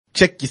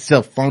check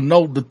yourself on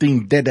all the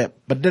things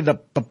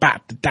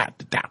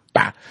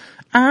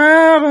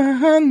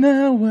I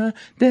know what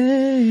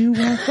they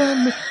want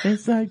from me.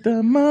 It's like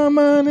the more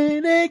money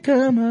they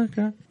come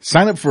across.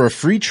 Sign up for a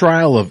free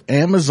trial of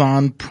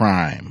Amazon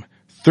Prime.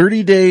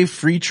 30-day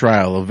free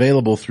trial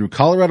available through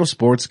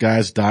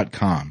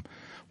ColoradoSportsGuys.com.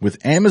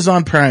 With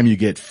Amazon Prime, you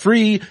get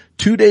free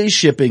 2-day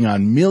shipping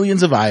on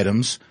millions of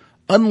items,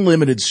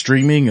 unlimited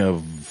streaming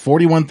of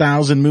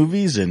 41,000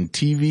 movies and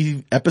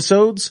TV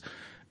episodes,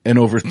 and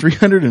over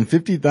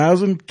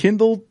 350,000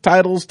 Kindle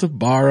titles to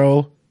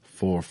borrow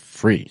for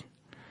free.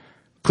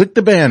 Click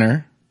the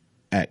banner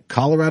at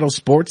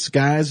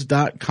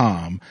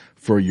ColoradoSportsGuys.com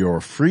for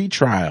your free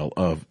trial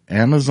of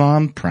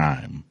Amazon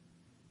Prime.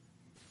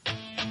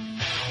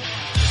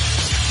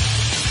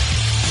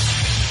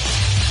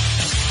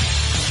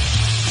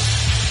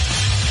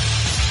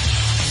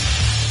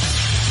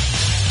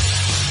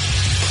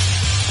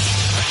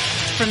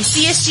 From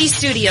CSG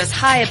Studios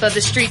high above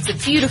the streets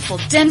of beautiful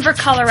Denver,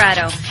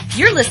 Colorado,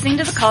 you're listening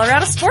to the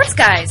Colorado Sports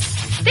Guys.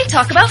 They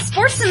talk about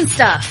sports and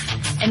stuff.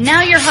 And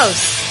now your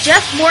hosts,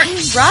 Jeff Morton,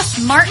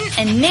 Ross Martin,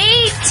 and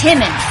Nate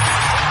Timmons.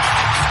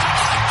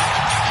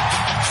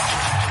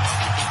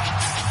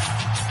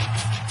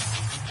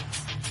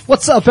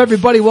 What's up,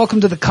 everybody?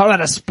 Welcome to the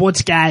Colorado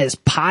Sports Guys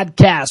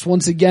podcast.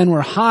 Once again,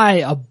 we're high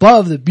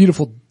above the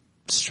beautiful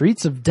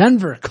streets of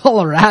Denver,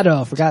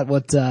 Colorado. I forgot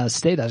what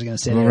state I was going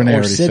to say. Well, Renee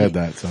already said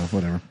that, so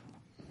whatever.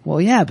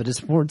 Well, yeah, but it's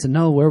important to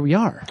know where we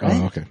are. Right?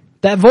 Oh, okay.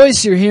 That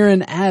voice you're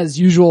hearing, as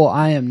usual,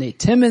 I am Nate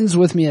Timmons.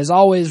 With me, as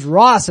always,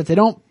 Ross. If they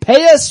don't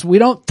pay us, we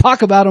don't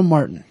talk about them,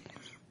 Martin.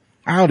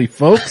 Howdy,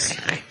 folks.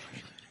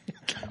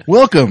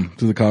 Welcome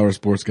to the Colorado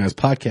Sports Guys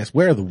podcast,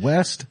 where the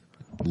West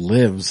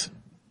lives.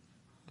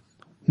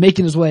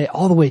 Making his way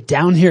all the way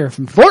down here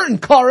from Thornton,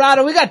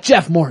 Colorado, we got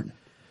Jeff Morton.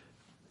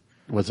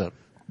 What's up?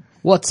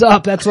 What's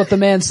up? That's what the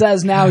man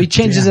says now. He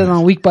changes it on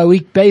a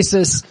week-by-week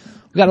basis.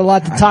 We got a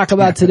lot to talk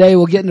about today.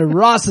 We'll get into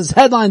Ross's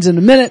headlines in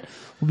a minute.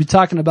 We'll be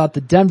talking about the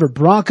Denver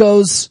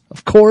Broncos,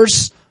 of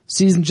course.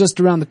 Season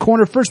just around the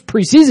corner. First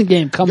preseason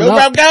game coming up.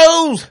 Go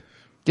Broncos!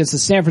 Against the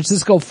San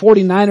Francisco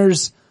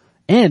 49ers.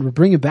 And we're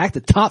bringing back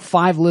the top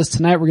 5 list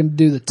tonight. We're going to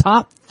do the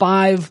top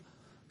 5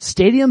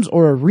 stadiums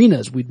or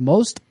arenas we'd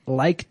most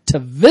like to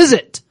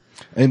visit.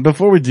 And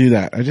before we do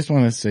that, I just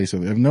want to say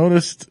something. I've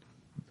noticed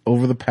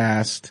over the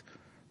past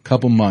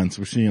couple months,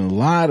 we're seeing a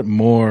lot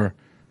more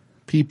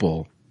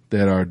people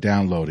that are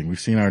downloading. We've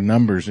seen our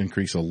numbers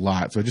increase a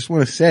lot. So I just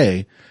want to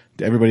say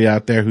to everybody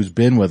out there who's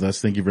been with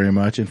us, thank you very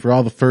much. And for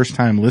all the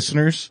first-time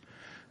listeners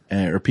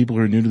or people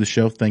who are new to the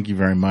show, thank you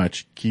very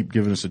much. Keep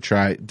giving us a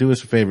try. Do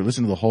us a favor.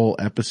 Listen to the whole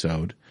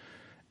episode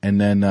and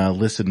then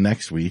listen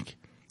next week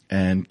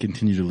and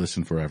continue to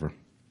listen forever.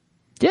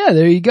 Yeah,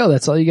 there you go.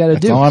 That's all you got to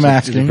do. That's all I'm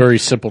asking. It's a very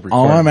simple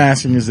requirement. All I'm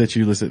asking is that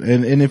you listen.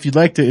 And if you'd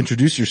like to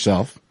introduce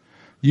yourself,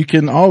 you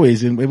can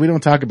always, and we don't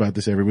talk about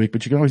this every week,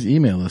 but you can always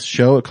email us,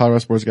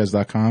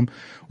 show@coloradosportsguys.com,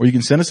 or you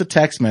can send us a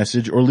text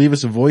message or leave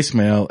us a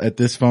voicemail at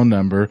this phone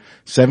number,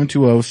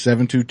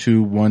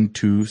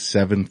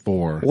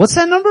 720-722-1274. What's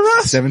that number,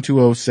 Ross?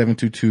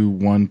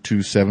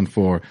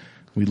 720-722-1274.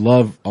 We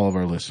love all of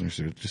our listeners.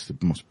 They're just the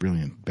most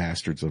brilliant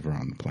bastards ever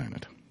on the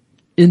planet.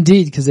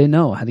 Indeed, because they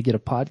know how to get a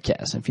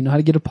podcast. And if you know how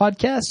to get a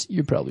podcast,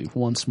 you're probably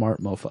one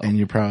smart mofo. And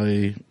you're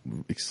probably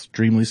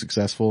extremely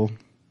successful,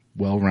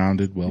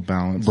 well-rounded,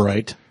 well-balanced.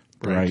 Bright.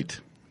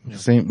 Yeah.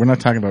 Same. We're not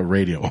talking about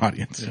radio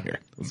audience here.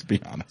 Let's be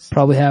honest.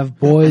 Probably have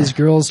boys,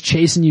 girls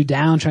chasing you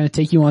down, trying to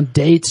take you on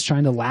dates,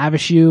 trying to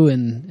lavish you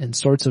in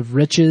sorts of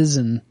riches.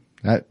 And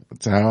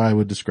that's how I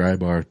would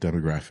describe our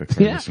demographic,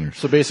 our listeners.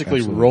 So basically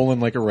Absolutely. rolling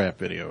like a rap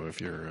video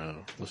if you're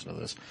listening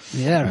to this.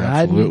 Yeah,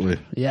 right. Absolutely.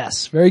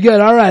 Yes. Very good.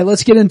 All right.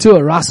 Let's get into it.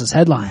 Ross's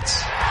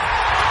headlines.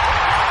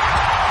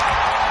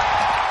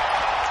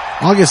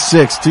 August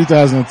 6,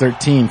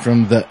 2013,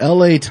 from the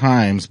LA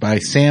Times by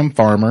Sam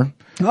Farmer.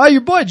 Oh,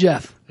 your boy,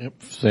 Jeff. Yep.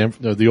 Sam,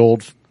 the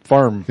old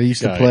farm. They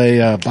used guy. to play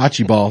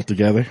bocce ball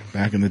together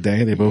back in the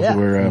day. They both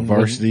were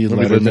varsity when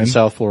we lived in lettermen.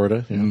 South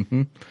Florida. Yeah.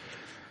 Mm-hmm.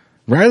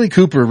 Riley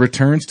Cooper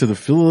returns to the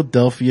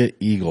Philadelphia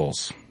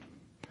Eagles.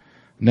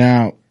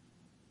 Now,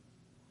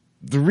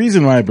 the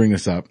reason why I bring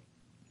this up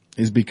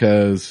is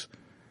because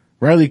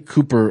Riley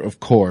Cooper, of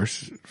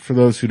course, for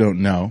those who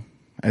don't know,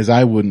 as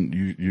I wouldn't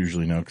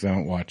usually know because I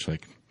don't watch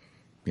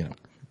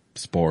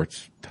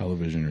sports,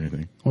 television or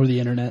anything. Or the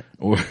internet.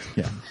 Or,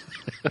 yeah.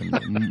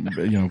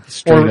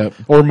 Straight up.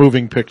 Or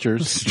moving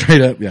pictures.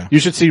 Straight up, yeah. You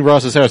should see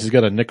Ross's house. He's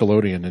got a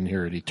Nickelodeon in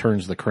here and he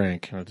turns the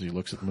crank as he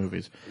looks at the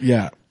movies.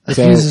 Yeah.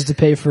 Refuses to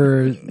pay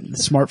for the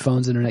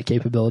smartphone's internet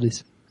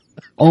capabilities.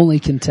 Only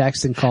can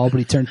text and call, but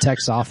he turned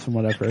text off from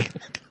what I've heard.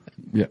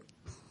 Yeah.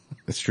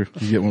 That's true.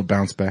 You get one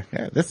bounce back.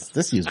 Yeah,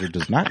 this user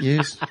does not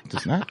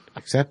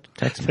accept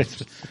text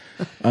messages.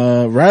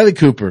 Riley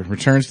Cooper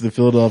returns to the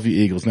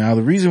Philadelphia Eagles. Now,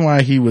 the reason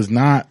why he was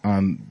not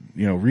on,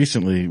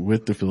 recently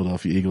with the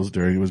Philadelphia Eagles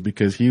during it was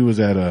because he was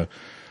at a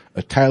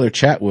Tyler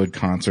Chatwood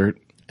concert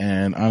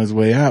and on his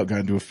way out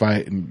got into a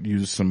fight and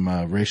used some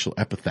racial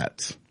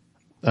epithets.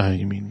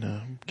 You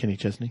mean Kenny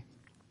Chesney?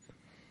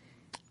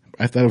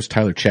 I thought it was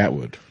Tyler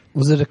Chatwood.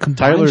 Was it a combined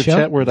Tyler show?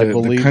 Chatwood, I The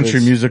believe, Country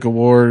is, Music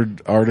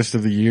Award Artist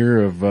of the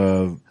Year of,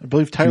 I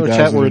believe Tyler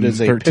Chatwood is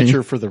a 2013.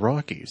 pitcher for the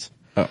Rockies.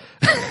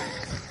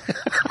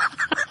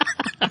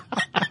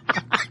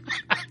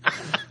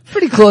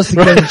 Pretty close to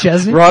Kenny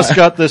Chesney. Ross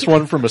got this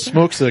one from a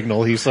smoke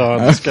signal he saw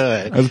in the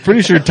sky. I was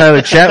pretty sure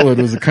Tyler Chatwood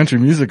was a country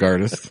music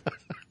artist.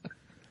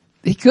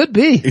 He could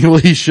be. Well,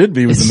 he should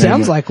be. It With the name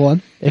sounds like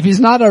one. If he's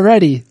not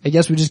already, I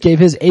guess we just gave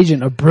his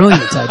agent a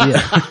brilliant idea.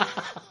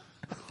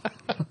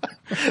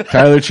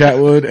 Tyler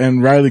Chatwood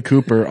and Riley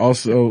Cooper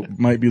also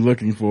might be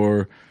looking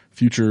for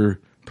future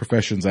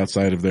professions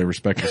outside of their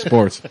respective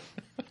sports.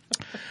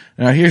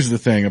 Now, here's the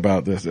thing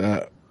about this.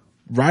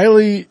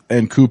 Riley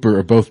and Cooper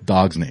are both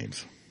dogs'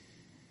 names.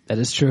 That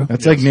is true.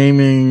 That's like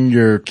naming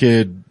your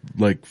kid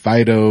like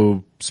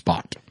Fido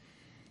Spot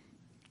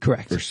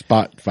Correct. or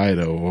Spot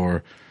Fido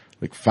or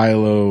like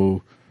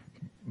Philo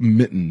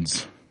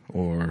Mittens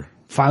or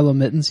Philo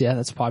Mittens, yeah,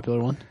 that's a popular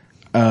one.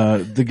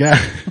 the guy's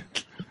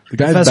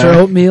Professor back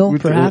Oatmeal,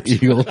 with the perhaps?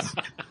 Eagles.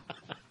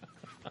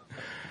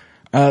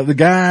 The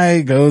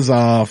guy goes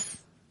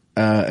off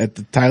at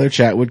the Tyler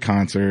Chatwood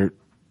concert,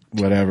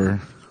 whatever,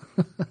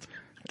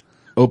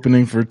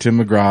 opening for Tim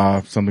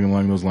McGraw, something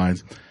along those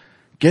lines.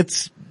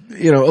 Gets, a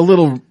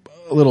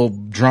little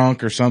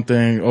drunk or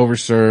something,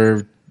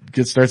 overserved,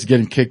 starts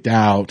getting kicked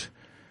out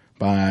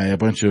by a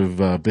bunch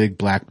of big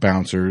black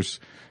bouncers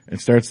and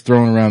starts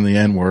throwing around the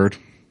N-word.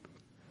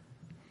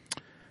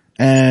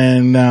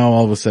 And now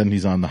all of a sudden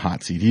he's on the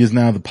hot seat. He is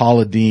now the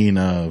Paula Deen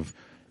of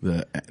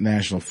the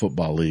National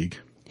Football League.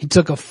 He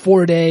took a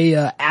 4-day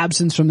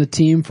absence from the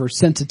team for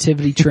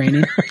sensitivity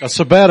training. A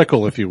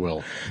sabbatical, if you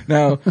will.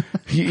 Now,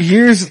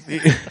 here's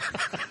The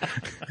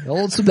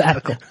old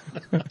sabbatical.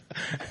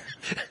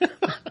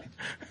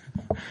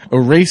 a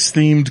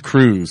race-themed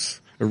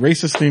cruise. A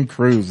racist-themed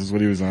cruise is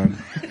what he was on.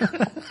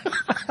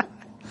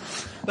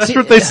 That's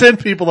what they send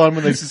people on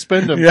when they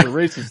suspend them for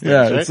racist things,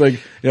 Yeah, right? it's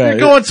like, yeah.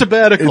 Go on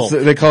sabbatical.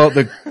 They call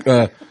it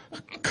the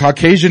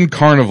Caucasian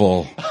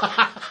Carnival.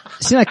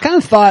 See, I kind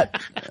of thought,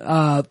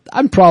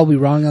 I'm probably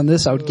wrong on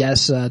this, I would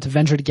guess, to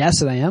venture to guess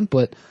that I am,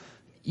 but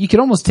you could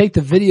almost take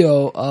the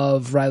video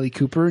of Riley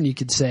Cooper and you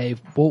could say,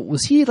 well,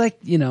 was he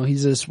like,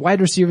 he's this wide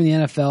receiver in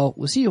the NFL.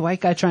 Was he a white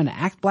guy trying to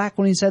act black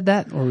when he said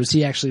that? Or was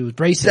he actually racist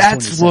when he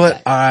That's said what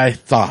that? I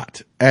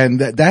thought. And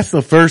that's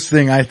the first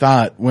thing I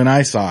thought when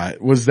I saw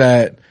it, was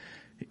that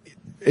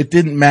it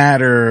didn't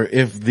matter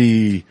if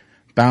the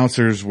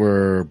bouncers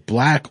were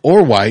black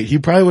or white. He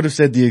probably would have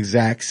said the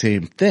exact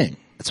same thing.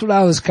 That's what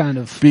I was kind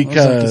of,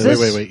 Because-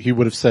 Wait. He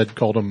would have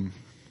called him.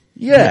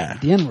 Yeah.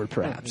 the N-word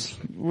perhaps.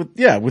 With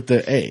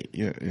the A,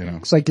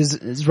 It's like,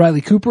 is Riley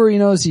Cooper,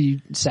 is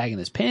he sagging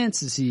his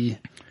pants? Is he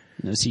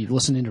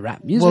listening to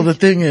rap music? Well, the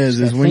thing is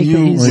when think that you,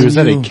 he's- He was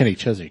at a when you- Kenny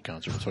Chesney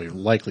concert, so he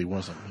likely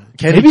wasn't.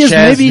 Kenny Maybe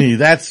Chesney,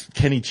 that's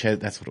Kenny Chesney,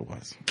 that's what it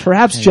was.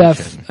 Perhaps Kenny Jeff,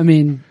 Chesney. I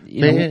mean,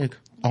 Big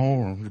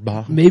orange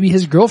ball. maybe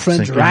his girlfriend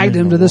Sinking dragged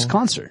in him the to this wall.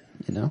 concert,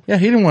 Yeah,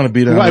 he didn't want to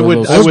beat out I one would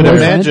of those. boyfriend,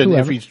 imagine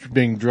whoever. if he's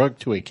being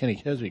drugged to a Kenny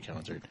Chesney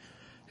concert,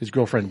 his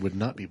girlfriend would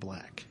not be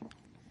black.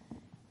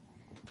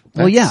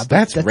 Well, yeah,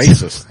 That's but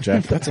racist,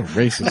 Jeff. That's a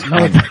racist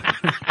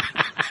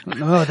comment.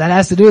 No, that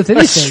has to do with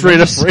anything. Straight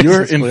up racist.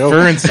 Your Leo.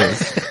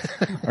 inferences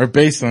are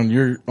based on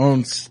your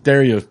own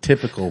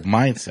stereotypical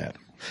mindset.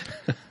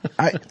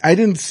 I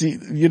didn't see,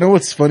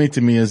 what's funny to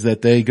me is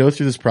that they go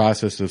through this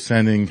process of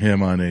sending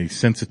him on a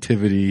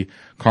sensitivity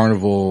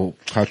carnival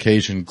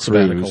Caucasian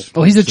Sabbatical. cruise.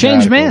 Well, he's a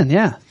changed Sabbatical. man,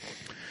 yeah.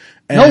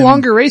 No And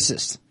longer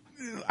racist.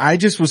 I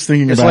just was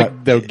thinking It's about,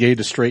 like the gay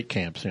to straight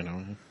camps,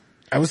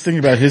 I was thinking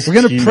about his We're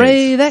gonna teammates.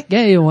 pray that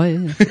gay away.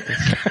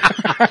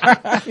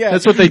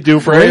 That's what they do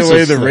for Pray racism.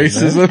 away the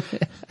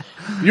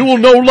racism. You will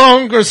no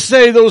longer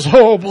say those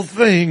horrible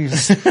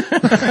things.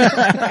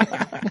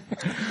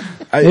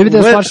 Maybe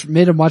they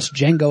made him watch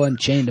Django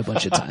Unchained a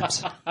bunch of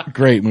times.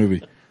 Great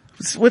movie.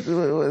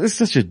 It's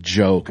such a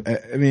joke.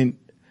 I mean,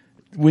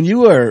 when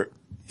you are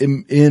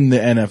in the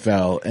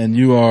NFL and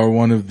you are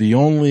one of the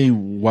only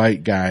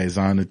white guys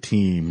on a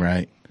team,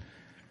 right?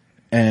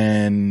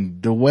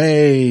 And the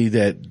way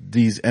that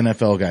these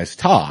NFL guys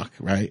talk,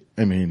 right?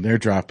 I mean, they're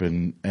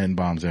dropping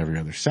N-bombs every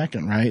other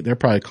second, right? They're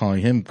probably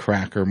calling him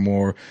cracker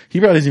more. He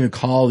probably doesn't even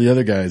call the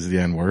other guys the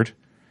N-word,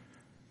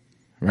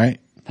 right?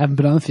 Haven't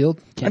been on the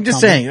field. Can't I'm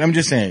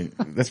just saying.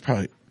 That's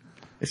probably,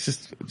 it's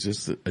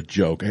just a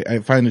joke. I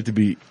find it to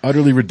be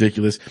utterly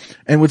ridiculous.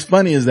 And what's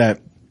funny is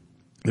that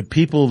the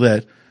people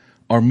that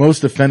are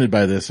most offended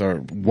by this are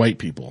white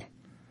people.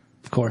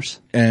 Of course.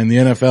 And the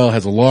NFL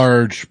has a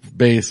large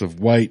base of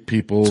white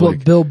people. That's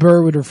what Bill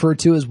Burr would refer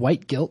to as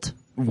white guilt.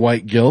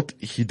 White guilt.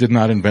 He did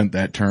not invent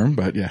that term,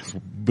 but yes,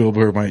 Bill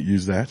Burr might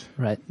use that.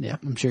 Right. Yeah.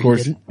 I'm sure Of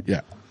course, he didn't.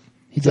 yeah.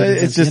 He did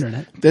invent It's the just,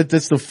 internet.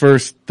 that's the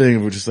first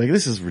thing. We're just like,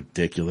 this is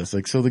ridiculous.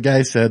 Like, so the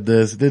guy said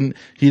this, he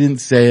didn't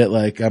say it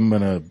like, I'm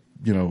gonna,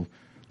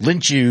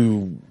 lynch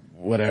you,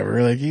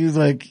 whatever. Like, he was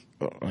like,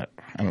 oh,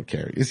 I don't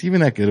care. Is he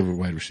even that good of a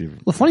wide receiver?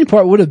 The funny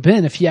part would have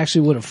been if he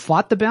actually would have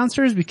fought the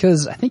bouncers,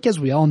 because I think, as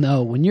we all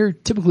know, when you're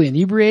typically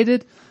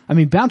inebriated, I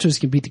mean, bouncers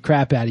can beat the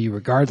crap out of you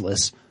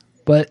regardless.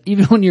 But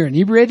even when you're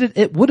inebriated,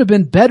 it would have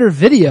been better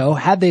video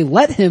had they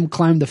let him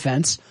climb the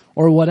fence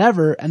or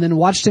whatever and then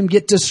watched him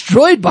get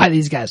destroyed by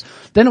these guys.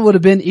 Then it would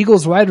have been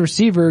Eagles wide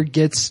receiver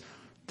gets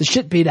the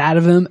shit beat out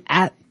of him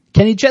at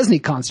Kenny Chesney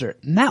concert.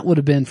 And that would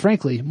have been,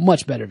 frankly,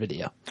 much better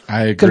video.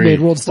 I agree. Could have made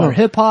World Star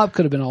Hip Hop,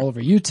 could have been all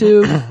over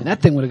YouTube, and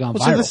that thing would have gone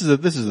viral. So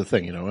this is the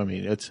thing, you know, I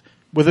mean, it's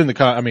within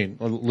the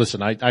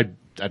listen, I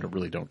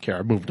don't care.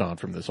 I moved on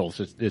from this whole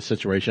this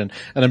situation,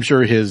 and I'm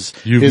sure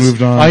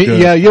moved on.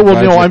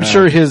 I'm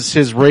sure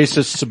his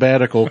racist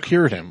sabbatical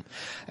cured him,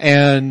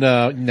 and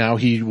now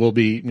he will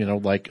be, you know,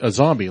 like a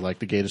zombie, like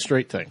the gay to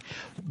straight thing.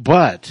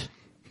 But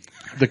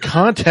the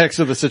context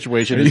of the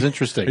situation is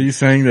interesting. Are you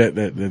saying that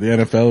the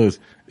NFL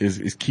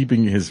is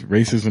keeping his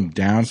racism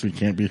down so he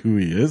can't be who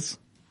he is?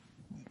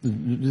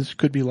 This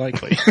could be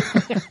likely.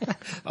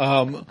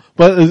 But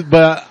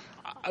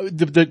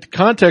the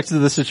context of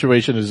the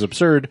situation is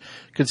absurd,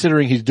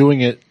 considering he's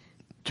doing it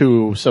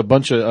to a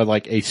bunch of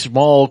like a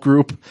small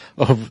group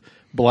of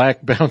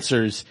black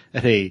bouncers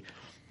at a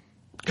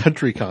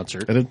country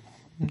concert. At a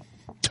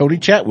Tony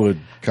Chatwood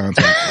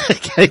concert.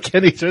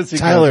 Kenny Chesney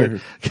Tyler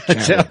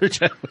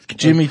Chatwood.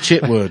 Jimmy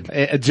Chitwood.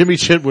 A Jimmy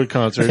Chitwood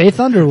concert. Faith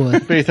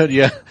Underwood.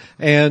 Yeah.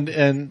 And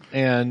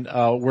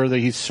where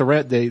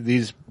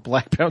these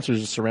black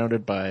bouncers are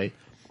surrounded by,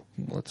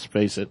 let's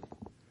face it,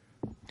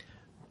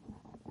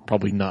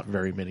 probably not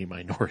very many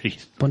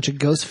minorities. Bunch of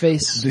ghost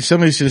face.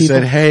 Somebody should have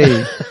said,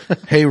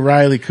 hey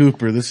Riley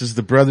Cooper, this is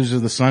the Brothers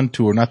of the Sun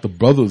tour, not the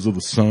Brothers of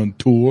the Sun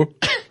tour.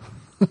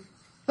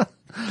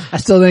 I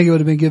still think it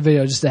would have been a good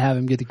video just to have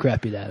him get the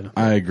crap beat out of him.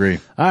 I agree.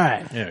 All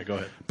right. Yeah, go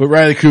ahead. But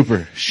Riley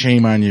Cooper,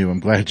 shame on you. I'm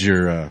glad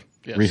you're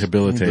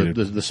rehabilitated.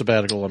 The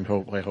sabbatical,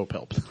 I hope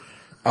helped.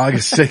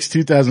 August 6,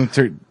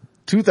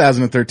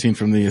 2013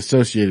 from the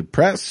Associated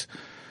Press.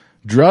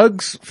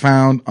 Drugs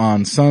found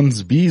on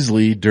Sons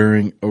Beasley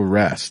during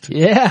arrest.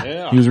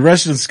 Yeah. He was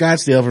arrested in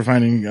Scottsdale for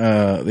finding,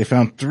 they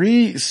found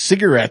 3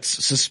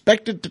 cigarettes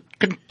suspected to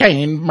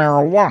contain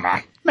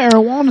marijuana.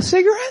 Marijuana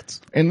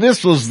cigarettes? And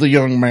this was the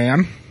young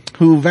man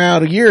who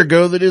vowed a year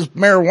ago that his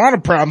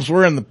marijuana problems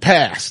were in the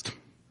past.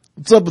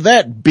 What's up with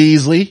that,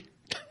 Beasley?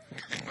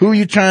 Who are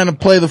you trying to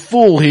play the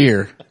fool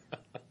here?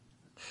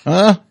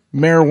 Huh?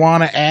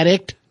 Marijuana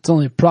addict? It's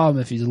only a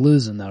problem if he's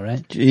losing though,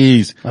 right?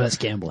 Jeez. Oh, that's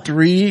gambling.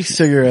 3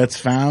 cigarettes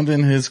found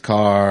in his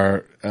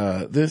car.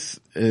 This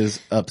is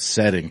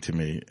upsetting to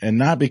me. And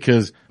not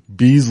because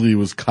Beasley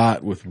was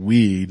caught with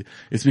weed.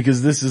 It's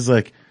because this is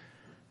like,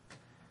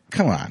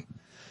 come on.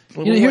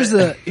 You know, here's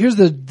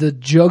the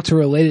joke to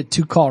relate it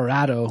to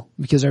Colorado,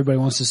 because everybody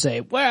wants to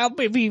say, well,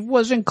 if he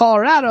was in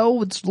Colorado,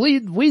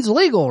 weed's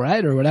legal,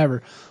 right? Or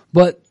whatever.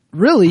 But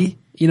really,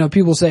 you know,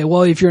 people say,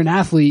 well, if you're an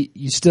athlete,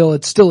 it's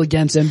still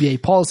against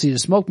NBA policy to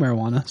smoke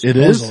marijuana.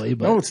 Supposedly,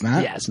 but no, it's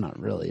not. Yeah, it's not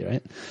really,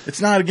 right?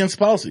 It's not against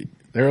policy.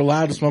 They're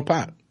allowed to smoke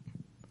pot.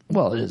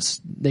 Well, it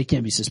is. They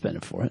can't be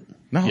suspended for it.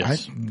 No,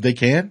 yes. they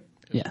can.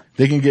 Yeah.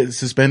 They can get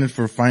suspended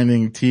for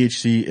finding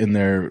THC in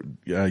their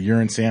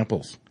urine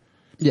samples.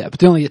 Yeah,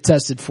 but they only get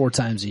tested 4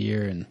 times a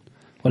year and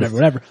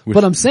whatever.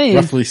 But I'm saying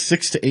roughly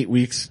 6 to 8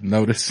 weeks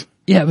notice.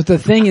 Yeah, but the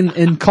thing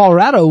in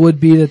Colorado would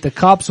be that the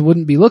cops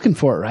wouldn't be looking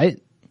for it, right?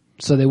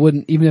 So they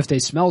wouldn't, even if they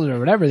smelled it or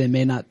whatever, they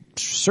may not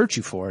search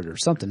you for it or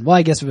something. Well,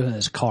 I guess if it was in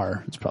his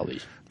car, it's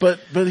probably. But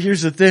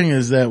here's the thing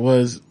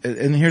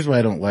and here's why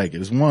I don't like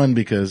it is one,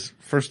 because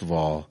first of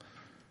all,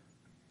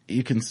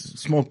 you can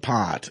smoke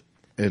pot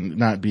and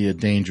not be a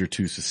danger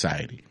to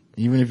society.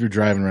 Even if you're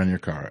driving around your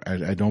car.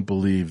 I don't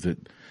believe that,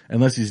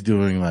 unless he's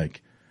doing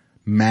like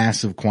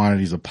massive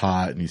quantities of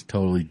pot and he's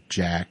totally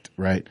jacked,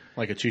 right?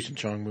 Like a Cheech and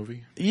Chong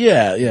movie?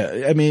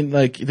 Yeah. I mean,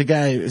 like the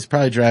guy is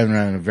probably driving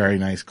around in a very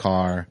nice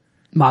car.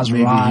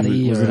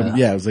 Maserati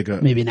it was like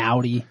maybe an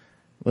Audi.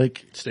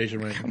 Like,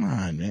 station wagon. Come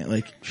on, man.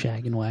 Like,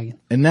 shaggin' wagon.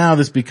 And now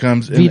this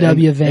becomes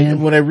VW van.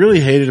 And what I really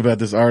hated about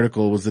this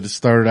article was that it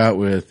started out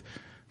with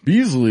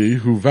Beasley,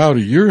 who vowed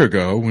a year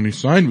ago when he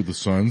signed with the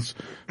Suns,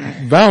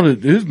 vowed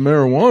that his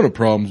marijuana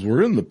problems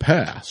were in the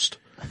past.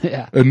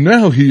 Yeah. And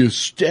now he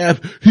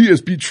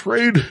has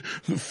betrayed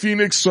the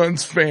Phoenix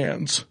Suns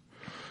fans.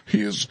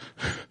 He's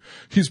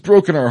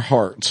broken our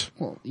hearts.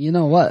 Well, you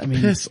know what? I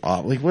mean, piss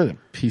off. Like, what a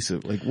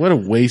what a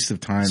waste of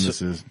time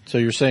this is. So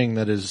you're saying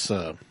that is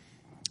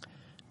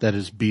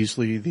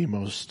Beasley the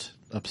most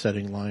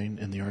upsetting line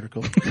in the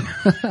article?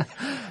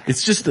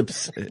 It's just,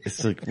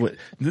 it's like, what,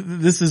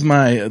 this is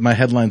my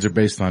headlines are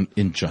based on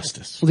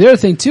injustice. Well, the other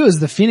thing too is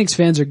the Phoenix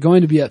fans are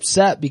going to be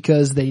upset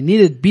because they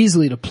needed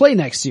Beasley to play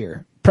next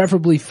year,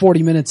 preferably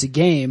 40 minutes a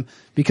game,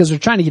 because they're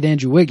trying to get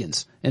Andrew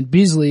Wiggins. And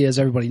Beasley, as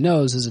everybody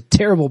knows, is a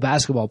terrible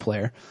basketball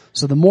player.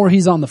 So the more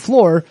he's on the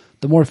floor,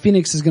 the more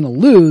Phoenix is going to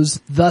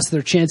lose. Thus,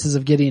 their chances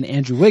of getting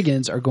Andrew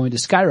Wiggins are going to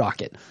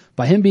skyrocket.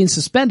 By him being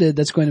suspended,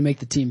 that's going to make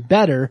the team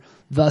better,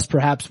 thus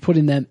perhaps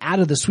putting them out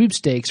of the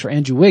sweepstakes for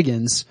Andrew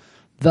Wiggins,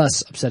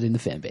 thus upsetting the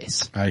fan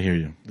base. I hear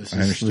you.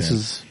 I understand.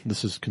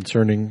 This is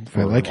concerning.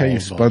 I like how you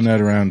spun that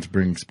around to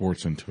bring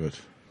sports into it.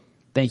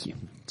 Thank you.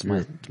 It's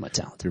my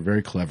talent. You're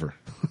very clever.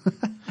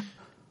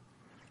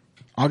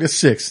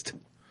 August 6th.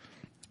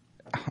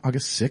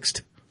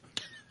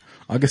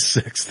 August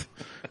 6th,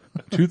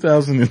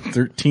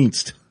 2013.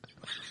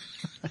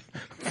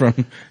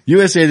 From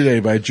USA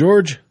Today by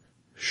George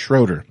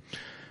Schroeder.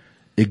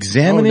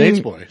 Examining Nate's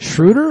boy.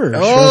 Schroeder? Or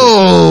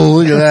Oh,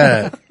 look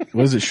at that.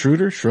 Was it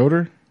Schroeder?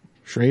 Schroeder?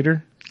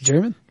 Schrader?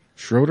 German?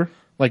 Schroeder?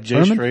 Like Jay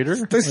Herman? Schrader?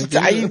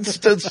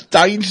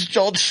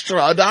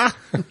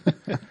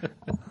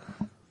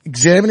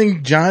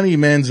 Examining Johnny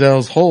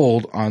Manziel's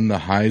hold on the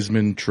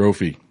Heisman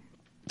Trophy.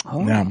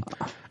 Oh. Now,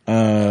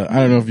 I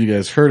don't know if you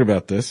guys heard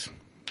about this.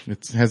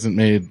 It hasn't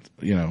made,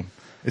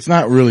 it's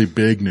not really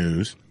big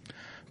news.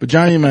 But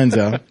Johnny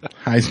Manziel,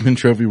 Heisman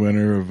Trophy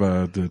winner of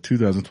the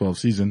 2012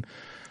 season,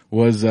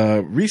 was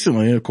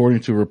recently,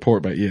 according to a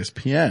report by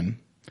ESPN.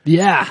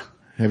 Yeah.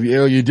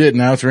 You did.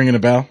 Now it's ringing a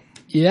bell.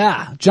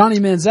 Yeah. Johnny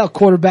Manziel,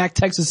 quarterback,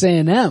 Texas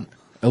A&M.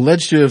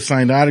 Alleged to have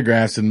signed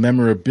autographs and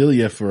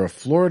memorabilia for a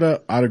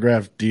Florida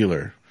autograph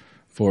dealer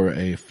for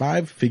a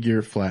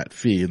 5-figure flat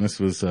fee. And this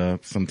was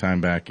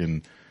sometime back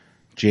in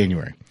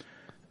January.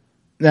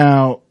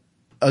 Now,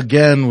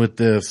 again with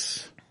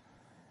this,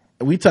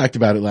 we talked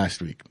about it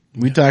last week.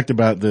 We talked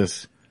about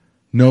this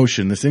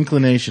notion, this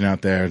inclination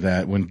out there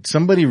that when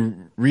somebody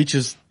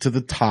reaches to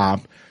the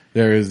top,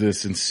 there is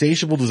this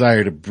insatiable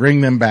desire to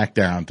bring them back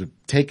down, to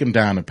take them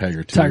down a peg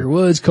or two. Tiger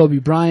Woods, Kobe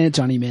Bryant,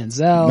 Johnny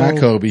Manziel.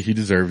 Not Kobe, he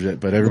deserves it,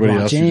 but everybody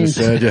LeBron else James.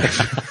 you just said, yeah.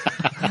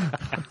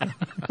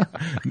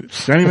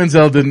 Johnny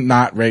Manziel did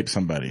not rape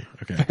somebody.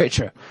 Okay. Very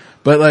true.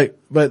 But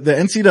the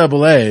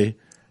NCAA,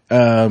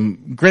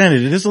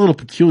 granted, it is a little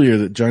peculiar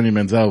that Johnny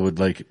Manziel would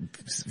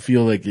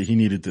feel like he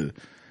needed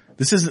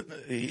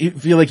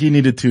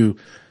to,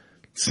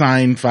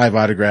 sign 5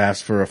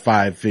 autographs for a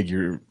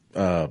 5-figure,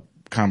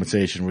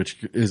 compensation,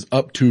 which is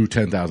up to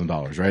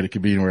 $10,000, right? It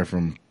could be anywhere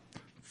from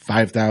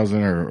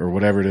 5,000 or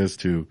whatever it is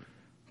to,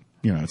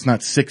 it's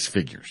not 6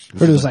 figures.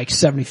 But it was like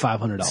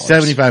 $7,500.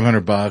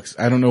 $7,500.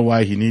 I don't know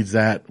why he needs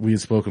that. We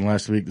had spoken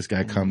last week. This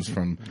guy comes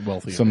from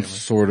Wealthy some family.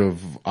 sort of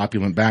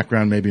opulent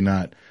background, maybe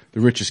not the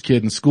richest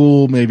kid in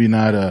school, maybe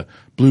not a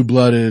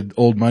blue-blooded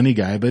old money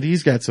guy, but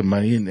he's got some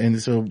money,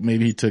 and so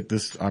maybe he took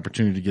this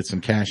opportunity to get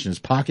some cash in his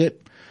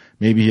pocket.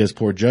 Maybe he has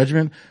poor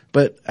judgment,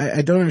 but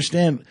I don't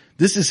understand.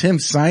 This is him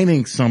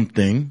signing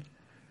something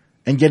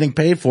and getting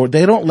paid for it.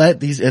 They don't let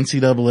these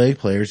NCAA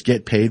players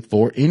get paid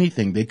for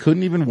anything. They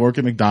couldn't even work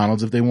at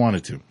McDonald's if they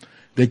wanted to.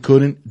 They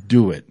couldn't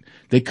do it.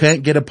 They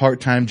can't get a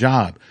part-time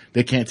job.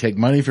 They can't take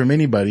money from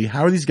anybody.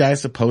 How are these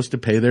guys supposed to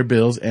pay their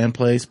bills and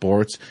play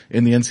sports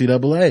in the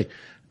NCAA?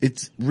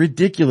 It's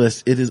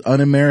ridiculous. It is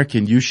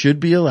un-American. You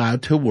should be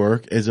allowed to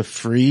work as a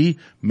free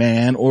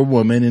man or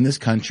woman in this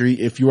country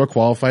if you are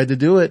qualified to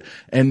do it.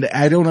 And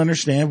I don't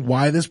understand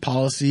why this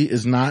policy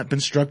has not been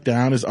struck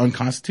down as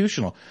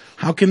unconstitutional.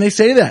 How can they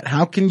say that?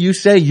 How can you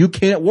say you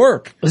can't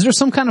work? Is there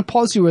some kind of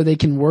policy where they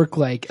can work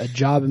like a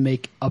job and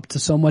make up to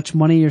so much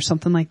money or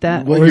something like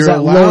that? Well, or is you're that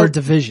allowed- lower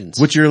divisions?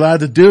 What you're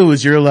allowed to do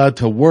is you're allowed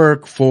to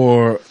work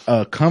for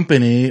a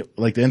company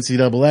like the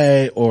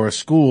NCAA or a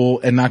school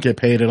and not get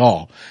paid at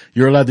all.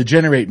 You're allowed to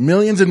generate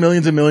millions and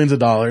millions and millions of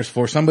dollars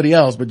for somebody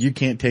else, but you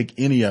can't take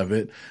any of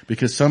it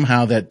because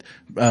somehow that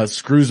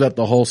screws up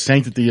the whole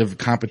sanctity of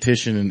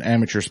competition in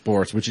amateur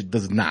sports, which it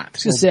does not. I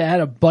was gonna say I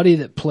had a buddy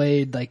that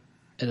played like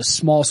at a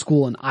small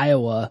school in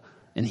Iowa,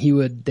 and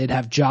they'd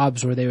have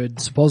jobs where they would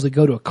supposedly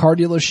go to a car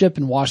dealership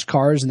and wash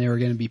cars, and they were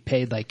going to be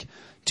paid like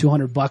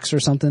 $200 or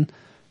something.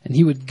 And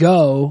he would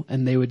go,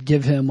 and they would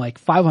give him like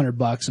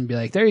 $500 and be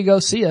like, "There you go,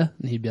 see ya."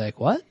 And he'd be like,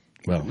 "What?"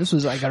 Well, This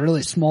was like a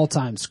really small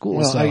time school.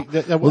 Well, so I I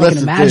that's can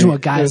the imagine thing.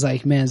 what guys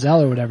like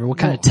Manziel or whatever, what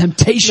kind of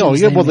temptations. No,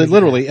 yeah, they well, may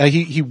literally,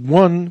 he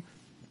won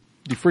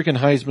the freaking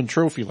Heisman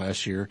Trophy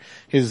last year.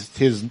 His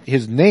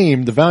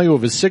name, the value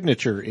of his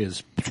signature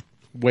is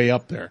way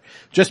up there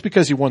just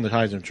because he won the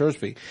Heisman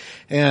Trophy.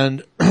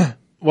 And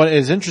what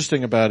is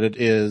interesting about it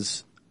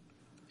is,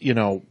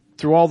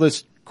 through all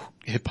this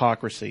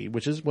hypocrisy,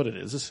 which is what it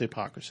is, it's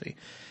hypocrisy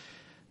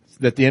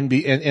that the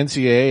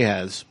NCAA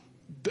has.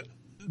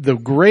 The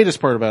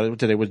greatest part about it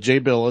today was Jay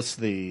Billis,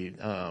 the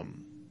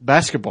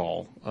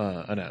basketball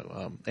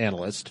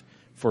analyst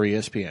for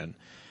ESPN.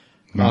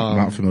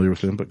 not familiar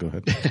with him, but go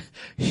ahead.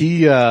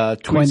 He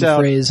coined tweets the out,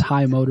 phrase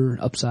 "high motor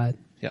upside."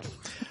 yeah.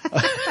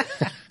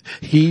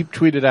 He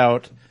tweeted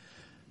out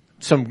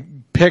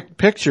some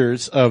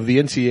pictures of the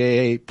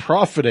NCAA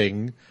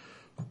profiting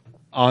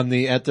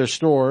at their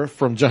store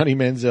from Johnny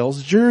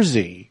Manziel's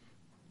jersey.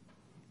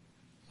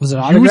 Was it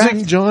autographed?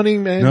 Using Johnny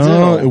Manziel.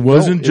 No, it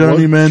wasn't No,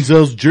 Johnny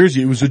Manziel's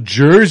jersey. It was a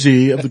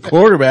jersey of the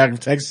quarterback of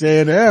Texas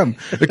A&M.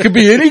 It could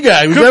be any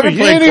guy who's Could ever be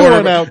played anyone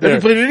quarterback, out there.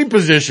 ever played any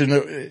position.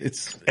 And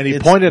he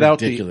it's pointed out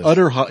the ridiculous.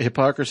 utter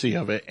hypocrisy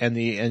of it, and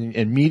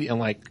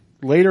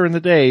later in the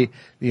day,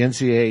 the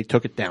NCAA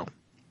took it down.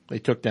 They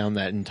took down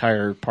that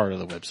entire part of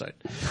the website.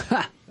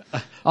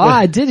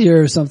 I did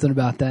hear something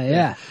about that.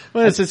 Yeah.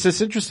 Well,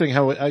 it's interesting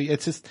how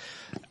it's just.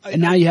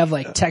 And now you have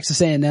like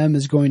Texas A&M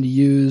is going to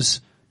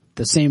use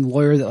the same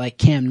lawyer that like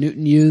Cam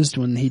Newton used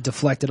when he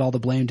deflected all the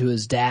blame to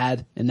his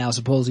dad, and now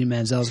supposedly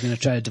Manziel's going to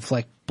try to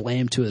deflect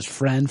blame to his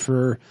friend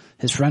for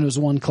his friend was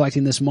the one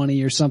collecting this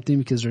money or something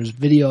because there's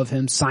video of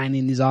him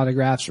signing these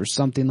autographs or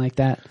something like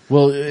that.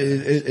 Well,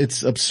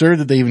 it's absurd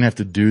that they even have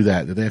to do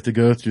that they have to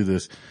go through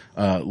this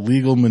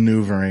legal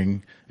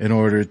maneuvering in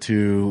order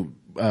to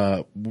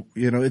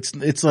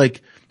it's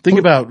like, think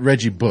about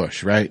Reggie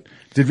Bush, right?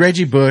 Did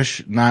Reggie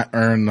Bush not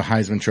earn the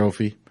Heisman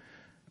Trophy?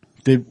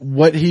 Did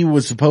what he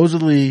was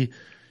supposedly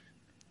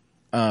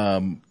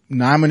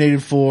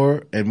nominated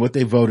for and what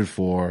they voted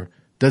for,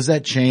 does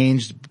that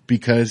change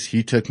because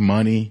he took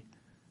money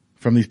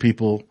from these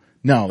people?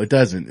 No, it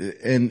doesn't.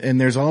 And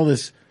there's all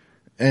this,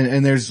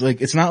 and there's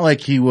like, it's not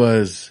like he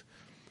was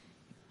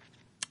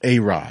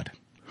A-Rod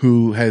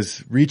who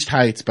has reached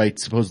heights by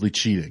supposedly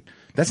cheating.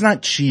 That's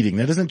not cheating.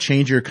 That doesn't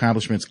change your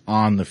accomplishments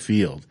on the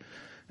field.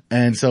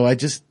 And so I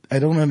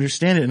don't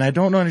understand it. And I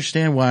don't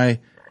understand why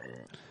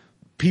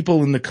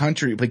people in the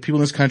country, like people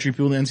in this country,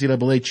 people in the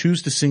NCAA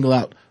choose to single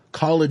out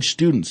college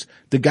students.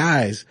 The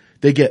guys,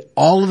 they get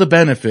all of the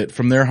benefit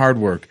from their hard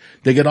work.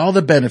 They get all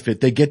the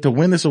benefit. They get to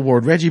win this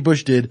award. Reggie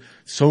Bush did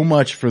so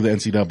much for the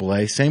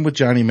NCAA. Same with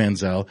Johnny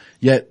Manziel.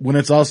 Yet when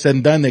it's all said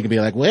and done, they can be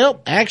like,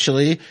 well,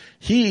 actually,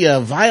 he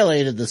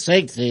violated the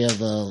sanctity of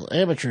the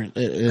amateur.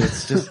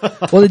 It's just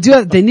well,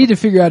 they need to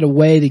figure out a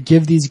way to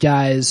give these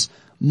guys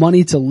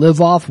money to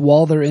live off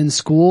while they're in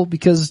school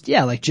because,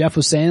 yeah, like Jeff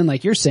was saying,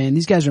 like you're saying,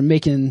 these guys are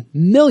making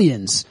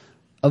millions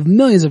of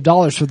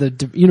dollars for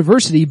the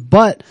university,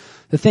 but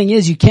the thing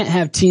is you can't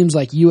have teams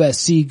like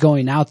USC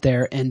going out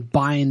there and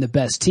buying the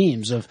best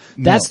teams.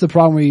 That's the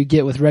problem where you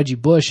get with Reggie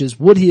Bush is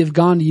would he have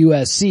gone to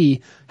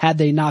USC had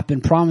they not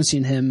been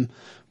promising him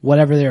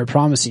whatever they were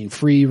promising,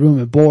 free room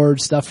and board,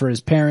 stuff for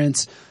his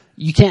parents.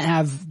 You can't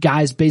have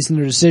guys basing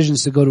their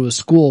decisions to go to a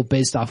school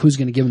based off who's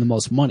going to give them the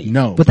most money.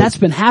 No. But that's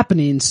been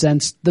happening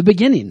since the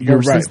beginning, you're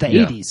right, since the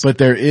 80s. But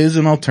there is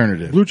an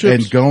alternative. Blue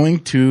chips. And going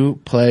to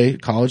play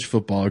college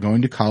football or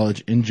going to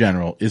college in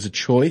general is a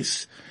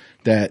choice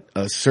that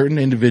a certain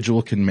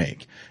individual can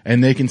make.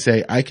 And they can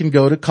say, I can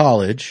go to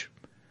college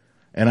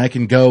and I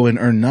can go and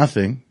earn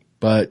nothing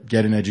but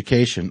get an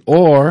education.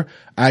 Or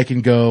I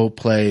can go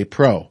play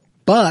pro.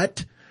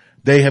 But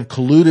they have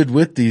colluded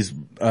with these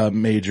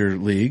major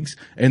leagues,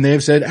 and they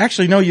have said,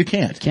 actually, no, you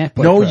can't. Can't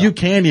play no, pro. you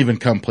can't even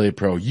come play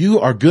pro. You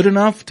are good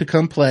enough to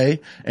come play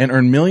and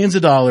earn millions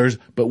of dollars,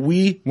 but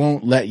we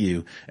won't let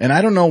you. And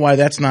I don't know why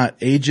that's not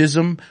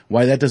ageism,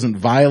 why that doesn't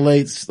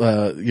violate,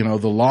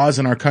 the laws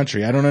in our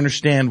country. I don't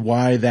understand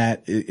why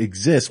that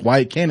exists, why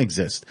it can't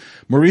exist.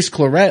 Maurice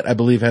Clarett, I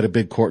believe, had a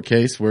big court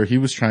case where he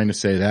was trying to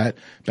say that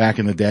back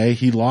in the day.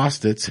 He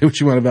lost it. Say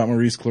what you want about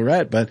Maurice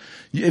Clarett, but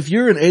if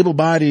you're an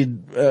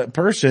able-bodied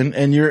person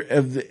and you're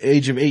of the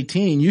age of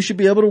 18, you should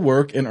be able to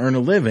work and earn a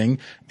living.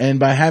 And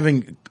by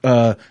having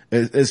a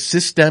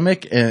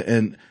systemic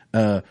and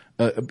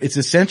it's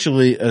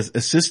essentially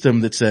a system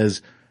that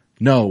says,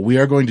 no, we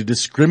are going to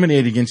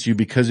discriminate against you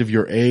because of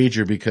your age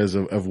or because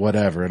of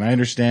whatever. And I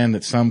understand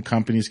that some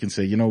companies can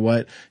say, you know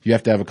what, you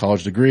have to have a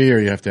college degree or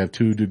you have to have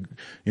 2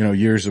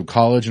 years of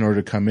college in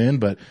order to come in.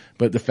 But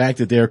the fact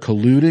that they are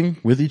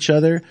colluding with each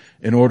other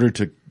in order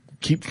to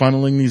keep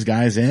funneling these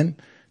guys in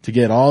to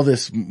get all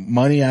this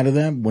money out of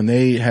them when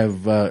they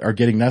have are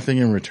getting nothing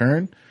in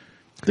return.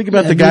 Think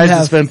about the guys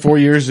that spend 4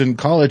 years in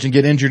college and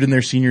get injured in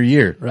their senior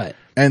year. Right.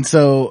 And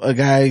so a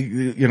guy,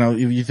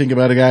 if you think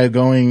about a guy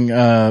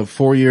going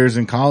 4 years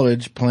in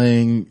college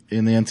playing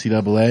in the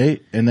NCAA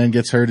and then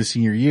gets hurt his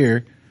senior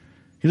year,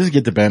 he doesn't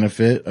get the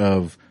benefit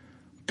of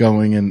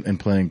going and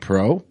playing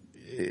pro.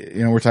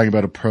 We're talking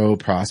about a pro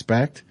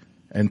prospect,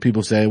 and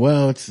people say,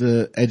 well, it's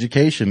the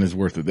education is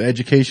worth it. The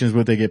education is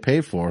what they get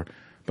paid for.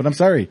 But I'm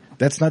sorry,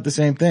 that's not the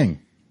same thing.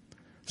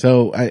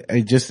 So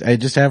I just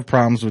have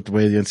problems with the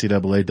way the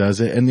NCAA does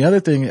it. And the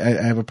other thing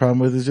I have a problem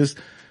with is just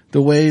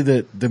the way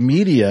that the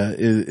media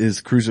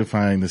is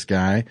crucifying this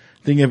guy,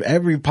 thinking of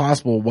every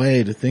possible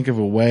way to think of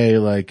a way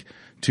like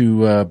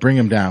to bring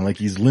him down, like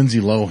he's Lindsay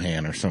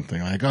Lohan or something.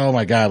 Like, oh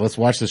my God, let's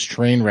watch this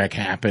train wreck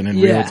happen in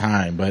real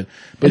time. But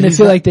and they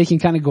feel like they can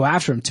kind of go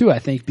after him too, I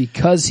think,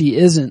 because he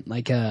isn't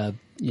like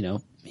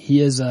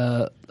he is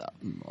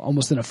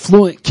almost an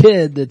affluent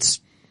kid that's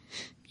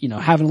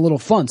having a little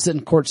fun,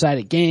 sitting courtside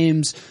at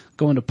games,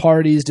 going to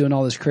parties, doing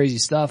all this crazy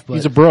stuff. But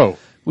he's a bro.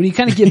 When you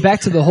kind of get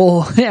back to the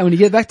whole, when you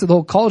get back to the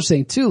whole college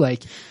thing too,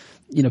 like,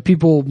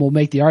 people will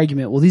make the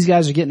argument, well, these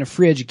guys are getting a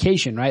free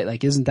education, right?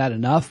 Like, isn't that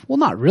enough? Well,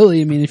 not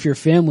really. I mean, if your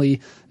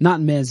family, not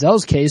in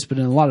Manziel's case, but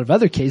in a lot of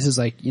other cases,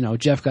 like,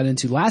 Jeff got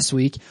into last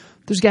week,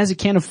 there's guys that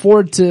can't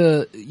afford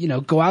to,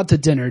 go out to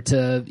dinner,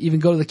 to even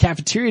go to the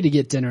cafeteria to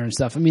get dinner and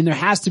stuff. I mean, there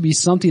has to be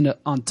something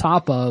on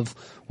top of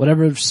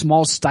whatever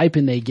small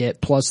stipend they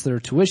get plus their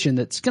tuition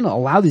that's going to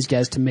allow these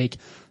guys to make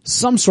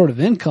some sort of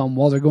income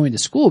while they're going to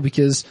school.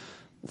 Because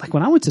like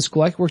when I went to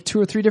school, I could work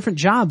 2 or 3 different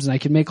jobs and I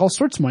could make all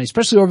sorts of money,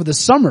 especially over the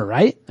summer,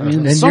 right? I mean,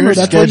 in the summer,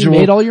 that's where you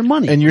made all your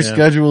money. And your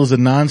schedule as a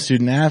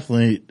non-student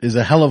athlete is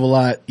a hell of a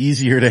lot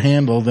easier to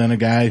handle than a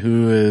guy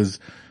who is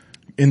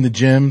in the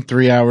gym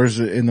 3 hours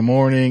in the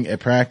morning,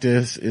 at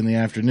practice in the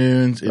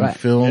afternoons, in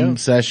film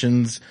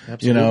sessions,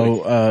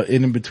 absolutely.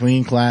 In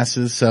between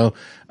classes. So,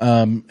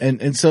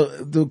 and so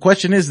the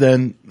question is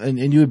then,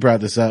 and you had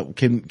brought this up,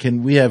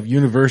 can we have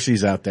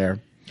universities out there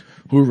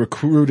who are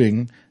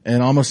recruiting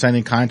and almost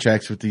signing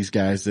contracts with these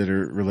guys that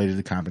are related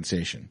to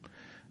compensation?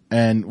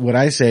 And what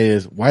I say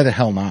is, why the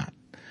hell not?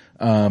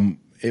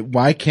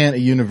 Why can't a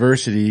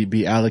university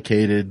be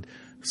allocated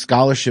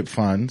scholarship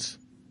funds,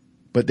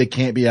 but they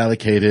can't be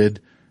allocated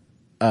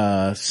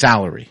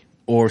salary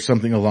or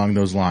something along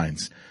those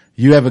lines?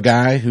 You have a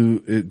guy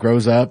who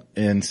grows up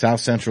in South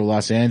Central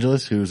Los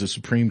Angeles who's a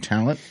supreme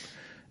talent,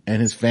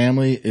 and his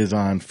family is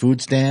on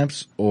food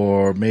stamps,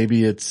 or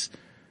maybe it's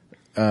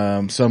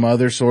some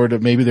other sort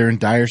of, maybe they're in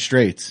dire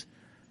straits.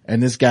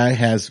 And this guy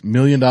has $1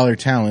 million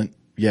talent,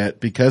 yet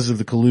because of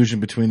the collusion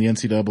between the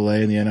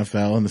NCAA and the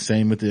NFL, and the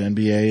same with the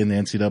NBA and the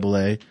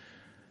NCAA,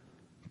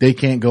 they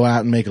can't go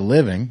out and make a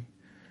living.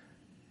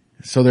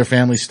 So their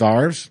family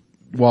starves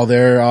while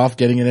they're off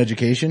getting an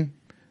education.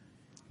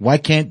 Why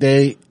can't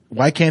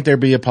there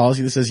be a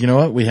policy that says, you know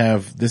what, we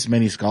have this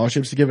many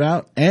scholarships to give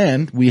out,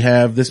 and we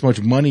have this much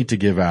money to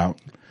give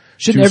out?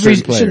 Shouldn't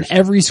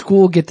every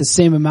school get the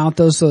same amount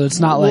though? So it's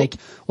not like,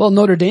 well,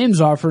 Notre Dame's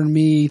offering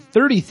me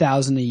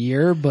 $30,000 a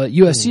year, but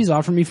USC's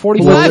offering me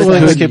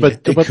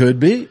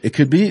 $45,000. It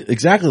could be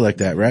exactly like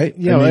that, right?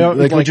 Yeah,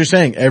 like what you're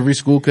saying. Every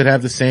school could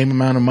have the same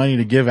amount of money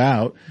to give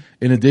out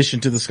in addition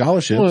to the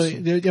scholarships. Well,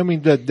 I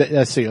mean,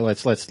 let's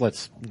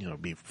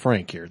be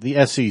frank here.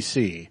 The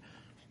SEC,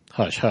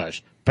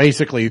 hush,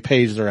 basically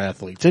pays their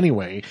athletes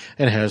anyway,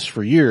 and has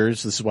for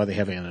years. This is why they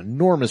have an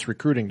enormous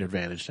recruiting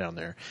advantage down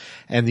there.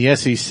 And the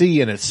SEC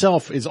in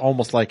itself is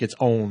almost like its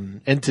own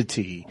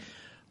entity,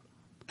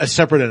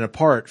 separate and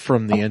apart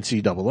from the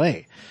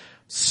NCAA.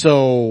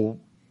 So,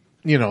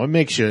 it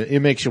makes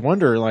you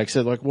wonder, like I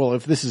said, like, well,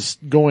 if this is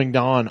going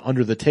on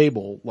under the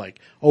table,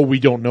 like, oh, we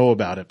don't know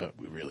about it, but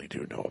we really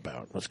do know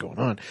about what's going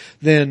on,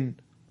 then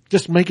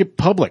just make it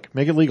public,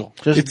 make it legal.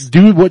 Just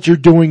do what you're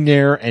doing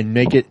there and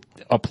make it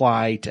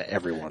apply to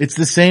everyone. It's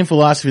the same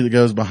philosophy that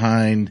goes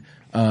behind,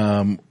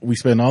 we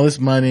spend all this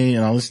money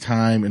and all this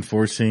time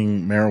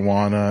enforcing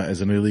marijuana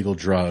as an illegal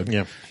drug.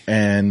 Yeah.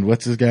 And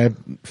what's this guy?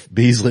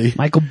 Beasley.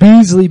 Michael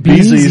Beasley.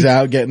 Beasley's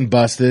out getting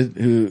busted,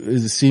 who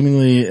is a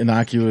seemingly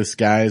innocuous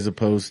guy as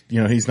opposed,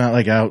 he's not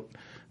like out,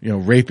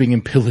 raping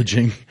and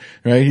pillaging,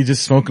 right? He's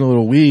just smoking a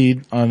little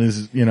weed on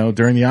his,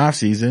 during the off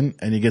season,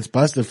 and he gets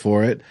busted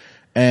for it.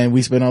 And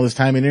we spend all this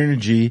time and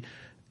energy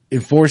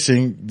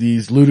enforcing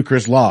these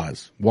ludicrous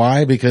laws.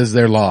 Why? Because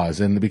they're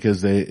laws and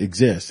because they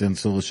exist. And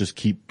so let's just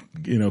keep,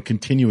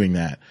 continuing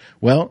that.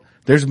 Well,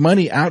 there's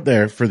money out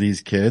there for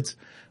these kids.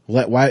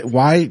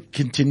 Why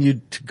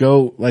continue to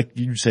go, like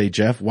you say,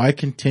 Jeff, why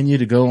continue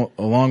to go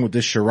along with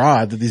this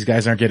charade that these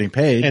guys aren't getting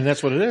paid? And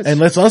that's what it is. And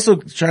let's also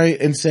try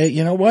and say,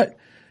 you know what?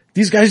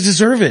 These guys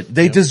deserve it.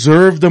 They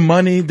deserve the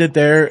money that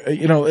they're,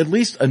 at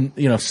least,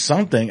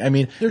 something. I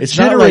mean, they're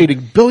generating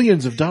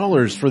billions of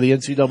dollars for the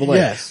NCAA.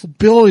 Yes.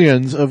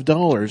 Billions of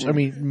dollars. I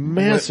mean,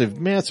 massive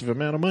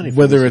amount of money.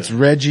 Whether it's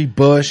Reggie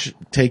Bush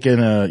taking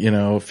a,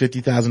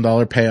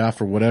 $50,000 payoff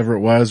or whatever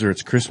it was, or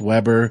it's Chris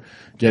Webber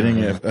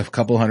getting a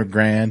couple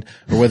 $100,000,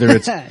 or whether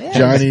it's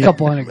Johnny. A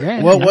couple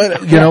 $100,000.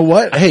 Well, you know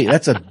what? Hey,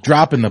 that's a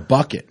drop in the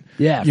bucket.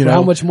 Yeah, for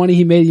how much money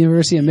he made at the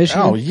University of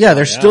Michigan. Oh yeah,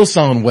 they're still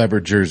selling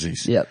Weber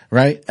jerseys. Yep.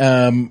 Right?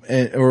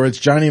 Or it's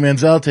Johnny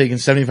Manziel taking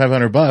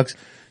 $7,500.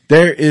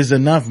 There is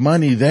enough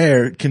money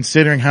there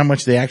considering how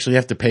much they actually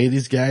have to pay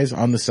these guys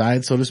on the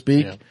side, so to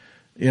speak.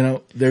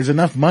 Yep. There's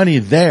enough money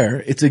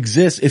there. It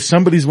exists. If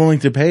somebody's willing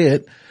to pay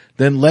it,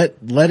 then let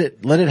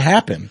it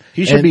happen.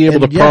 He should be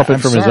able to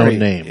profit from his own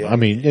name. I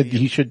mean,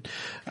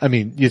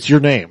 it's your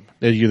name.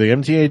 The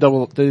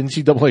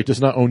NCAA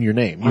does not own your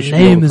name. My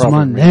name is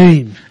my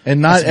name.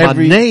 And not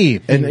every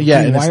name. And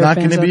it's not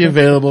going to be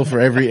available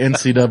for every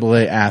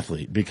NCAA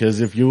athlete,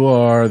 because if you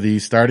are the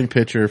starting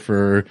pitcher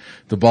for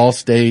the Ball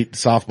State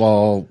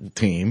softball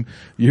team,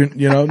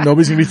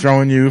 nobody's going to be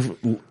throwing you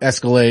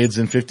Escalades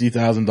and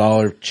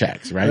 $50,000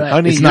 checks, right?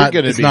 Honey,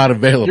 it's not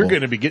available. You're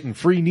going to be getting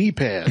free knee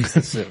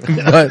pads.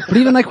 but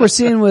even like we're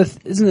seeing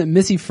with, isn't it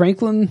Missy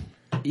Franklin?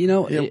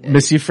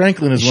 Missy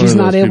Franklin is one of those she's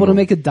not able people. to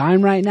make a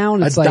dime right now,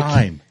 and it's a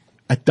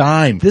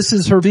dime. This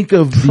is her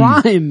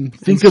prime.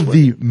 Think of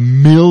the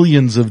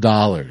millions of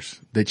dollars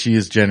that she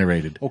has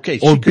generated. Okay.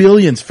 Or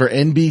billions for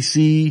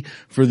NBC,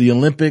 for the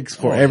Olympics,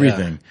 for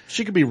everything. Yeah.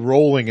 She could be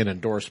rolling in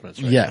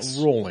endorsements right yes.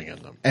 now. Rolling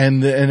in them.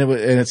 And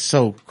it's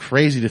so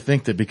crazy to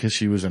think that because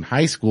she was in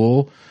high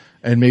school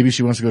and maybe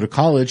she wants to go to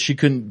college, she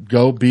couldn't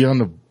go be on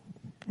the,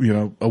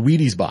 a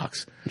Wheaties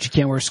box. But you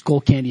can't wear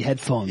skull candy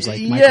headphones like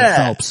Michael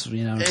Phelps, or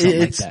something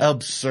it's like that.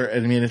 Absurd.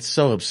 I mean, it's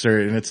so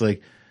absurd. And it's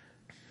like,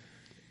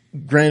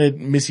 granted,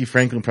 Missy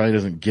Franklin probably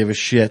doesn't give a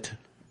shit,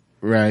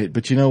 right?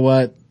 But you know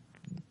what?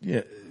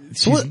 Yeah,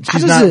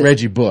 she's not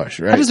Reggie Bush,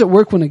 right? How does it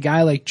work when a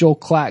guy like Joel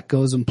Klatt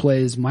goes and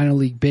plays minor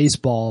league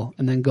baseball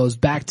and then goes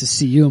back to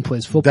CU and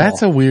plays football?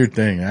 That's a weird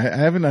thing. I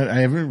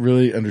haven't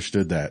really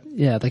understood that.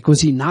 Yeah, like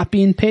was he not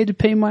being paid to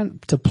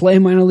play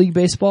minor league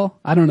baseball?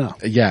 I don't know.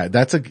 Yeah,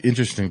 that's an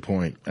interesting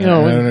point. I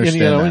don't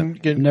understand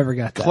that. Never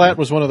got that. Klatt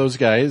was one of those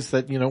guys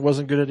that,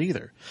 wasn't good at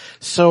either.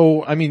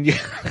 So, I mean,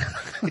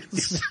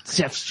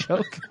 Jeff's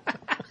joke.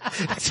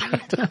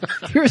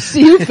 You're a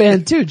CU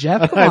fan too,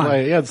 Jeff. Come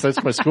on. Yeah,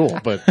 that's my school,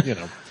 but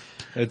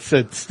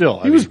it's still.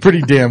 He was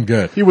pretty damn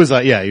good. He was,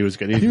 he was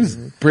good. He was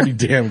pretty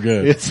damn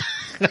good. It's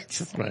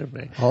just my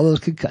opinion. All those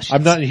concussions.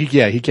 I'm not.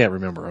 He can't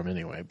remember them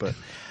anyway. But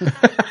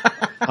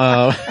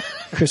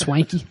Chris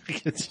Wanke,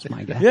 that's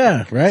my guy.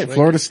 Yeah, right.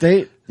 Florida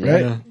State,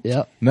 right? Yeah.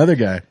 Yep. Another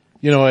guy.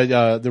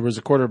 There was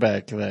a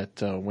quarterback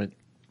that went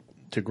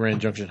to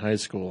Grand Junction High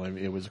School. I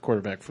mean, it was a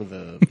quarterback for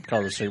the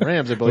Colorado State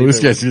Rams, I believe.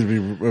 This guy seems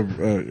to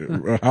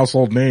be a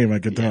household name, I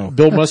can tell.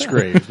 Bill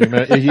Musgrave. He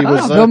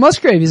was Bill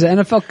Musgrave. He's an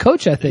NFL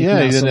coach, I think.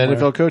 Yeah, he's somewhere. an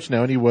NFL coach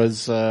now, and he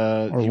was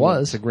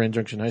went to Grand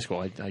Junction High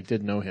School. I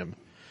did know him,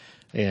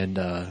 and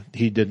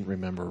he didn't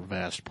remember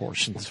vast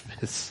portions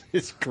of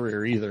his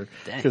career either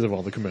because of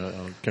all the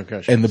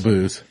concussions and the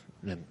booze.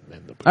 And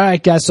All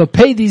right, guys. So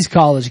pay these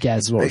college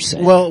guys. Is what we're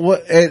saying.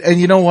 Well,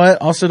 and you know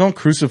what? Also, don't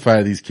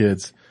crucify these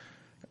kids.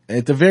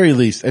 At the very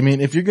least, I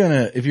mean, if you're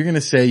gonna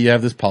say you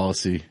have this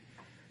policy,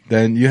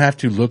 then you have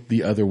to look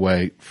the other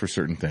way for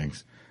certain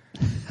things.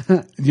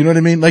 You know what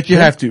I mean? Like you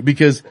have to,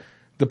 because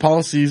the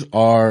policies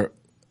are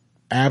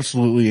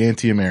absolutely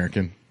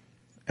anti-American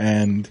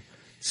and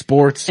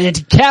sports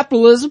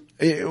anti-capitalism,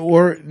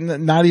 or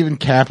not even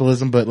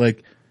capitalism, but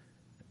like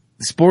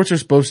sports are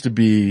supposed to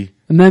be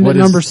Amendment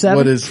number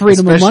 7,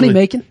 freedom of money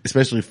making.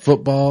 Especially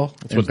football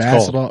and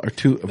basketball are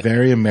two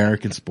very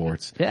American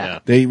sports. Yeah.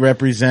 They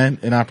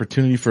represent an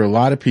opportunity for a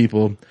lot of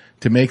people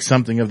to make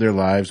something of their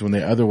lives when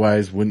they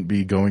otherwise wouldn't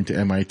be going to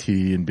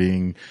MIT and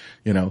being,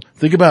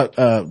 think about,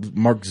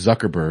 Mark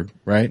Zuckerberg,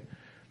 right?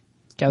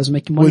 Guy was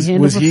making money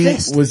hand over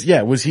fist. is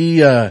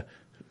that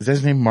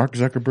his name, Mark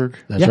Zuckerberg?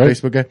 That's right.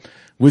 Facebook guy.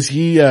 Was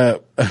he,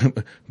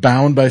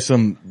 bound by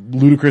some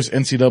ludicrous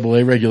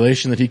NCAA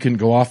regulation that he couldn't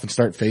go off and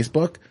start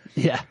Facebook?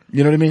 Yeah.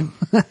 You know what I mean?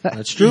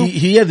 That's true.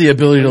 He had the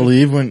ability to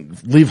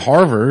leave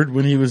Harvard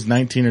when he was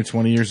 19 or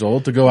 20 years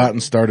old to go out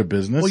and start a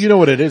business. Well, you know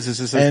what it is? It's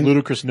this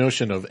ludicrous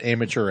notion of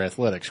amateur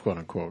athletics, quote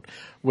unquote,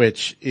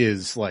 which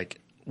is like,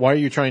 why are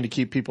you trying to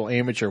keep people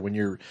amateur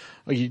when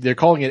they're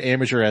calling it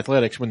amateur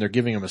athletics when they're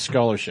giving them a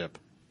scholarship?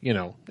 It's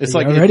You're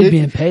like already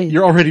being paid.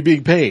 You're already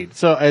being paid.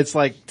 So it's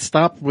like,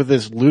 stop with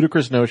this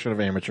ludicrous notion of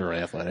amateur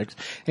athletics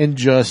and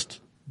just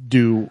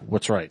do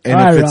what's right. And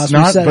All if right, it's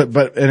Ross,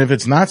 not, and if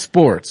it's not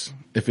sports,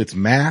 if it's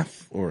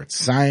math or it's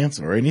science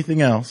or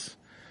anything else,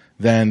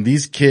 then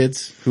these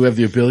kids who have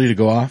the ability to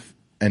go off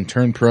and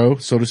turn pro,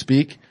 so to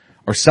speak,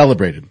 are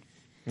celebrated.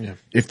 Yeah.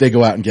 If they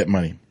go out and get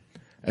money,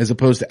 as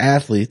opposed to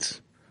athletes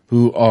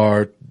who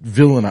are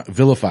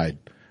vilified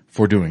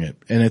for doing it.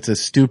 And it's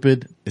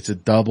a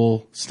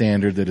double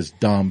standard that is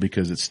dumb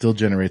because it still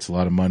generates a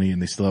lot of money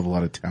and they still have a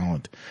lot of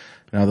talent.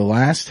 Now the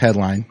last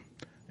headline,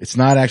 it's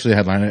not actually a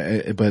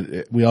headline,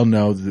 but we all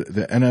know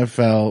the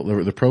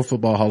NFL, the Pro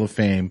Football Hall of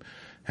Fame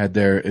had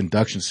their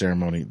induction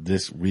ceremony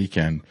this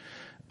weekend.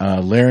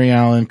 Larry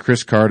Allen,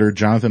 Chris Carter,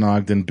 Jonathan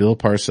Ogden, Bill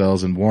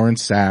Parcells, and Warren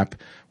Sapp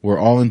were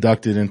all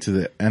inducted into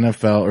the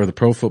NFL or the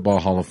Pro Football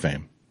Hall of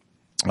Fame.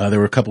 There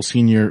were a couple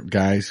senior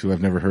guys who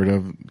I've never heard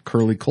of,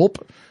 Curly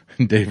Culp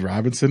and Dave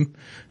Robinson.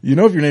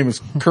 If your name is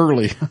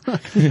Curly.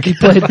 He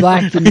played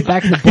back in the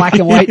black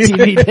and white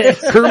TV days.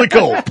 Curly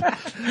Culp.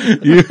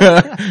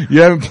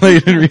 You haven't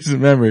played in recent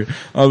memory.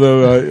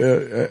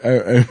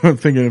 Although, I'm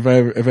thinking if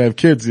I have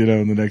kids,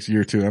 in the next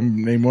year or two,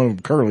 I'm name one of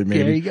them Curly,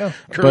 maybe. There you go.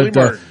 Curly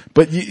Martin.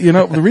 But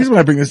the reason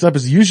why I bring this up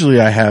is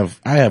usually I have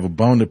a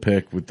bone to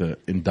pick with the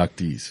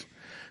inductees.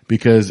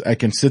 Because I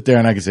can sit there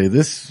and I can say,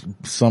 this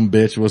some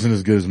bitch wasn't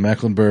as good as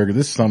Mecklenburg, or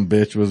this some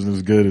bitch wasn't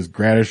as good as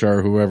Gradishar,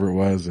 or whoever it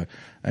was.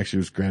 Actually,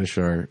 was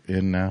Gradishar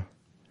in now?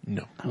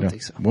 No. I don't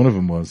think so. One of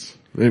them was.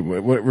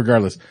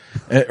 Regardless.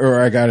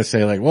 Or I gotta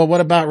say like, well, what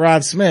about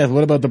Rod Smith?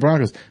 What about the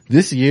Broncos?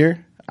 This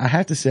year, I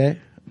have to say,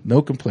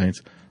 no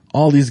complaints.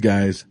 All these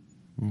guys,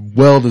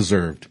 well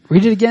deserved.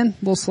 Read it again,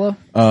 a little slow.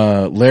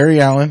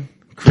 Larry Allen,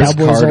 Chris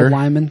Cowboys Carter, old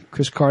lineman,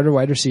 Chris Carter,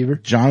 wide receiver,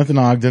 Jonathan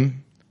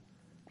Ogden,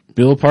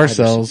 Bill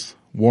Parcells,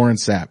 Warren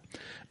Sapp.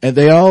 And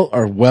they all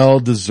are well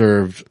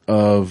deserved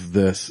of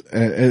this.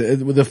 The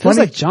feels funny,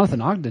 like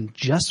Jonathan Ogden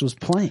just was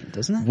playing,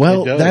 doesn't it?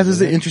 well, It does, that is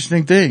doesn't the it?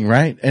 interesting thing,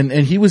 right? And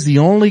he was the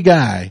only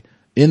guy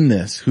in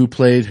this who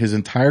played his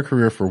entire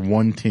career for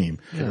one team.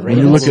 When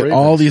you look at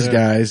all these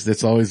guys,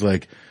 that's always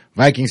like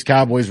Vikings,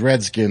 Cowboys,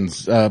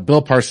 Redskins,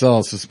 Bill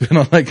Parcells has been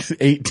on like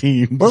 8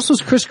 teams. What else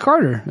was Chris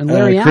Carter and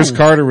Larry Allen? Chris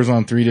Carter was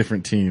on 3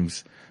 different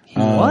teams. He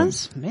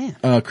was? Man.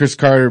 Chris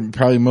Carter,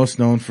 probably most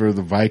known for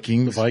the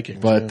Vikings.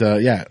 But,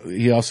 yeah.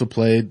 he also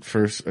played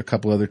for a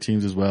couple other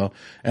teams as well.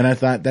 And I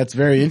thought that's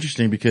very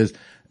interesting because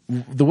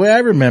the way I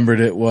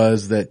remembered it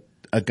was that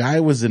a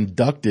guy was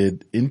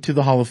inducted into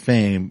the Hall of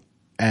Fame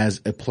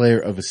as a player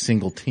of a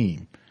single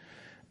team.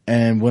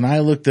 And when I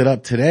looked it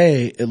up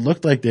today, it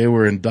looked like they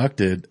were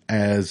inducted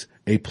as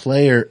a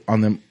player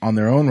on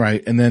their own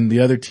right. And then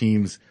the other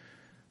teams,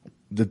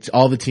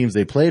 all the teams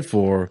they played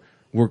for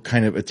were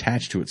kind of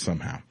attached to it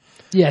somehow.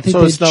 Yeah, I think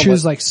they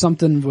choose like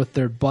something with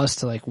their bust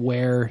to like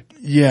wear.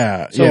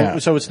 Yeah.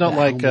 So it's not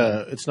like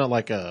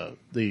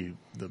the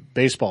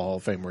baseball Hall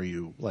of Fame where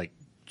you like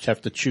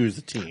have to choose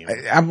the team.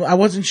 I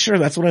wasn't sure.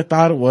 That's what I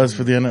thought it was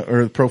for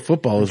the pro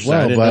football as well.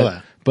 I didn't know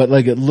that. But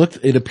like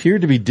it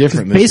appeared to be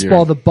different this baseball,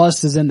 year. the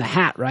bust is in the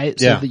hat, right?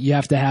 So that you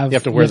have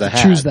to wear the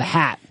hat. Choose the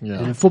hat. Yeah.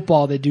 And in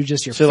football, they do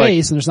just your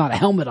face, and there's not a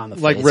helmet on the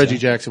face. Like Reggie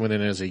Jackson went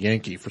in as a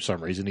Yankee for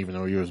some reason, even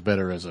though he was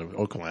better as an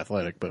Oakland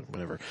Athletic, but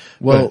whatever.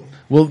 Well,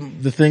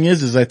 the thing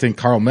is I think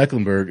Carl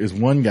Mecklenburg is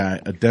one guy,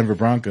 a Denver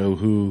Bronco,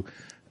 who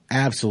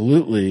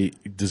absolutely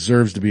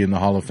deserves to be in the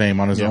Hall of Fame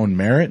on his own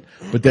merit.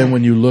 But then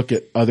when you look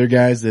at other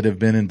guys that have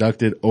been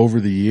inducted over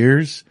the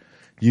years,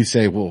 you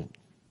say, well,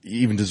 he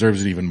even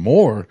deserves it even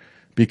more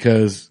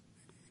because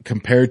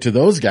compared to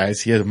those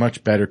guys, he had a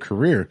much better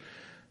career.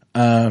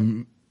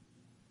 And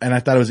I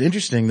thought it was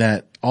interesting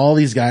that all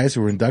these guys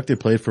who were inducted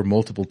played for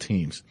multiple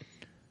teams.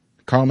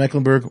 Carl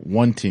Mecklenburg,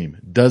 one team.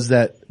 Is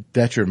that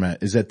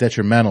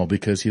detrimental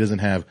because he doesn't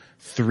have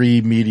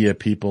 3 media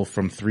people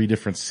from 3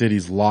 different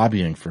cities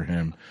lobbying for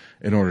him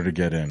in order to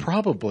get in?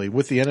 Probably.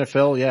 With the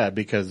NFL, yeah,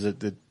 because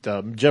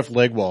Jeff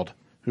Legwold,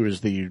 who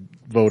is the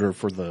voter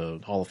for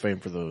the Hall of Fame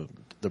for the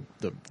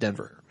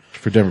Denver.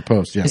 For Denver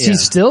Post, yeah. Is he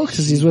still?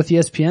 Because he's with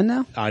ESPN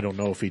now? I don't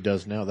know if he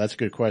does now. That's a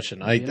good question.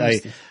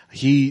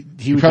 He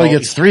probably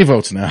gets 3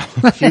 votes now.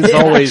 He's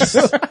always,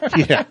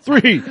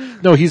 3.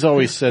 No, he's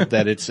always said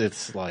that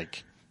it's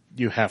like,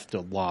 you have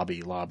to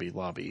lobby,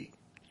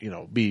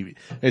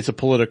 it's a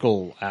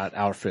political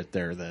outfit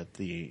there that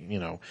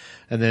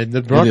and then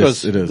the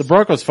Broncos, it is. The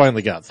Broncos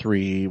finally got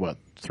 3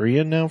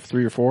 in now?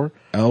 3 or 4?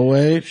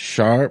 Elway,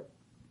 Sharp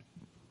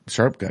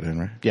got in,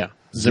 right? Yeah.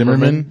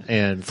 Zimmerman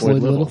and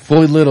Floyd Little.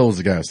 Floyd Little was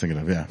the guy I was thinking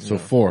of, yeah. So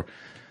 4.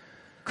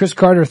 Chris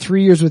Carter,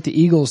 3 years with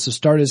the Eagles to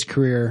start his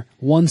career,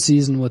 1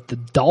 season with the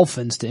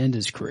Dolphins to end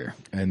his career.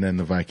 And then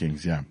the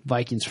Vikings, yeah.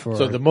 Vikings for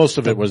So the most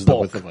of it was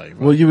with the Vikings.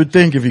 Well, you would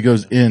think if he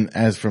goes in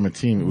as from a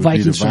team, it would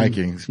be the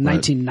Vikings. From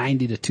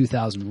 1990 to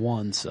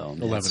 2001, so.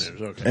 11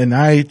 years, okay. And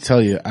I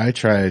tell you, I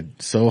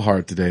tried so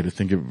hard today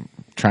to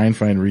try and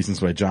find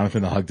reasons why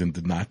Jonathan Ogden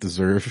did not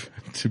deserve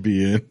to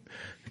be in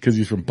because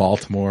he's from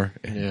Baltimore.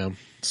 Yeah.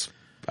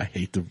 I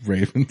hate the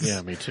Ravens.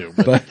 Yeah, me too.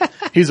 But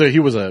he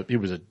was a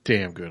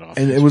damn good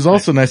offensive. And it was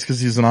also nice because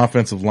he's an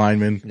offensive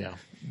lineman. Yeah.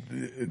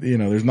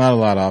 There's not a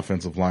lot of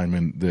offensive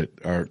linemen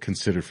that are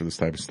considered for this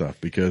type of stuff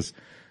because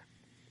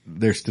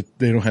they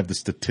don't have the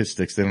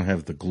statistics, they don't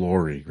have the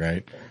glory,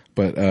 right?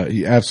 But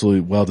he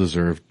absolutely well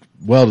deserved.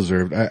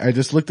 I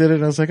just looked at it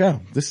and I was like,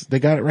 oh, they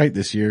got it right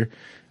this year.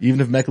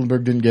 Even if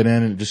Mecklenburg didn't get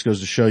in, and it just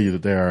goes to show you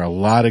that there are a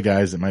lot of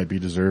guys that might be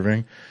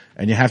deserving,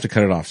 and you have to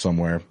cut it off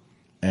somewhere.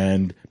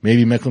 And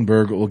maybe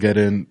Mecklenburg will get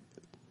in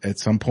at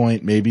some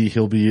point. Maybe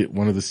he'll be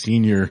one of the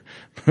senior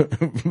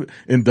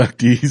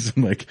inductees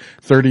in like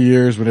 30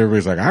 years when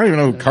everybody's like, I don't even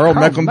know who Carl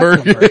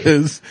Mecklenburg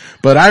is,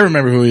 but I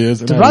remember who he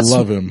is and I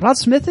love him. Rod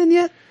Smith in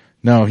yet?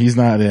 No, he's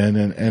not in.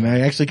 And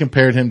I actually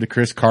compared him to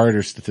Chris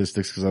Carter's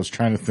statistics because I was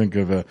trying to think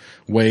of a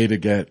way to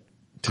get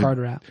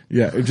Carter out.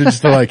 Yeah,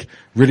 just to like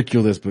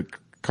ridicule this, but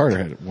Carter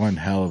had one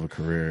hell of a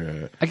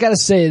career. I gotta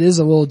say, it is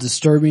a little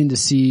disturbing to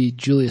see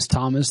Julius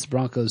Thomas, the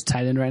Broncos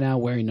tight end right now,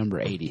 wearing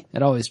number 80.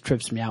 It always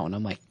trips me out when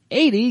I'm like,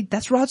 80?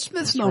 That's Rod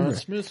Smith's number. Rod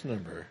Smith's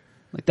number.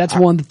 Like that's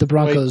one that the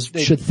Broncos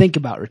should think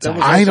about retiring.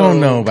 I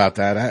don't know about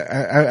that.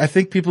 I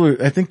think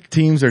I think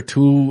teams are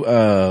too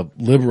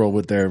liberal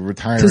with their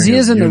retiring. Because he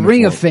is in the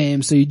Ring of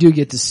Fame, so you do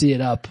get to see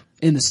it up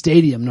in the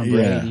stadium, number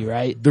 80,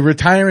 right? The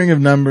retiring of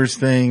numbers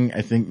thing,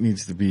 I think,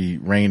 needs to be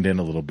reined in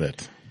a little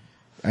bit.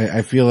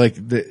 I feel like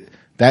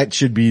that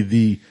should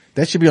be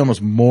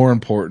almost more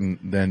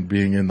important than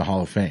being in the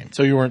Hall of Fame.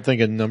 So you weren't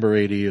thinking number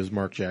 80 is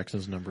Mark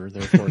Jackson's number,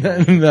 therefore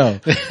no.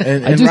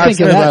 And I do think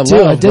of that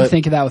too. I did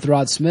think of that with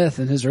Rod Smith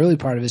in his early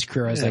part of his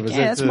career. I was like,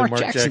 that's Mark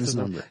Jackson's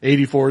number.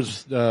 84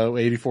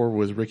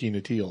 was Ricky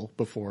Nattiel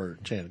before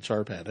Shannon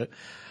Sharp had it.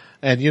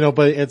 And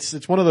but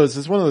it's one of those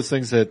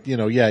things that,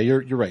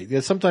 you're right.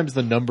 Yeah, sometimes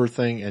the number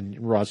thing, and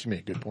Ross, you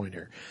made a good point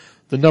here.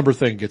 The number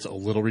thing gets a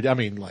little,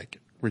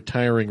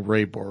 retiring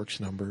Ray Bork's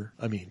number.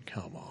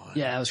 Come on.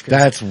 Yeah, that was crazy.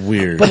 That's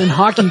weird. But in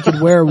hockey, you could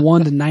wear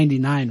 1 to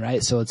 99,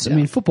 right? So it's,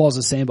 football's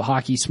the same, but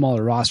hockey,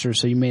 smaller roster,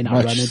 so you may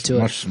not run into it.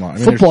 Much smaller.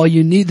 Football,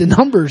 you need the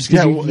numbers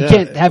because you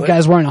can't have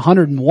guys wearing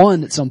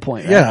 101 at some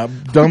point, right? Yeah,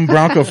 dumb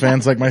Bronco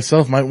fans like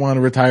myself might want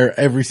to retire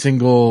every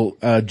single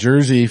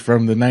jersey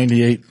from the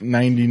 98,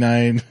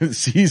 99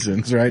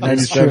 seasons, right?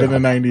 97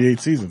 and 98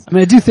 seasons.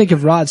 I do think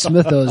of Rod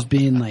Smith, though, as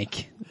being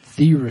like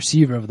the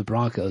receiver of the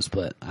Broncos,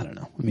 but I don't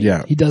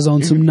know. He does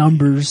own some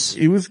numbers.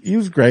 He was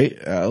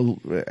great.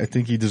 I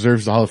think he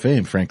deserves the Hall of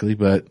Fame, frankly,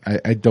 but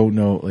I don't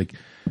know, like.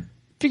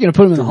 If you're going to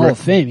put him in the Hall of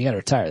Fame, you got to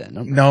retire that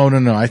number.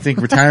 No. I think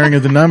retiring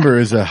of the number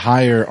is a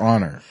higher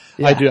honor.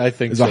 Yeah. I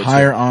think it's so a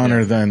higher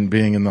honor than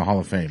being in the Hall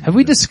of Fame. Have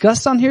we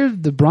discussed on here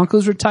the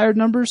Broncos retired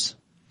numbers?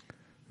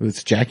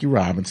 It's Jackie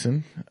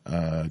Robinson,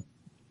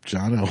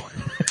 John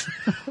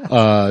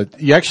Owen.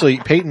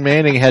 Peyton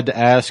Manning had to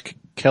ask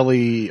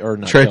Kelly, or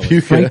not Frank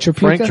Tripucka?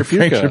 Frank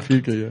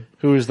Tripucka, yeah.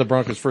 who is the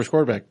Broncos' first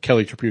quarterback,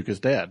 Kelly Tripucka's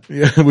dad.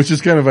 Yeah, which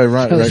is kind of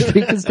ironic, right?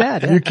 Tripucka's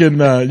dad. Yeah.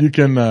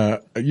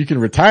 You can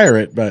retire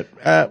it, but,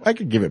 I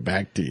could give it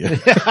back to you.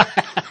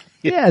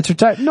 Yeah, it's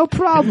retired. No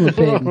problem,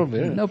 Peyton. Oh,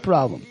 man. No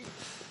problem.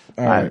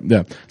 All right.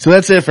 Yeah. So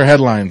that's it for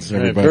headlines,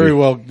 everybody. Very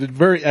well.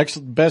 Very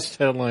excellent. Best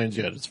headlines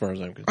yet, as far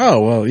as I'm concerned.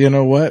 Oh, well, you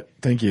know what?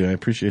 Thank you. I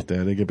appreciate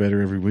that. They get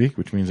better every week,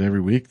 which means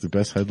every week the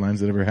best headlines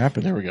that ever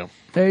happened. There we go.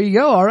 There you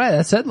go. All right.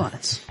 That's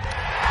headlines.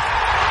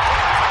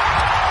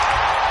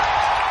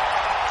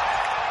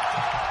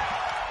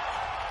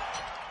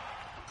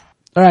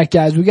 All right,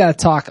 guys. We got to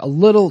talk a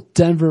little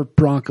Denver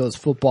Broncos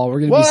football.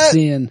 We're going to be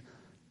seeing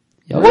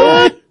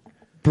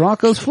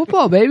Broncos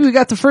football, baby. We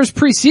got the first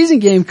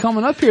preseason game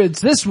coming up here. It's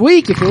this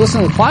week. If you're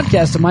listening to the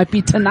podcast, it might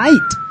be tonight.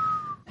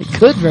 It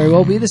could very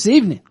well be this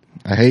evening.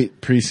 I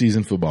hate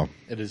preseason football.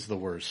 It is the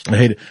worst. I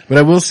hate it. But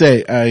I will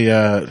say,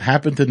 I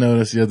happened to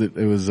notice it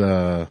was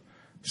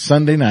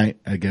Sunday night,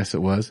 I guess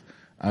it was.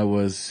 I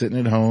was sitting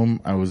at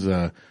home. I was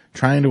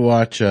trying to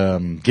watch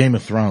Game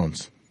of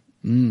Thrones.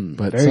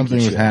 But something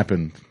was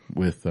happened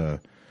with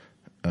a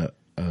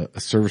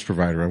service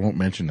provider. I won't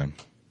mention them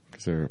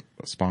because they're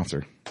a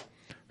sponsor.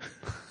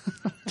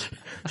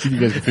 See if you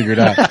guys can figure it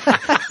out.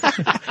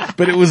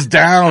 But it was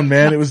down,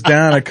 man. It was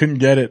down. I couldn't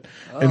get it.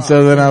 And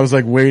so then I was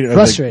like waiting, I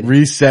was like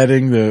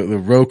resetting the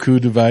Roku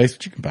device,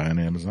 which you can buy on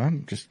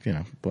Amazon. Just,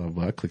 blah, blah,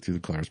 blah. Click through the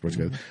Colorado Sports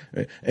guys.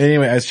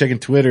 Anyway, I was checking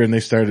Twitter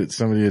and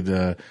somebody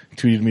had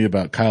tweeted me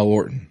about Kyle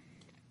Orton.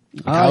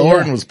 Kyle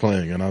Orton was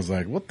playing and I was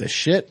like, what the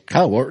shit?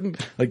 Kyle Orton?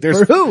 Like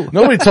there's who?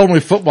 Nobody told me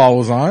football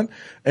was on.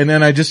 And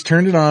then I just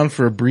turned it on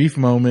for a brief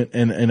moment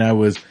and I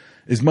was,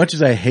 as much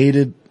as I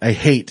hate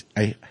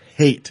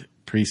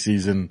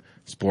preseason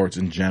sports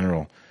in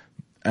general.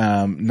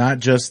 Not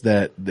just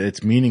that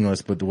it's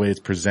meaningless, but the way it's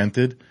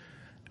presented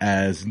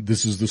as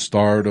this is the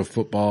start of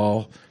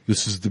football.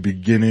 This is the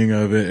beginning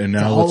of it. And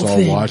now let's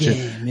all watch it.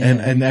 Yeah.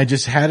 And I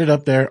just had it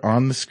up there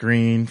on the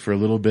screen for a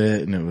little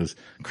bit and it was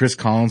Chris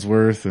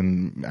Collinsworth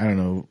and I don't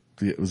know,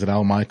 was it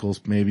Al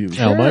Michaels? Maybe it was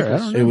Al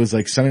Michaels. It was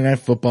like Sunday Night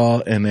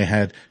Football and they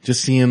had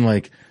just seeing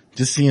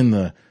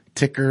the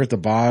ticker at the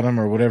bottom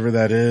or whatever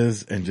that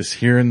is and just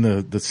hearing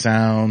the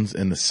sounds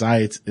and the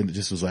sights and it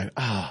just was like,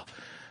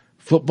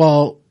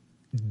 football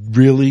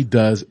really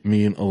does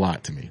mean a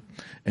lot to me.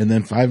 And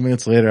then 5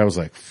 minutes later I was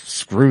like,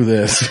 screw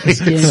this.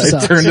 I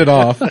turned it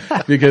off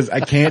because I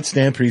can't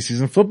stand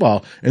preseason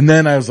football. And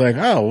then I was like,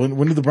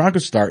 when did the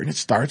Broncos start? And it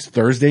starts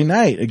Thursday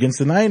night against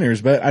the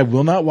Niners, but I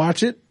will not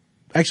watch it.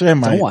 Actually, I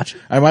might. Don't watch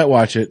it. I might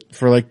watch it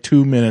for like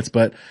 2 minutes,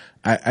 but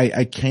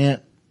I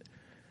can't.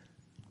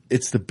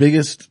 It's the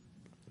biggest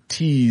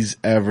tease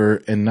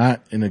ever and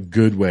not in a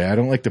good way. I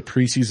don't like the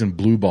preseason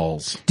blue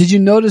balls. Did you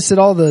notice at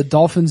all the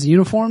Dolphins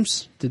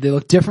uniforms? Did they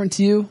look different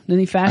to you in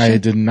any fashion? I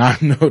did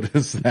not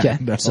notice that. Okay.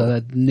 No. So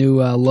that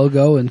new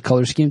logo and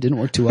color scheme didn't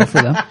work too well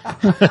for them.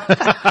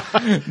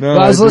 No,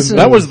 I was listening.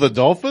 That was the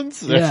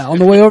Dolphins? Yeah, on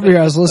the way over here,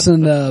 I was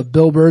listening to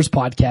Bill Burr's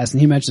podcast,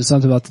 and he mentioned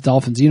something about the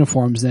Dolphins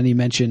uniforms. Then he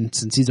mentioned,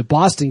 since he's a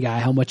Boston guy,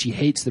 how much he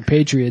hates the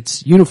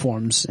Patriots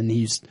uniforms, and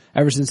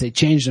ever since they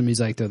changed them,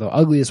 he's like, they're the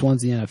ugliest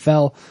ones in the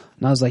NFL.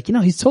 And I was like,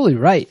 he's totally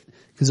right.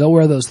 Because they'll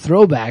wear those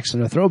throwbacks,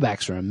 and their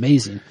throwbacks are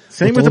amazing.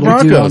 Same with the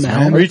Broncos,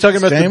 man. Are you talking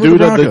about Same the with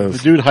dude, the the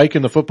dude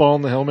hiking the football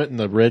in the helmet and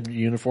the red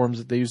uniforms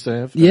that they used to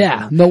have?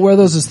 Yeah, and they'll wear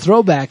those as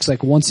throwbacks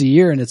like once a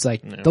year, and it's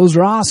like, those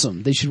are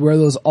awesome. They should wear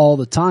those all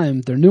the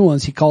time. They're new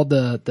ones. He called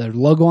the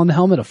logo on the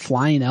helmet a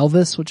flying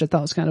Elvis, which I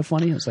thought was kind of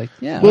funny. I was like,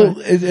 yeah. Well,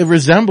 it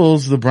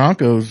resembles the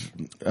Broncos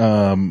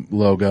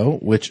logo,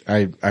 which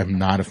I'm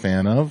not a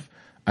fan of.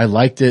 I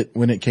liked it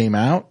when it came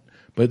out,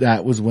 but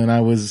that was when I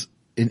was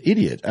an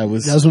idiot. That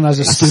was when I was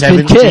a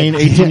stupid 17,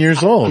 18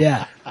 years old.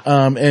 Yeah.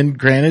 And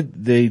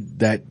granted,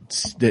 that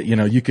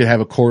you could have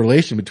a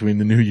correlation between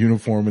the new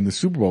uniform and the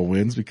Super Bowl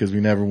wins because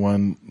we never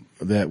won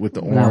that with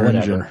the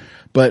orange.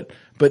 But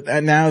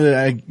now that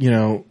I,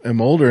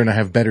 am older and I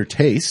have better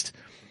taste,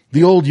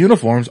 the old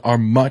uniforms are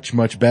much,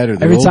 much better.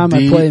 The Every old time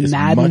D I play is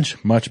Madden,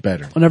 much, much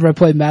better. Whenever I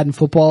play Madden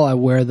football, I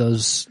wear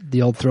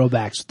the old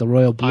throwbacks, the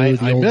royal blue,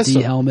 the old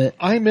D helmet.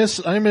 I miss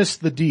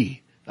the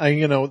D.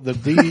 The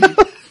D.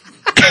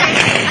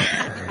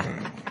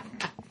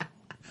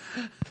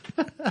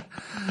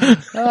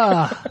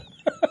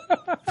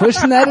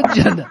 Pushing that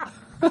agenda.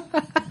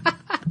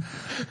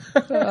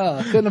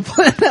 Couldn't have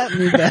planned that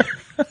any better.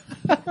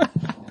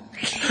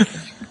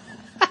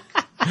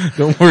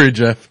 Don't worry,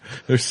 Jeff.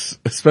 There's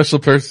a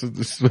special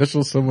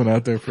someone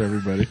out there for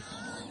everybody.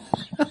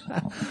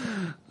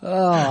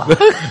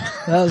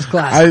 That was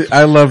classic.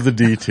 I love the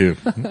D too.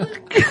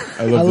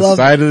 I love the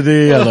sight of the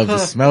D. I love the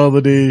smell of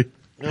the D.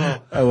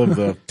 I love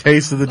the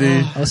taste of the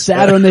D. I was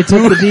sad when they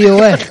took the D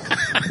away.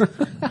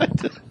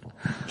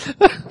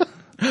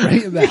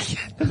 Bring it back.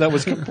 That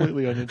was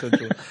completely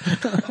unintentional.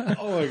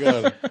 Oh my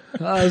god.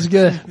 That was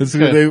good. This is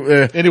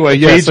they, Anyway,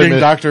 yes, paging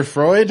Dr.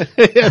 Freud.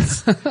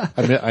 Yes.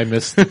 I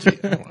missed the T.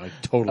 I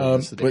totally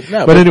missed the T.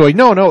 But Anyway,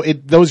 no,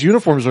 those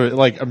uniforms are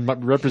like,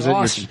 represent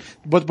Gosh. your,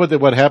 but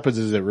what happens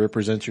is it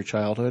represents your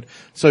childhood.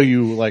 So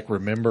you like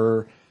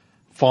remember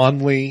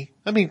fondly.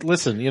 I mean,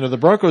 listen, the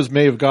Broncos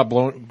may have got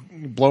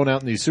blown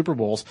out in these Super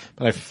Bowls,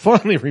 but I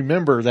fondly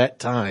remember that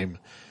time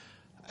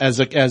as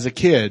a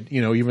kid,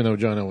 even though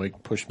John Elway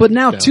pushed me But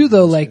now down. too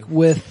though, like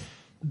with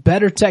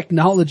better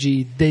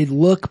technology, they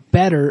look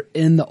better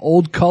in the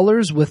old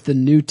colors with the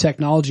new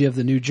technology of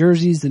the new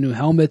jerseys, the new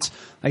helmets.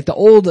 Like the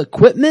old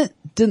equipment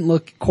didn't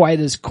look quite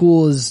as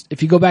cool as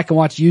if you go back and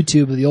watch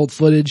YouTube of the old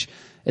footage.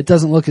 It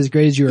doesn't look as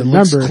great as you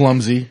remember. Looks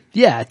clumsy.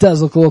 Yeah, it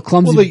does look a little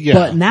clumsy. Well, yeah.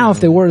 But now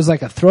if they wore it as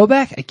like a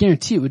throwback, I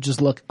guarantee it would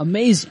just look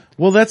amazing.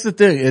 Well, that's the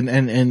thing.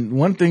 And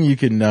one thing you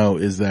can know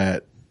is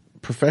that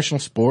professional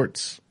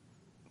sports,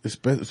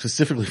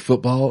 specifically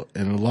football,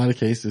 and in a lot of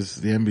cases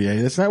the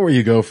NBA, that's not where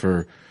you go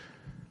for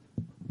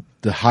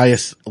the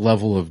highest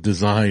level of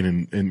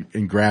design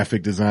and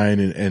graphic design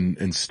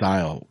and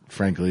style,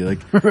 frankly.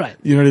 Like, Right.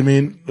 You know what I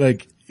mean?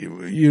 Like,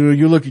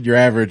 you look at your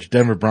average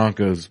Denver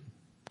Broncos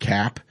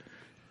cap,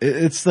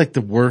 it's like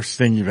the worst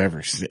thing you've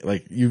ever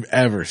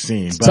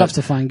seen. It's tough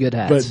to find good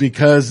hats. But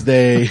because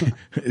they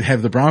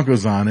have the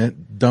Broncos on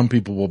it, dumb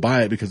people will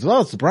buy it because,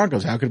 it's the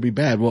Broncos. How could it be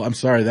bad? Well, I'm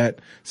sorry, that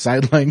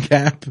sideline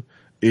cap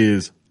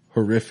is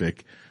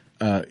horrific.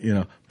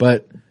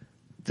 But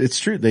it's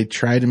true. They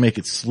try to make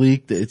it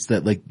sleek. It's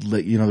that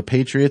the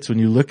Patriots, when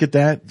you look at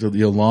that,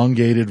 the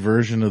elongated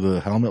version of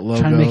the helmet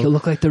logo. Trying to make it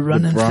look like they're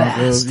running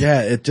fast.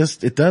 Yeah,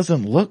 it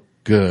doesn't look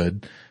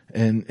good.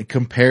 And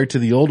compared to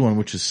the old one,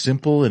 which is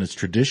simple and it's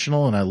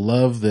traditional, and I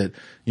love that,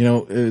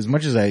 as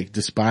much as I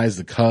despise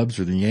the Cubs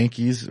or the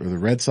Yankees or the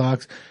Red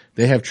Sox,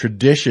 they have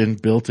tradition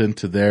built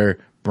into their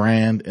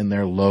brand and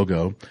their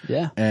logo.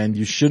 Yeah. And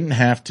you shouldn't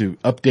have to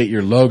update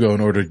your logo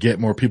in order to get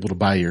more people to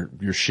buy your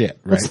shit,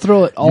 right? Let's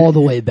throw it all the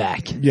way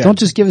back. Yeah. Don't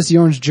just give us the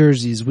orange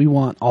jerseys. We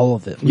want all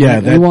of it. Yeah,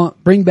 We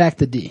want, bring back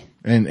the D.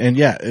 And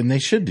they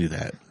should do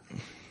that.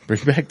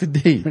 Bring back the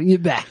D. Bring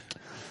it back.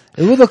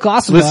 It would look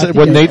awesome. Listen,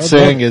 what Nate's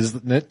saying is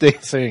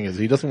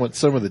he doesn't want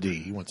some of the D.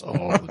 He wants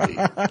all of the D.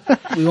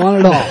 We want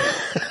it all.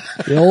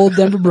 The old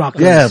Denver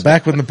Broncos. Yeah,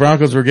 back when the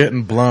Broncos were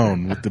getting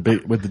blown with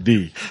the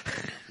D.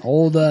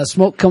 Old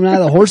smoke coming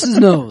out of the horse's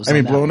nose. I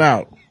mean, blown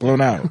out.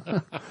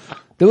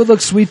 They would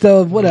look sweet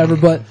though, whatever.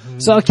 But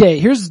so okay,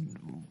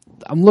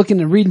 I'm looking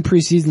and reading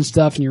preseason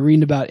stuff, and you're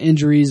reading about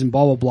injuries and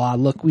blah blah blah.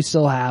 Look, we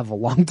still have a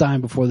long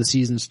time before the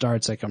season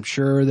starts. Like I'm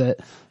sure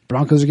that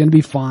Broncos are going to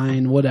be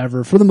fine,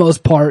 whatever. For the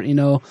most part,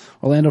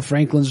 Orlando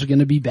Franklin's going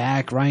to be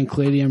back. Ryan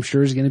Clady, I'm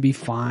sure, is going to be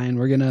fine.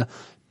 We're going to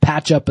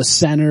patch up a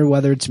center,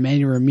 whether it's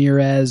Manuel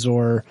Ramirez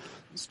or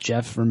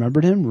Jeff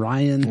remembered him,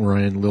 Ryan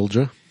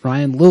Lilja,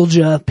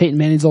 Peyton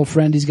Manning's old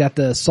friend. He's got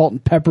the salt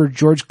and pepper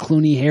George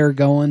Clooney hair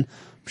going.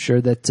 I'm sure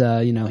that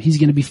he's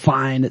going to be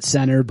fine at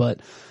center.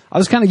 But I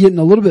was kind of getting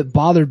a little bit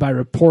bothered by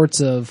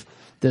reports of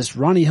this.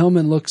 Ronnie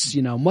Hillman looks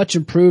much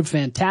improved,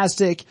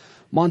 fantastic.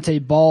 Montee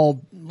Ball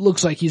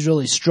looks like he's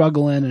really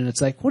struggling, and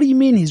it's like, what do you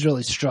mean he's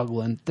really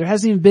struggling? There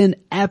hasn't even been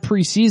a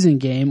preseason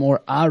game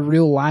or a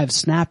real live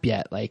snap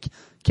yet. Like,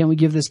 can we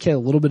give this kid a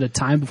little bit of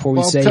time before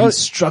we say he's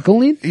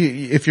struggling?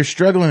 If you're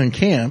struggling in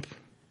camp,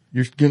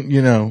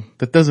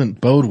 that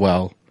doesn't bode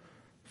well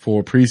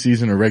for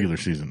preseason or regular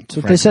season. That's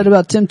what they said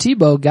about Tim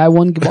Tebow. Guy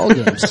won ball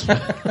games.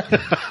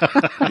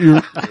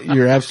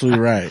 You're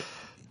absolutely right.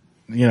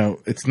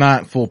 It's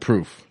not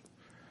foolproof,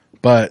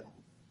 but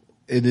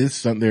it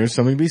is there's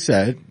something to be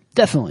said.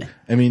 Definitely.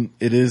 I mean,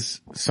 it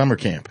is summer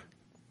camp.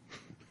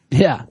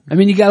 Yeah. I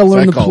mean, you gotta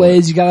learn the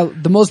plays.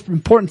 The most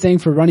important thing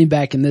for running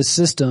back in this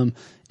system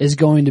is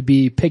going to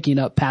be picking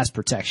up pass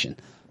protection,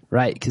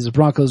 right? Because the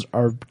Broncos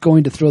are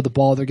going to throw the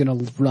ball. They're going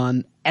to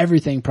run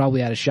everything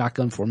probably out of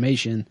shotgun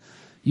formation.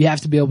 You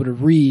have to be able to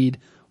read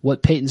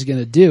what Peyton's going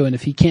to do. And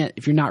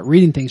if you're not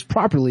reading things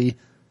properly,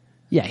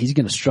 yeah, he's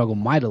going to struggle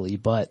mightily.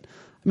 But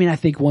I mean, I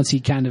think once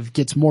he kind of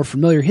gets more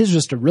familiar, he's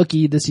just a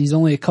rookie. He's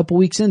only a couple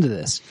weeks into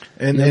this.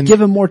 And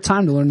give him more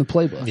time to learn the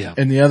playbook. Yeah.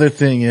 And the other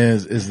thing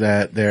is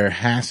that there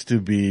has to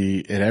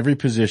be, at every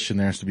position,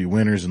 there has to be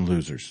winners and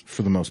losers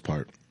for the most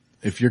part.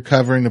 If you're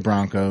covering the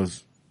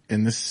Broncos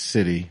in this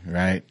city,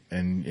 right,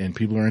 and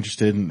people are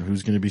interested in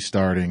who's going to be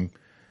starting,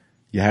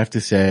 you have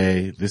to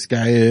say, this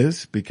guy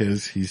is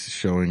because he's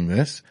showing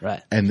this.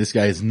 Right. And this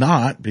guy is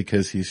not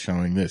because he's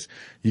showing this.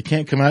 You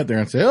can't come out there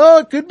and say,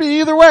 it could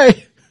be either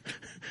way.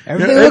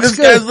 Everything looks this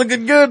good. guy's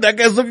looking good. That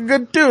guy's looking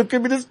good too. It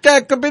could be this guy.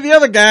 It could be the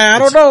other guy. I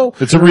don't know.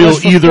 It's a real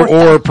either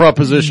or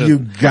proposition. You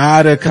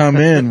gotta come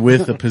in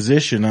with a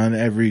position on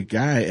every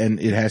guy, and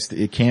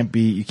you can't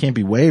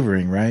be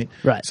wavering, right?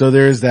 Right. So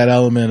there's that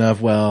element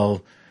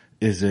of,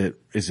 is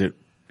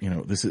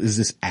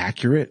this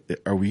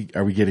accurate? Are we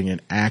getting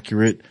an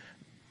accurate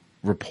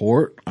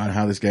report on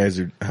how these guys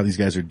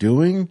are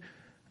doing?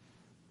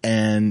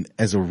 And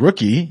as a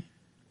rookie,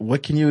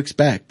 what can you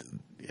expect?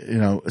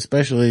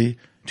 Especially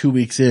 2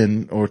 weeks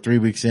in or 3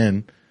 weeks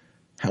in,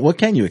 what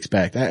can you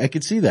expect? I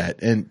could see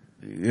that. And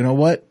you know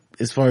what?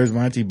 As far as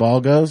Montee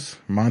Ball goes,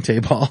 Montee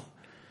Ball,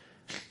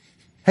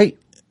 hey,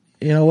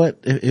 you know what?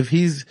 If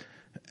he's,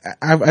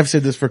 I've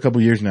said this for a couple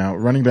of years now,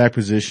 running back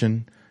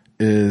position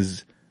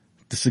is,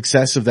 the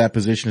success of that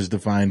position is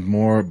defined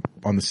more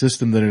on the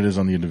system than it is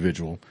on the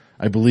individual.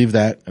 I believe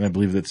that, and I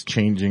believe that's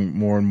changing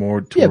more and more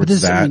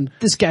towards that. I mean,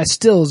 this guy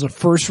still is a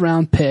first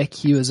round pick.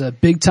 He was a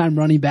big time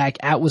running back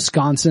at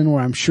Wisconsin,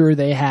 where I'm sure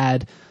they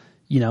had,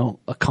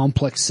 a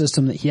complex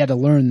system that he had to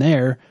learn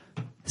there.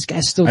 This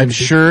guy's still. I'm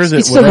sure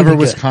that whatever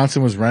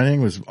Wisconsin was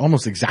running was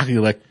almost exactly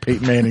like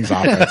Peyton Manning's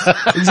offense.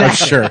 Exactly. I'm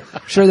sure.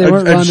 I'm sure they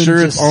weren't running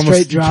just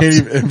straight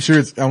drops. I'm sure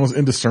it's almost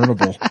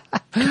indiscernible.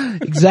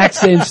 Exact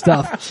same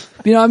stuff.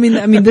 I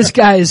mean, this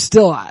guy is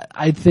still,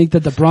 I think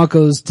that the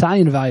Broncos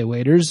talent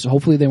evaluators,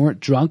 hopefully they weren't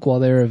drunk while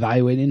they were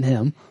evaluating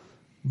him,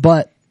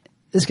 but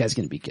this guy's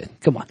going to be good.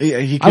 Come on.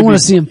 Yeah, I want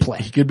to see him play.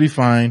 He could be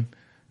fine.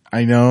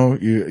 I know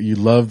you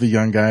love the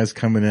young guys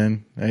coming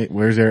in. Hey,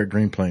 where's Eric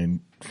Green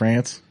playing?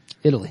 France?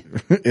 Italy.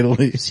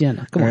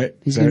 Siena. Come on.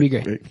 He's going to be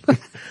great.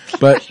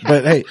 But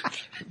hey,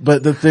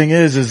 the thing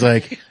is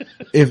like,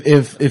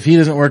 if he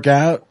doesn't work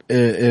out,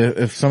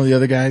 if some of the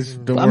other guys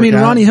don't work out. I mean,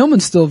 Ronnie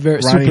Hillman's still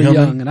super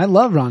young, and I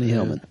love Ronnie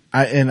Hillman.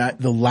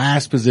 The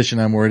last position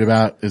I'm worried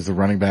about is the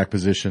running back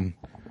position.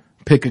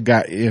 Pick a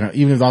guy,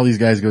 even if all these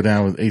guys go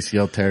down with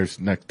ACL tears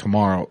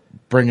tomorrow,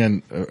 bring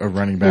in a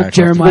running back.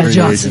 Jeremiah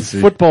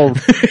Johnson. Football.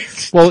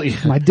 Well,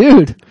 my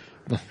dude.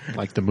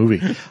 Like the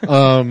movie.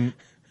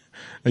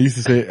 I used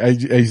to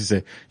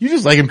say, you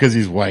just like him because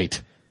he's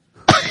white.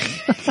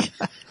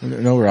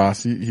 No,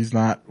 Ross, he's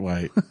not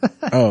white.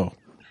 Oh.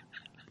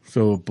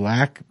 So a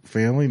black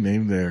family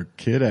named their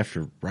kid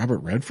after Robert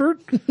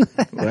Redford?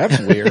 Well, that's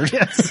weird.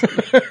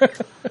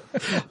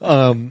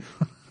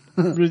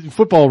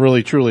 Football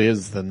really truly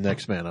is the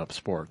next man up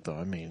sport, though.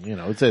 I mean,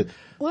 it's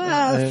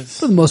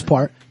for the most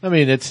part. I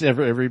mean, it's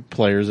every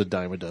player's a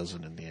dime a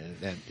dozen in the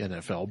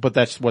NFL, but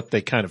that's what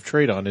they kind of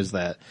trade on, is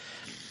that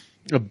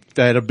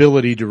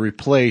ability to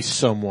replace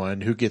someone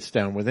who gets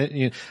down with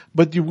it.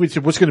 But what's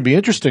going to be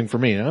interesting for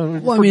me,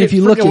 if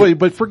you look at,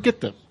 but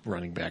forget the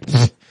running back.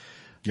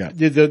 Yeah.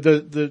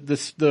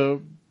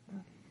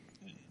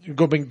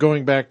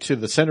 Going back to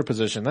the center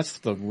position, that's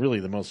really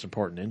the most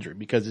important injury,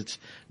 because it's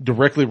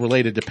directly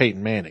related to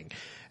Peyton Manning,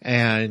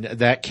 and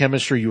that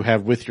chemistry you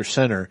have with your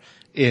center,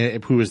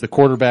 who is the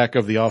quarterback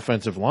of the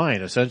offensive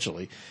line,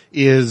 essentially,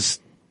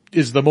 is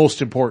the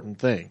most important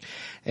thing.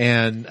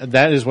 And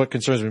that is what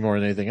concerns me more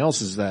than anything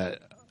else, is that,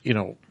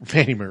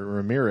 Vanny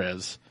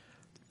Ramirez,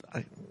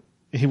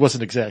 he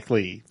wasn't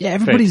exactly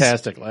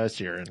fantastic last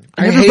year. And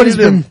everybody's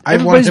been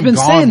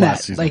saying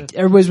that. Like,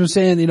 everybody's been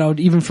saying,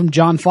 even from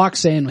John Fox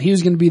saying he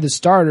was going to be the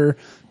starter,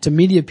 to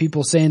media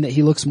people saying that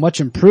he looks much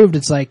improved.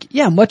 It's like,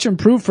 yeah, much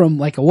improved from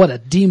like a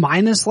D-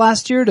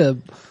 last year to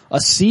a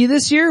C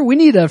this year. We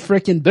need a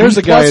freaking B+ or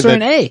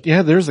an A.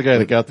 Yeah, there's the guy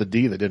that got the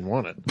D that didn't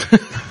want it.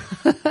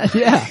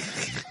 Yeah,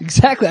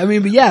 exactly. I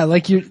mean, but yeah,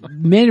 like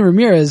Manny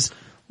Ramirez,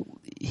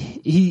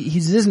 he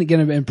isn't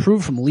going to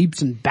improve from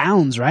leaps and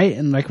bounds, right?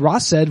 And like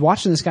Ross said,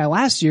 watching this guy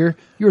last year,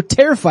 you were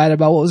terrified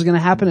about what was going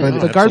to happen at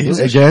the guard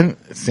position. Again,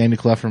 Sandy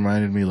Clough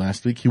reminded me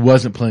last week, he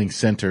wasn't playing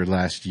center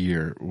last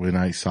year when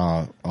I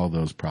saw all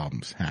those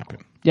problems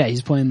happen. Yeah,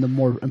 he's playing the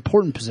more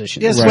important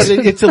position. Yes, right. But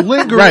it's a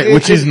lingering. Right,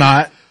 which he's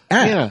not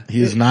at. Yeah.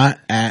 He is not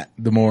at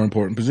the more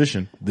important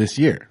position this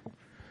year.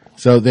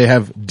 So they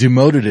have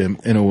demoted him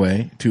in a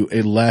way to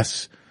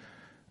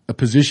a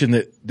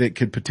position that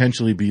could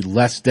potentially be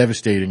less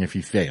devastating if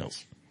he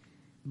fails.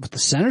 But the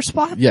center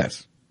spot?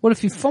 Yes. What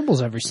if he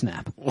fumbles every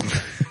snap?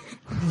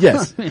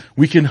 Yes.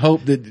 We can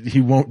hope that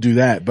he won't do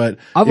that, but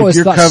I've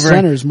always thought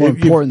center is more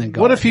important than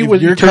guard. What if he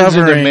was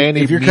covering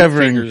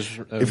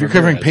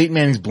Peyton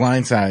Manning's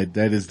blind side,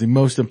 that is the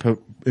most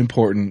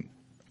important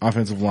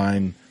offensive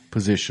line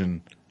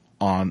position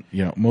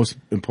most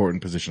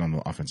important position on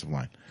the offensive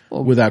line.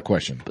 Well, without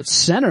question. But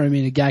center,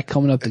 a guy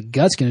coming up the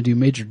gut's going to do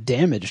major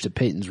damage to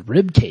Peyton's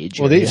rib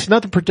cage. Well, it's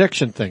not the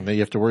protection thing that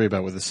you have to worry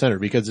about with the center,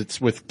 because it's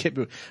with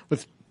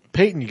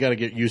Peyton, you got to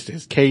get used to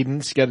his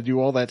cadence, you got to do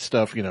all that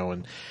stuff,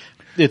 and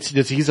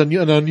he's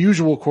an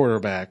unusual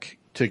quarterback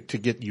to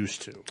get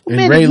used to.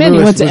 And Ray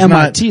Lewis went to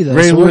MIT though.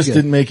 Ray Lewis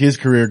didn't make his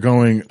career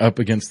going up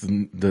against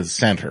the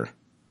center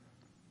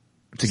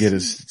to get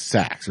his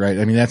sacks, right?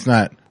 That's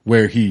not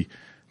where he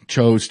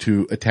chose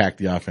to attack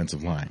the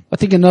offensive line. I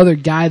think another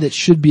guy that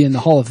should be in the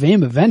Hall of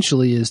Fame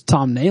eventually is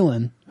Tom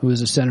Nalen, who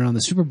is a center on the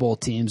Super Bowl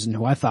teams and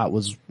who I thought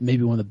was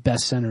maybe one of the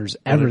best centers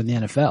ever in the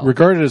NFL.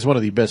 Regarded as one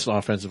of the best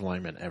offensive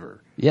linemen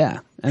ever.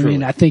 Yeah. I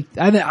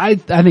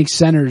think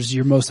center's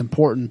your most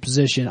important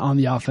position on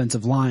the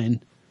offensive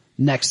line,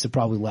 next to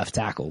probably left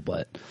tackle,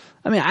 but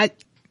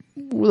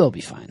they'll be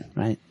fine,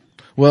 right?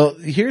 Well,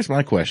 here's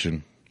my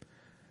question.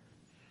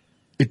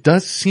 It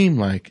does seem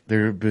like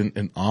there have been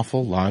an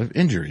awful lot of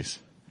injuries.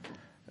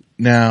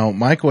 Now,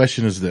 my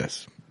question is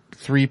this.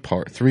 Three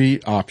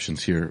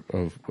options here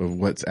of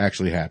what's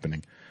actually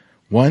happening.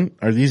 One,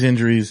 are these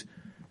injuries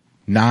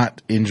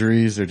not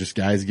injuries. They're just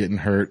guys getting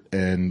hurt,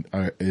 and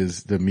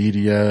is the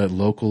media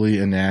locally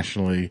and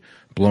nationally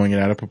blowing it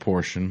out of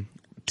proportion?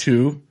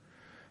 2,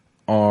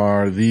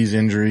 are these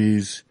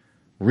injuries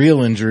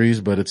real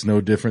injuries, but it's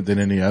no different than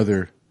any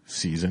other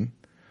season?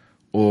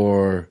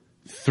 Or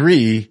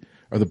 3,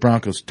 are the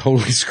Broncos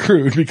totally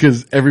screwed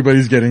because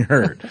everybody's getting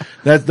hurt?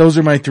 Those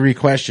are my 3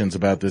 questions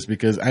about this,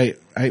 because I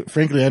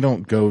frankly, I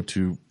don't go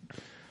to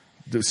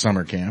the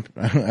summer camp.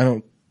 I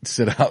don't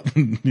sit out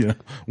and,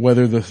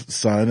 weather the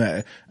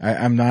sun.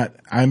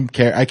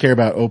 I care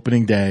about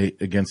opening day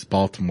against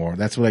Baltimore.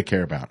 That's what I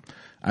care about.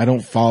 I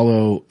don't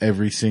follow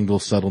every single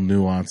subtle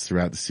nuance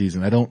throughout the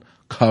season. I don't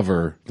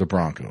cover the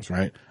Broncos,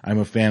 right? I'm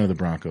a fan of the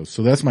Broncos.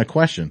 So that's my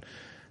question.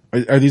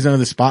 Are these under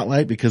the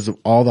spotlight because of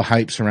all the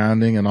hype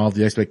surrounding and all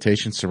the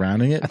expectations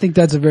surrounding it? I think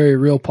that's a very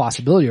real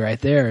possibility right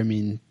there. I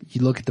mean,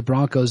 you look at the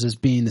Broncos as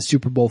being the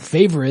Super Bowl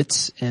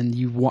favorites, and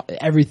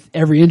every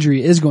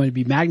injury is going to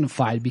be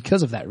magnified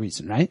because of that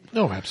reason, right?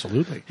 No,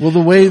 absolutely. Well,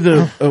 the way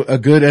a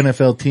good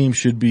NFL team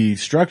should be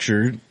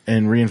structured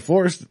and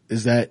reinforced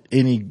is that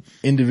any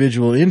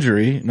individual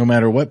injury, no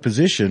matter what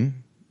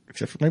position,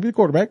 except for maybe the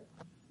quarterback,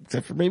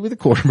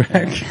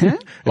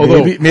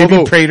 Although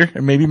maybe Prater,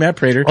 or maybe Matt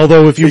Prater.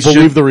 Although if you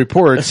believe the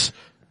reports,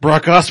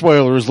 Brock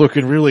Osweiler is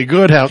looking really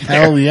good out there.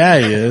 Hell yeah,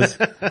 he is.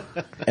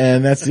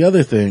 And that's the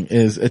other thing,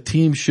 is a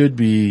team should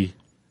be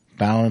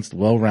balanced,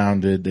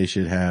 well-rounded. They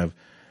should have,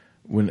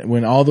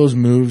 when all those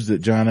moves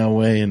that John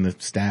Elway and the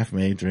staff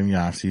made during the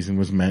offseason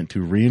was meant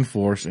to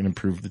reinforce and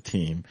improve the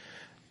team,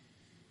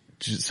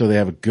 so they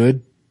have a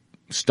good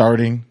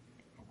starting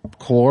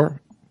core,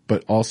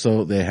 but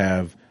also they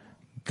have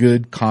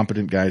good,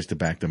 competent guys to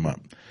back them up.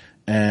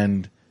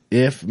 And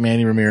if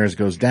Manny Ramirez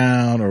goes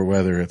down, or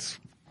whether it's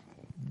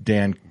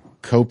Dan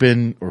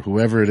Copen or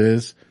whoever it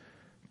is,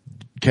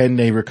 can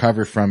they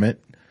recover from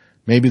it?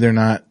 Maybe they're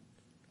not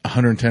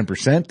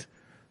 110%,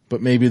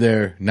 but maybe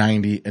they're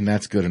 90, and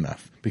that's good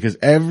enough. Because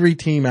every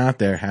team out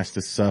there has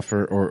to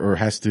suffer or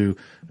has to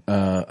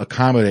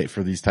accommodate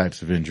for these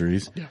types of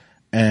injuries. Yeah.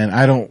 And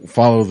I don't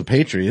follow the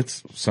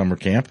Patriots summer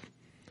camp,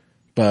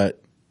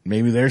 but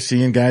maybe they're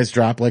seeing guys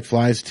drop like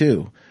flies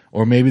too.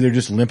 Or maybe they're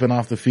just limping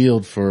off the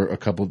field for a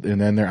couple, and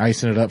then they're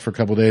icing it up for a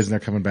couple of days and they're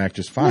coming back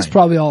just fine. That's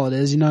probably all it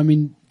is. I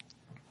mean,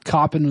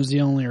 Copen was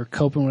the only, or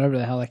Copen, whatever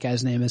the hell that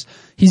guy's name is.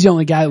 He's the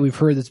only guy that we've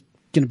heard that's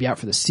going to be out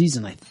for the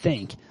season, I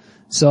think.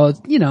 So,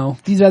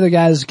 these other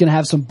guys are going to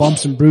have some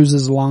bumps and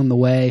bruises along the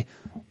way.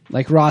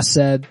 Like Ross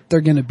said,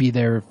 they're going to be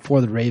there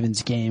for the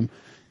Ravens game.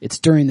 It's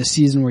during the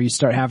season where you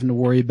start having to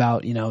worry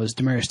about, is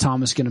Demaryius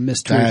Thomas going to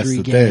miss 2 or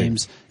 3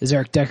 games? Is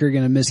Eric Decker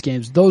going to miss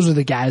games? Those are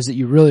the guys that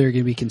you really are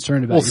going to be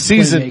concerned about. Well,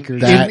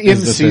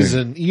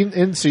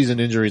 in-season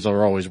injuries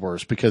are always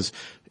worse because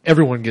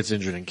everyone gets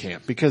injured in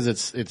camp,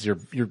 because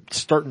you're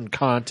starting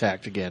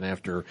contact again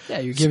after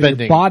you're giving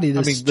your body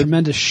this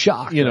tremendous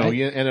shock. Right?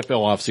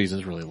 NFL off season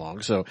is really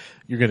long, so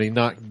you're going to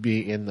not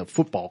be in the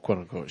football quote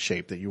unquote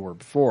shape that you were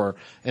before,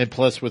 and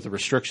plus with the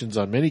restrictions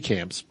on mini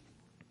camps.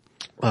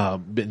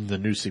 In the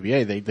new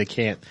CBA,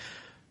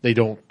 they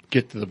don't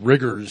get the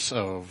rigors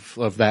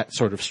of that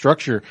sort of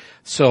structure.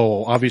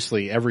 So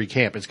obviously every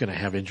camp is going to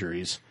have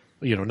injuries,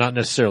 not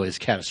necessarily as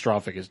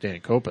catastrophic as Dan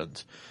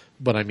Copen's,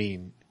 but I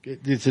mean,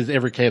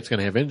 every camp's going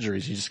to have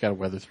injuries. You just got to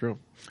weather through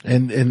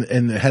them.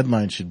 And the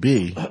headline should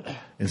be,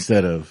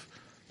 instead of,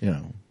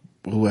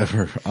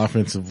 whoever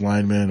offensive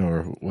lineman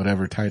or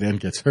whatever tight end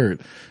gets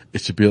hurt,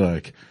 it should be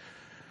like,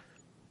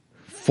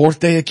 4th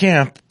day of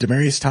camp,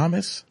 Demaryius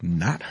Thomas,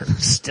 not hurt.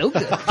 Still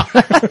good.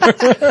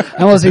 I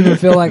almost even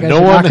feel like I should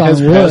knock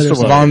on wood.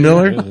 Von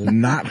Miller,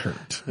 not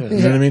hurt. You know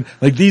what I mean?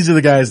 Like, these are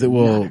the guys that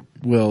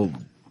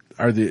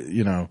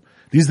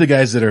these are the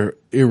guys that are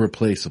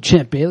irreplaceable.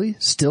 Champ Bailey,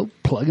 still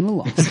plugging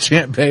along.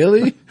 Champ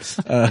Bailey,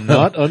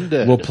 not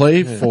undead. Will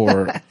play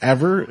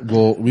forever.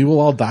 We will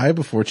all die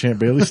before Champ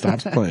Bailey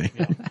stops playing.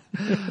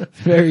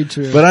 Very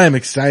true. But I am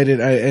excited,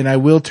 and I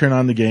will turn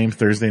on the game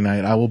Thursday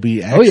night. I will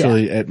be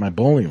actually at my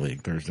bowling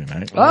league Thursday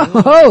night.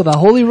 Oh, the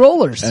Holy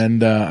Rollers.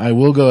 And I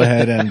will go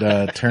ahead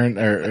and turn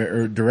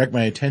or direct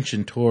my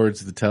attention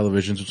towards the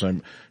televisions, which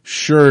I'm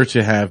sure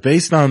to have,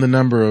 based on the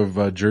number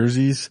of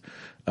jerseys,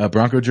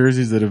 Bronco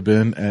jerseys that have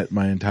been at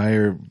my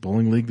entire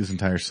bowling league this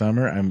entire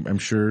summer. I'm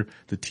sure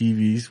the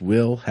TVs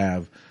will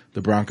have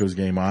the Broncos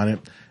game on it.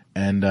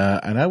 And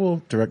I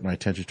will direct my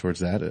attention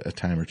towards that a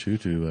time or two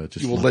to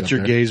just. You will let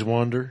your gaze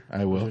wander.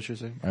 I will. What you're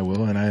saying? I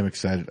will, and I am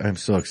excited. I'm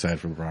so excited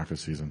for the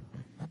Broncos season.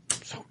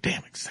 So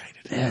damn excited.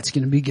 Yeah, it's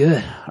going to be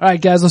good. All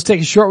right, guys, let's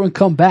take a short one.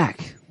 Come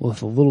back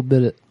with a little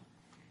bit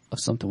of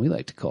something we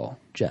like to call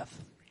Jeff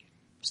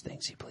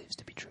things he believes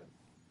to be true.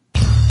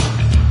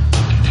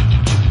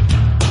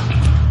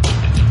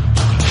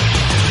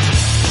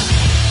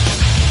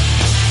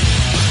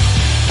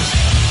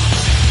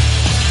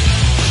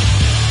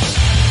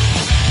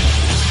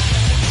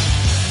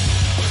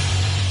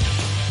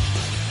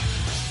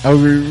 I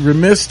would be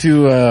remiss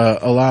to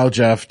allow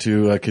Jeff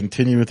to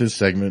continue with his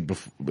segment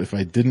if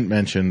I didn't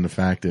mention the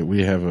fact that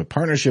we have a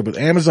partnership with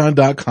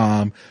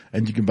Amazon.com,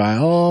 and you can buy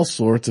all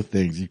sorts of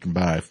things. You can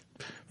buy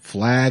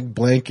flag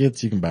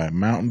blankets. You can buy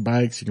mountain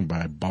bikes. You can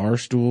buy bar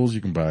stools.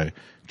 You can buy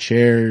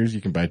chairs.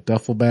 You can buy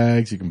duffel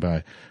bags. You can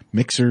buy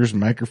mixers,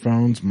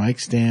 microphones, mic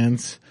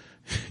stands.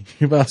 You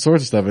can buy all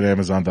sorts of stuff at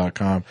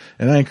Amazon.com,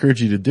 and I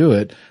encourage you to do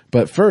it.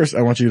 But first,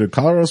 I want you to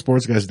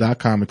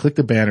ColoradoSportsGuys.com and click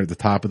the banner at the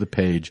top of the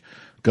page.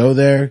 Go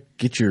there,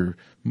 get your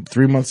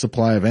 3-month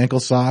supply of ankle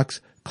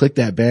socks. Click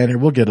that banner.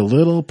 We'll get a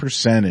little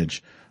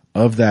percentage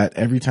of that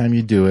every time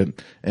you do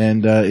it.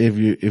 And if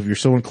you're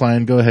so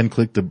inclined, go ahead and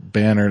click the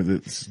banner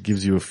that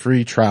gives you a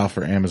free trial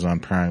for Amazon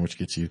Prime, which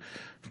gets you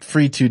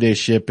free 2-day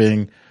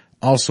shipping,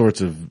 all sorts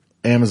of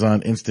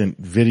Amazon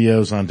instant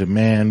videos on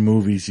demand,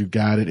 movies. You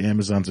got it.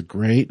 Amazon's a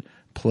great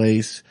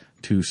place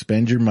to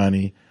spend your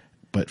money.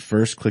 But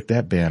first, click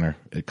that banner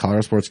at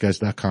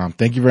ColoradoSportsGuys.com.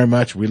 Thank you very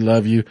much. We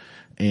love you.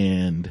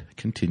 And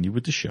continue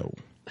with the show.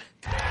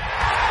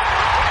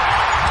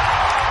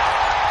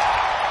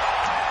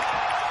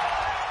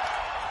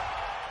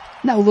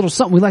 Now a little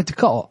something we like to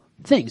call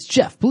things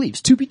Jeff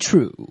believes to be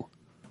true.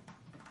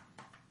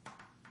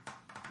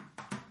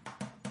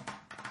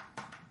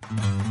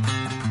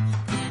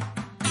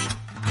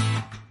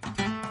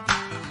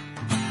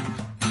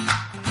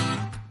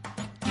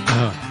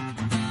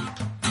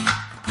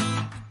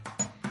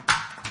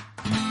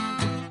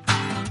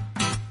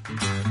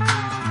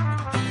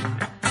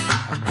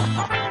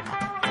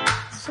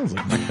 Sounds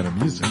like my kind of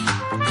music.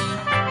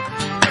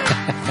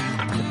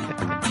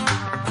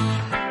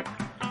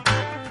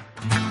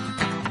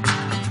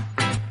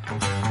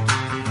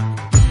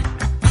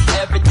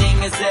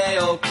 Everything is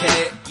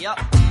A-okay. Yep.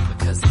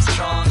 Because I'm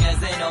strong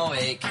as an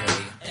O-A-K.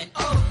 And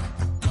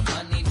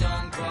money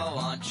don't grow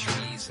on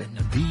trees. And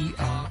the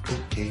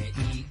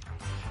B-R-O-K-E.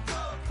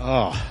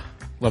 Oh,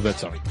 love that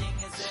song.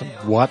 Some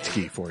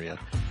Watsky for you.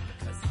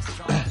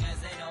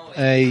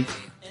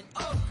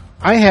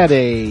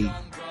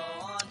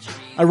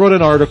 I wrote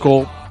an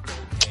article,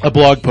 a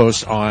blog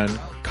post on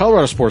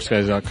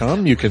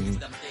ColoradoSportsGuys.com. You can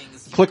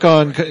click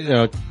on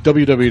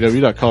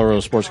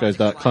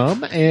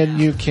www.coloradosportsguys.com and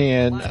you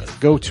can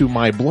go to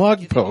my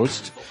blog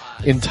post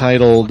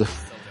entitled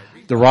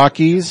 "The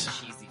Rockies,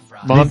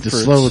 Need to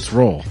slow its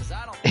roll.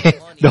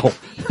 No,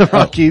 the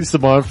Rockies, the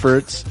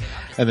Monforts,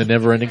 and the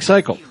Never-Ending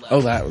Cycle."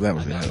 Oh, that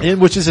was it.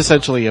 And which is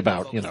essentially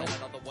about,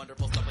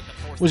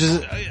 which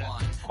is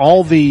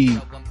all the,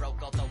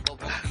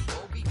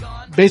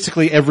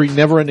 basically every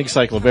never-ending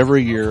cycle of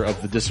every year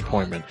of the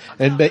disappointment.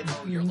 And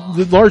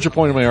the larger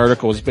point of my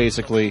article is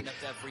basically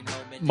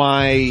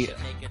my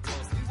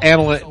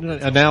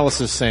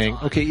analysis saying,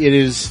 okay, it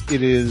is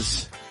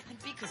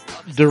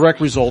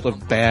direct result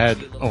of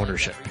bad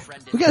ownership.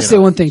 We gotta say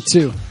one thing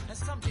too.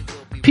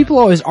 People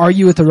always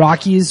argue with the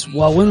Rockies.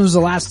 Well, when was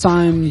the last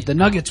time the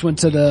Nuggets went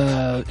to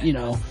the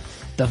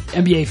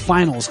NBA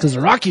Finals? Because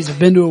the Rockies have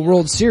been to a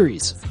World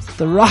Series.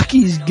 The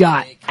Rockies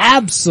got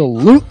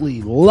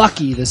absolutely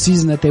lucky the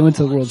season that they went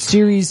to the World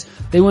Series.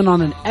 They went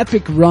on an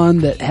epic run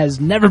that has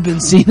never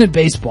been seen in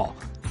baseball.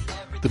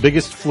 The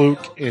biggest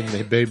fluke in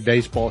the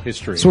baseball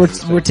history. So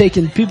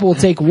people will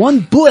take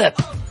one blip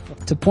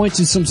to point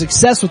to some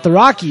success with the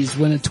Rockies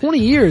when in 20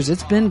 years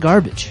it's been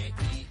garbage.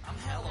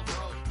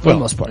 For the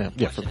most part.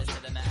 Yeah, for the most part.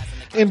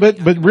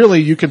 But really,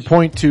 you can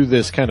point to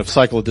this kind of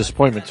cycle of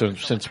disappointment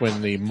since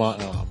when the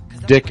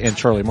Dick and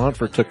Charlie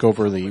Montfort took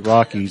over the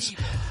Rockies,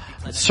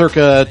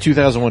 circa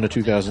 2001 to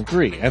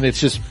 2003, and it's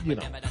just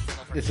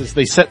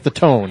they set the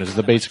tone. Is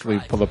basically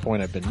the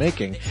point I've been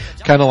making.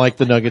 It's kind of like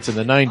the Nuggets in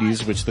the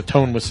 '90s, which the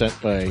tone was set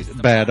by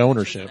bad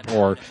ownership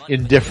or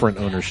indifferent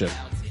ownership,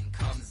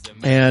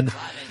 and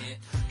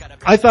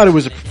I thought it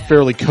was a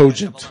fairly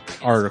cogent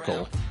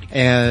article,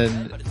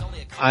 and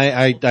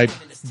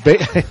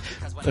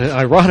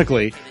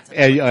ironically,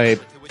 I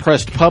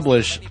pressed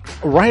publish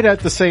right at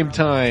the same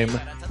time,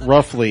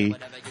 roughly,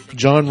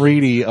 John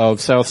Reedy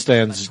of South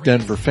Stand's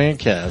Denver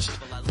Fancast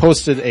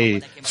posted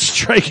a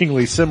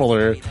strikingly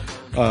similar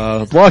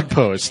blog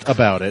post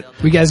about it.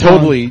 We guys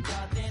totally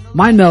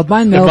mind meld.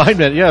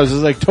 Yeah, it was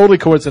just like totally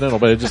coincidental,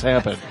 but it just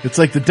happened. It's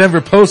like the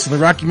Denver Post and the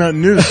Rocky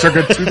Mountain News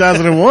circa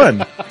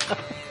 2001.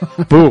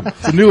 Boom.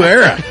 It's a new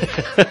era.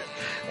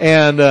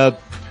 And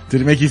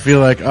did it make you feel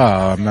like, oh,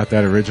 I'm not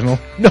that original?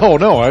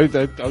 No, I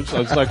was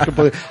like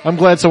completely, I'm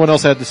glad someone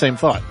else had the same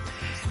thought.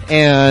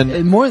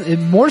 And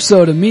more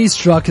so to me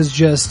struck as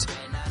just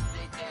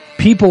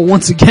people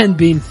once again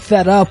being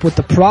fed up with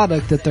the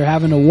product that they're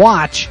having to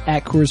watch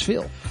at Coors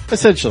Field.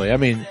 Essentially, I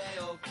mean,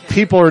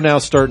 people are now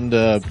starting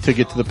to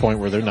get to the point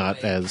where they're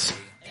not as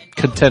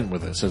content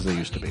with this as they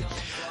used to be.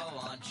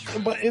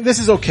 But this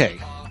is okay.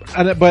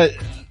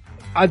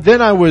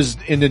 Then I was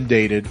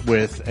inundated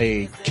with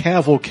a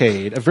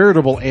cavalcade, a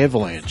veritable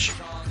avalanche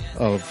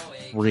of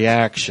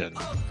reaction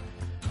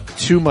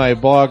to my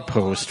blog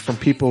post from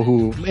people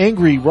who,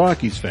 angry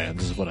Rockies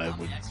fans is what I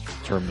would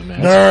term them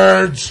as.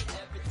 Nerds!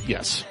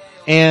 Yes.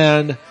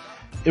 And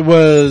it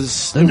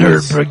was... The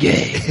Nerd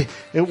Brigade.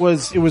 It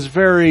was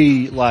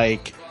very,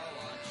 like,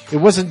 it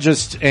wasn't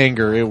just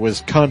anger, it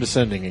was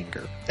condescending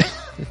anger.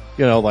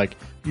 Like,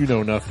 you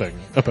know nothing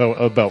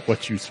about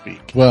what you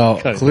speak. Well,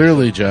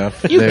 clearly,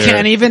 Jeff. You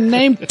can't even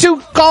name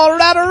 2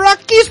 Colorado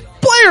Rockies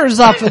players players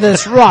off of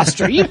this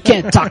roster. You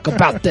can't talk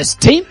about this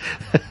team.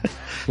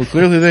 Well,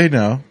 clearly they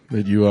know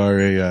that you are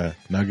a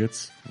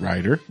Nuggets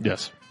writer.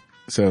 Yes,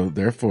 So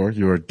therefore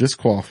you are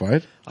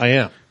disqualified I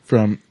am.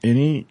 from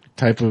any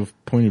type of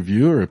point of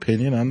view or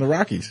opinion on the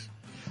Rockies.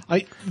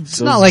 It's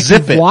not like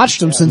you've watched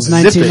them since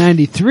Zip it.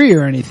 1993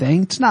 or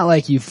anything. It's not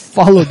like you've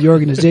followed the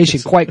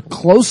organization quite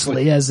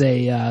closely as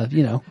a,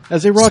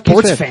 As a Rockies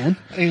sports fan.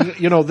 And,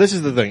 this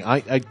is the thing.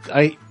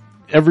 I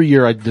every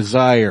year I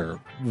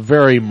desire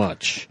very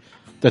much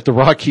that the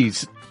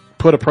Rockies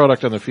put a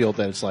product on the field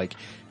that it's like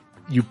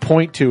you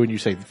point to and you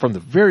say from the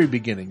very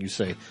beginning, you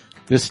say,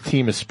 this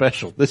team is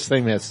special. This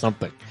thing has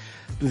something.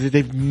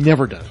 They've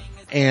never done it.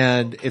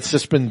 And it's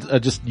just been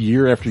just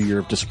year after year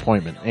of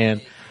disappointment. And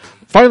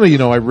finally,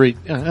 I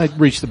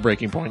reached the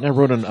breaking point. I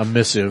wrote a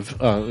missive,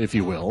 if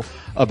you will,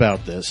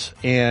 about this.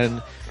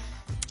 And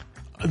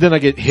then I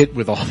get hit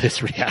with all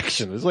this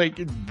reaction. It's like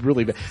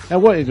really bad.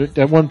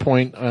 At one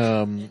point,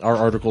 our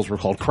articles were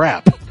called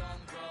crap.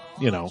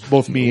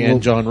 Both me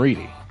and John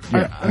Reedy.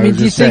 Yeah, I mean,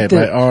 do you think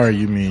by that? R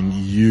you mean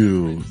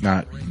you,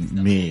 not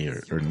me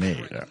or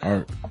Nate.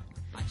 R.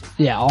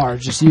 Yeah, R,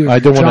 just you. I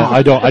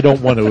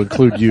don't want to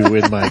include you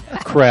in my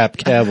crap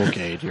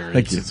cavalcade here.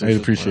 Thank you. I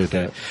appreciate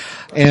that.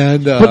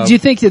 And But do you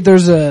think that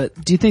there's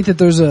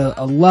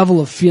a level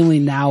of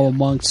feeling now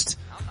amongst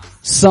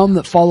some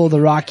that follow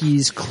the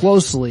Rockies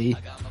closely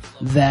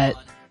that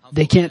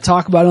they can't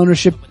talk about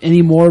ownership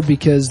anymore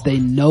because they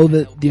know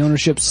that the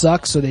ownership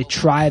sucks, so they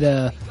try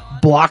to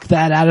block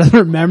that out of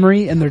their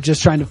memory and they're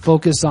just trying to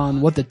focus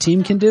on what the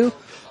team can do?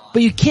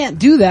 But you can't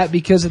do that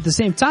because at the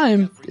same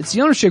time, it's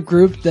the ownership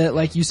group that,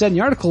 like you said in the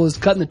article, is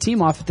cutting the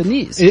team off at the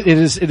knees. It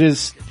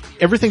is,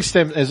 everything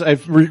stems, as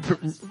I've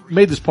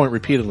made this point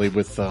repeatedly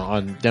with,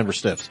 on Denver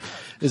Stiffs,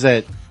 is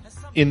that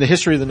in the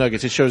history of the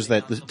Nuggets, it shows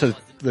that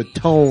the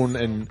tone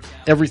and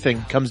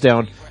everything comes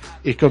down,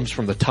 it comes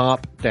from the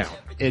top down.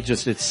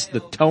 It's the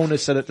tone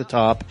is set at the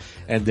top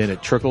and then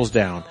it trickles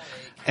down.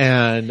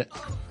 And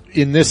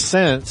in this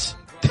sense,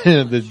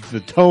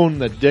 the tone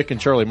that Dick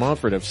and Charlie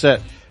Monfort have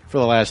set for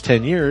the last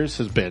 10 years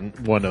has been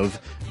one of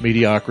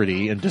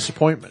mediocrity and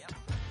disappointment,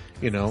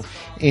 and,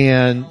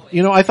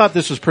 I thought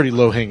this was pretty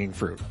low-hanging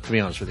fruit, to be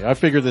honest with you. I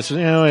figured this,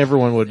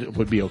 everyone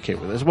would be okay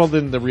with this. Well,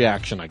 then the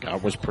reaction I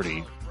got was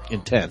pretty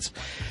intense.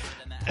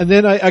 And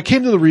then I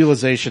came to the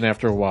realization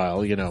after a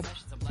while, even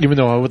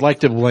though I would like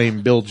to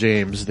blame Bill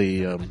James,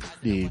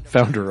 the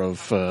founder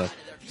of,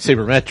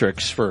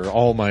 Sabermetrics for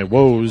all my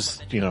woes,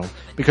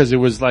 because it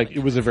was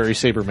a very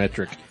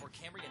Sabermetric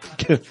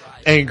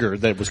anger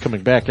that was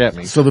coming back at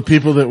me. So the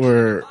people that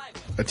were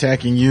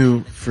attacking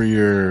you for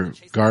your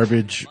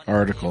garbage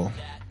article,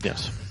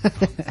 Yes.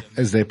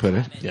 as they put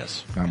it,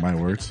 Yes. not my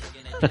words,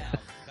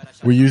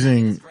 were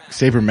using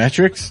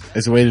sabermetrics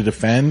as a way to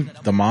defend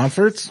the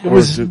Monforts?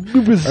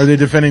 Are they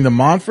defending the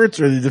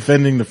Monforts or are they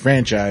defending the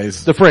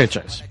franchise? The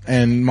franchise.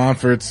 And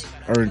Monforts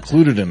are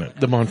included in it.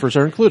 The Monforts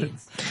are included.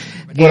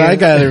 What I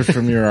gathered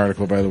from your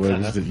article, by the way,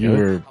 was that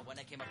you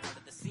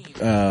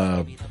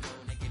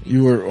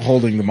were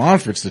holding the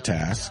Monforts to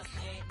task.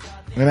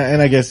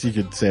 And I guess you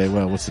could say,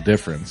 well, what's the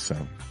difference? So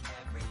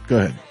go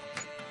ahead.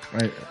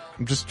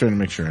 I'm just trying to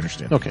make sure I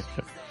understand. Okay.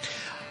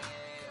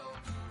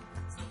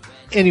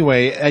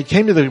 Anyway, I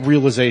came to the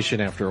realization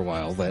after a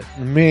while that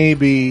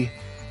maybe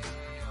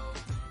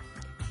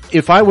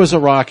if I was a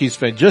Rockies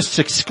fan, just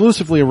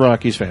exclusively a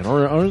Rockies fan,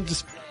 or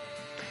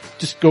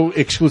just go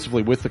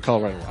exclusively with the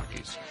Colorado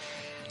Rockies.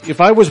 If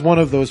I was one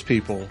of those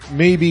people,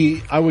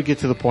 maybe I would get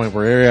to the point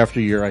where year after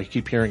year I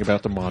keep hearing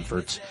about the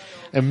Monforts,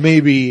 and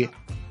maybe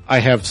I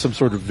have some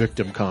sort of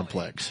victim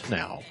complex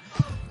now,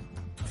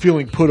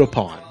 feeling put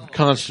upon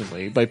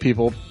constantly by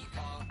people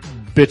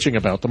bitching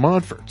about the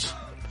Monforts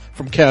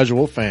from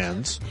casual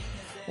fans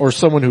or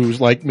someone who's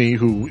like me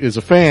who is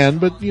a fan,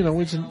 but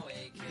is an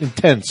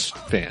intense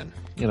fan,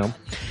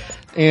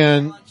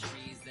 and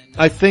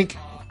I think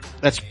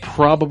that's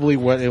probably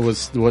what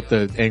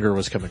the anger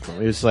was coming from.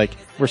 It was like,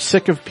 we're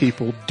sick of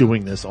people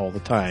doing this all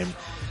the time,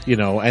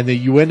 and then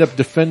you end up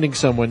defending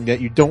someone that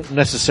you don't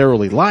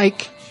necessarily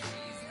like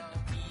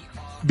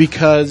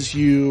because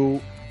you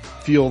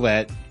feel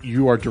that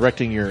you are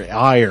directing your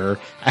ire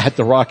at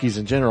the Rockies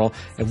in general,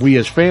 and we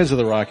as fans of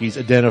the Rockies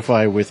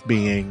identify with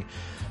being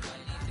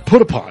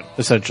put upon,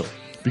 essentially.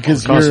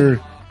 Because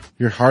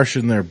you're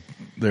harshing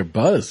their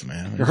buzz,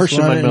 man. You're harshing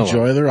my mellow.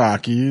 Enjoy the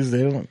Rockies.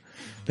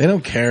 They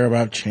don't care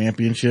about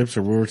championships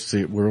or World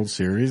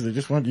Series. They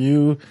just want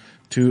you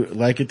to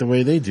like it the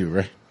way they do,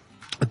 right?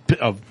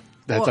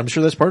 I'm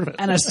sure that's part of it.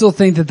 And I still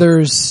think that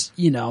there's,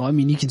 you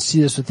can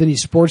see this with any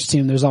sports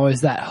team. There's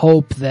always that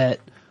hope that,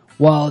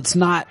 while it's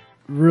not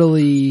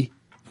really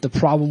the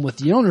problem with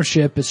the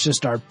ownership, it's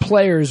just our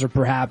players are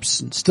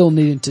perhaps still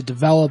needing to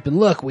develop. And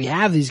look, we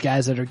have these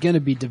guys that are going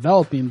to be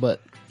developing,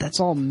 but that's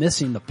all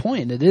missing the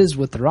point. It is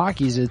with the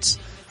Rockies. It's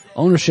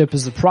ownership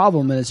is the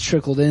problem, and it's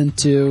trickled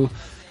into,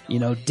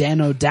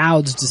 Dan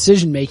O'Dowd's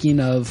decision making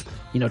of,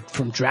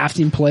 from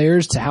drafting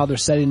players to how they're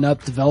setting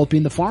up,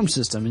 developing the farm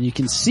system. And you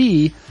can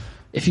see,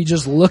 if you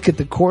just look at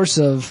the course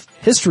of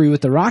history with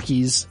the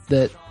Rockies,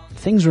 that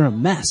things are a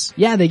mess.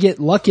 Yeah, they get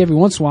lucky every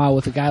once in a while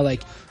with a guy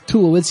like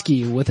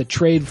Tulowitzki with a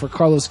trade for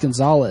Carlos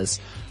Gonzalez,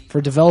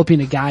 for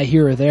developing a guy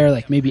here or there,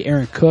 like maybe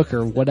Aaron Cook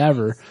or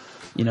whatever.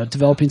 You know,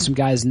 developing some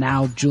guys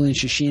now. Julian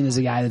Shashin is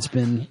a guy that's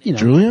been, you know,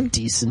 Julian?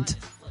 decent.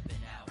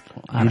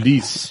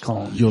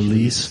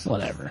 Ulysses.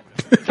 Whatever.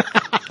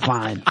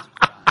 Fine.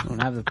 I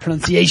don't have the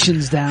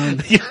pronunciations down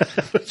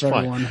for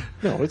everyone.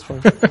 No, it's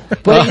fine.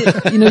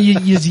 But, you know,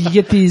 you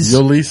get these...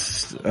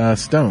 Ulysses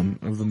Stone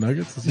of the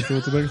Nuggets. Is he still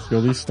with the Nuggets?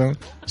 Ulysses Stone?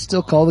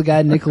 Still call the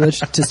guy Nicholas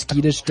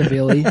Tuskidis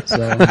Davili,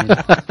 so I mean,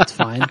 it's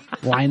fine.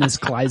 Linus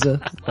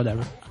Kleiza,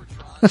 whatever.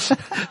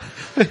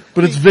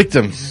 But it's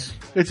victims.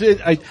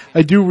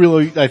 I do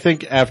really, I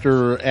think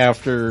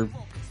after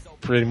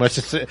pretty much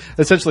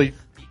essentially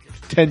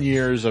 10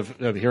 years of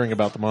hearing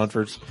about the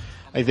Monforts,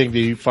 I think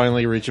they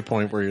finally reach a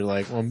point where you're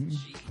like, well,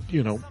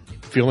 you know,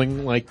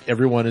 feeling like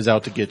everyone is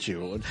out to get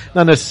you.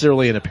 Not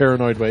necessarily in a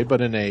paranoid way,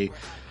 but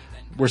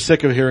we're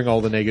sick of hearing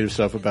all the negative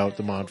stuff about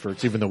the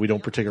Monforts, even though we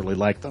don't particularly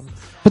like them.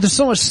 But there's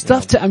so much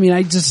stuff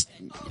I just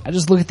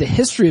look at the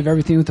history of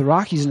everything with the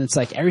Rockies, and it's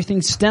like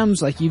everything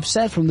stems, like you've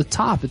said, from the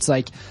top. It's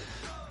like,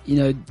 you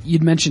know,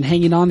 you'd mentioned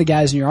hanging on to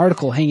guys in your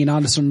article, hanging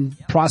on to some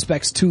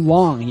prospects too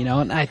long, you know,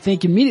 and I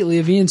think immediately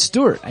of Ian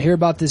Stewart. I hear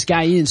about this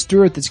guy, Ian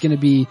Stewart, that's going to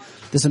be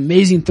this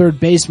amazing third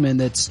baseman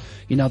that's,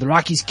 you know, the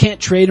Rockies can't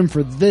trade him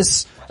for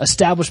this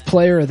established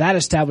player or that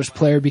established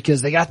player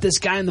because they got this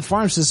guy in the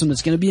farm system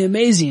that's going to be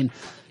amazing.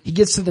 He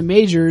gets to the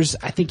majors.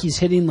 I think he's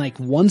hitting like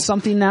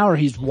 1-something now, or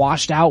he's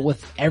washed out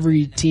with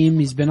every team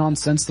he's been on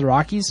since the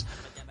Rockies.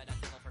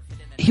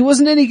 He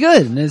wasn't any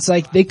good. And it's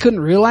like they couldn't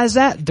realize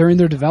that during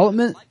their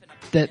development,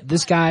 that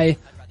this guy,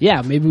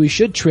 yeah, maybe we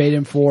should trade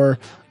him for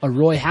a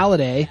Roy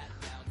Halladay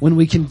when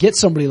we can get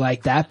somebody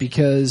like that,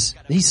 because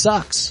he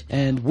sucks.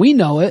 And we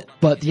know it,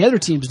 but the other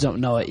teams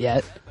don't know it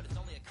yet.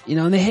 You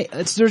know, and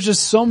there's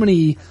just so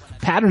many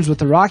patterns with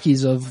the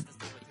Rockies of,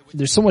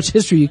 there's so much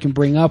history you can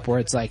bring up where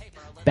it's like,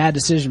 bad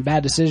decision.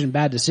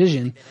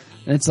 And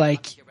it's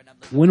like,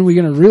 when are we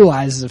going to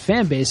realize as a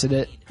fan base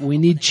that we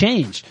need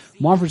change?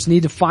 Monforts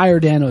need to fire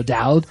Dan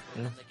O'Dowd.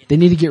 Yeah. They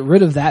need to get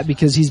rid of that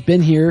because he's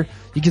been here.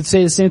 You could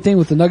say the same thing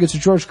with the Nuggets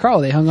of George Karl.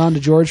 They hung on to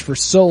George for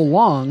so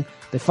long.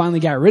 They finally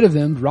got rid of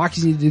him. The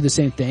Rockies need to do the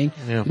same thing.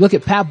 Yeah. Look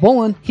at Pat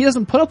Bolin. He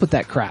doesn't put up with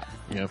that crap.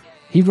 Yeah.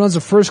 He runs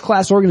a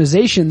first-class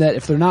organization that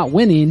if they're not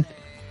winning,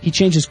 he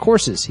changes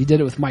courses. He did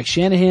it with Mike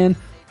Shanahan,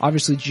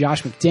 obviously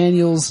Josh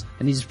McDaniels,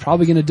 and he's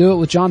probably going to do it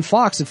with John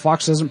Fox if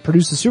Fox doesn't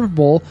produce a Super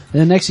Bowl in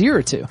the next year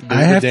or two.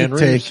 I have to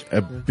take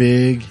a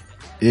big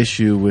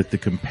issue with the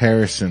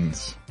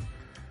comparisons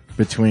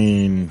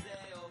between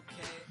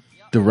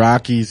the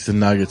Rockies, the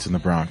Nuggets, and the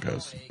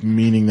Broncos,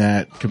 meaning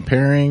that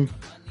comparing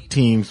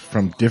teams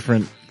from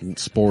different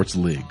sports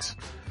leagues.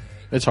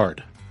 It's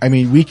hard. I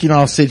mean, we can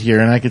all sit here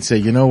and I could say,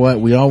 you know what?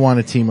 We all want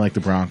a team like the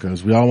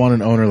Broncos. We all want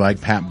an owner like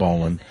Pat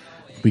Bolin,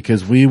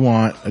 because we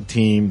want a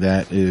team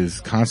that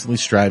is constantly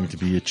striving to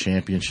be a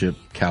championship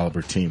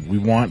caliber team. We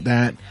want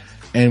that,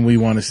 and we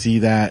want to see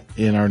that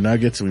in our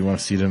Nuggets, and we want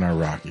to see it in our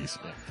Rockies.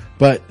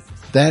 But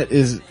that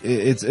is,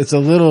 it's a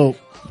little,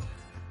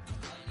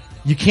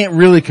 you can't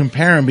really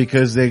compare them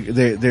because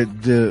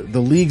the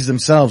leagues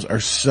themselves are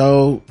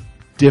so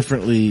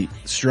differently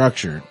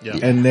structured. Yeah.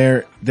 And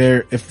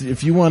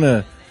if you want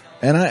to,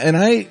 and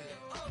I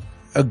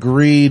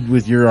agreed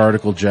with your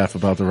article, Jeff,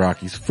 about the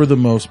Rockies for the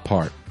most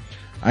part.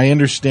 I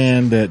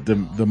understand that the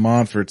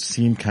Monforts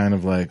seem kind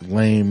of like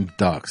lame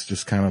ducks,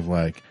 just kind of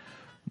like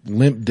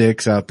limp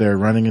dicks out there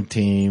running a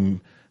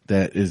team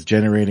that is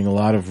generating a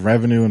lot of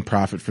revenue and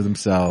profit for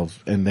themselves,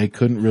 and they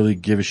couldn't really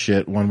give a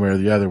shit one way or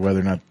the other whether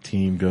or not the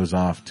team goes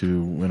off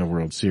to win a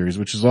World Series,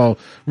 which is all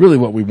really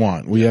what we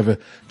want. We have a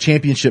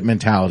championship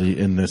mentality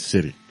in this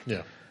city.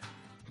 Yeah.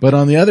 But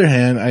on the other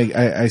hand,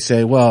 I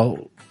say,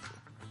 well,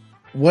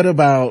 what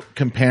about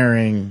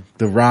comparing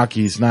the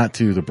Rockies not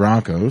to the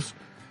Broncos,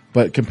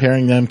 but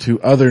comparing them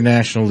to other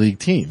National League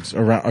teams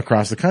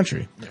across the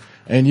country? Yeah.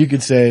 And you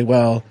could say,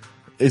 well,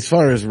 as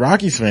far as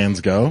Rockies fans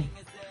go,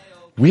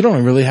 we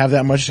don't really have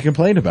that much to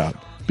complain about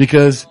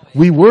because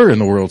we were in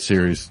the World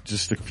Series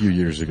just a few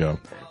years ago.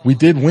 We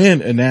did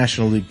win a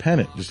National League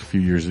pennant just a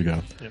few years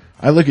ago. Yeah.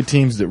 I look at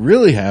teams that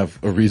really have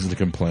a reason to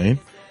complain,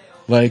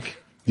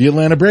 like the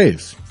Atlanta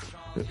Braves,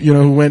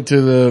 who went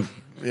to the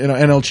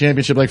NL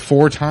Championship like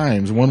 4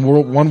 times, one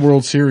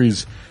World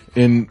Series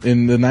in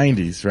the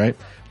 90s, right?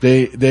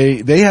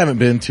 They haven't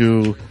been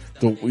to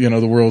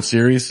the World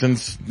Series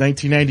since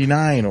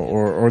 1999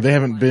 or they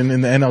haven't been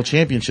in the NL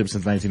Championship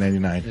since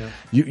 1999.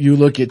 Yeah. You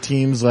look at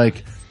teams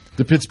like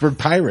the Pittsburgh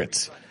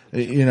Pirates,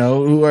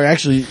 who are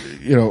actually,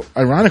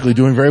 ironically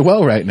doing very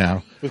well right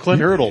now. With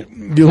Clint Hurdle.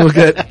 You look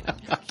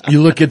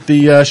at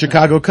the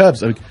Chicago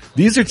Cubs. I mean,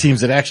 these are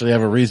teams that actually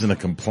have a reason to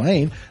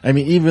complain. I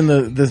mean, even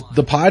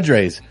the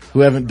Padres, who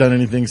haven't done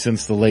anything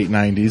since the late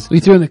 90s. We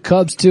threw in the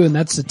Cubs too, and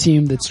that's the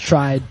team that's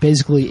tried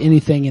basically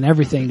anything and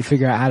everything to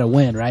figure out how to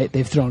win, right?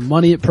 They've thrown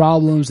money at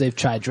problems, they've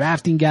tried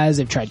drafting guys,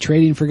 they've tried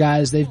trading for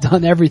guys, they've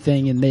done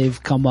everything and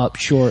they've come up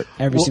short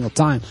every single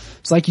time.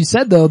 It's like you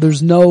said though,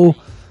 there's no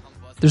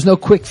there's no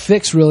quick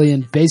fix really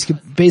in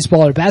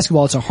baseball or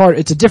basketball.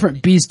 It's a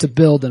different beast to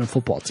build than a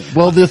football team.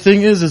 Well, the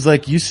thing is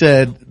like you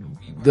said,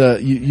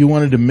 you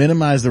wanted to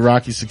minimize the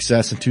Rockies'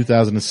 success in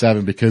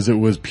 2007 because it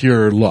was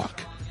pure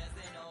luck.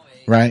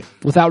 Right?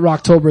 Without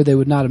Rocktober, they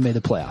would not have made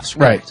the playoffs.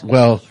 Right.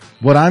 Well,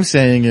 what I'm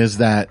saying is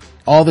that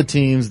all the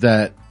teams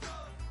that,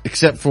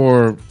 except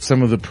for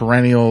some of the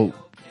perennial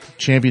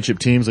championship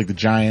teams like the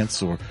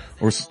Giants or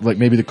like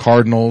maybe the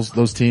Cardinals,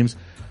 those teams,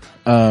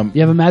 you have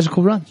a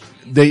magical run.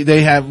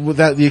 They have,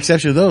 without the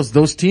exception of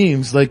those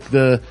teams, like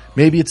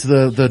maybe it's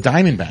the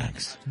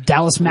Diamondbacks.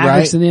 Dallas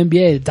Mavericks right? in the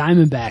NBA, the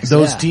Diamondbacks.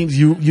 Those teams,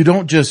 you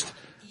don't just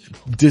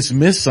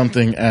dismiss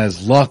something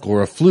as luck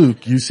or a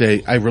fluke. You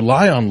say, I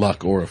rely on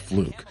luck or a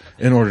fluke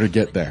in order to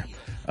get there.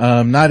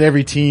 Not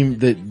every team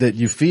that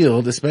you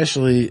field,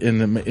 especially in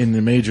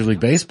the Major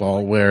League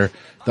Baseball, where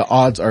the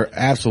odds are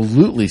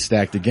absolutely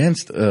stacked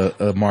against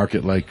a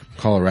market like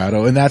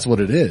Colorado, and that's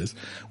what it is.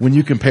 When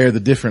you compare the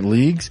different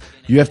leagues,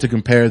 you have to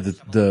compare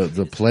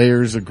the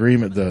players'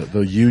 agreement,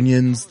 the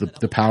unions,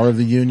 the power of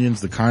the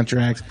unions, the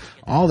contracts,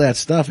 all that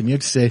stuff, and you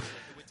have to say,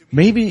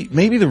 maybe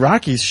the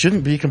Rockies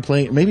shouldn't be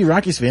complaining, maybe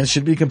Rockies fans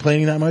shouldn't be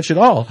complaining that much at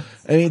all.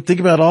 I mean, think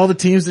about all the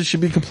teams that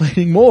should be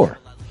complaining more.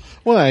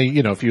 Well,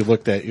 if you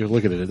look at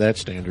it at that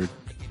standard,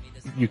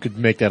 you could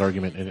make that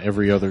argument in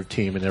every other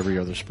team in every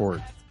other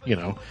sport.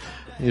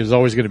 There's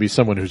always going to be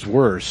someone who's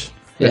worse.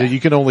 But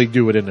you can only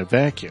do it in a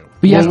vacuum.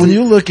 But when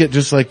you look at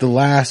just like the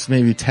last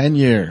maybe 10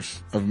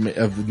 years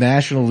of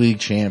National League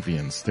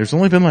champions, there's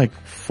only been like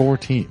 4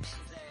 teams.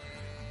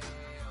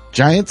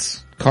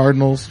 Giants,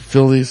 Cardinals,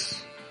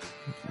 Phillies,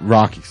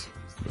 Rockies,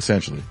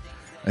 essentially.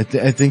 I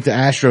think the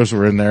Astros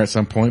were in there at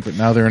some point, but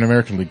now they're an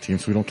American League team,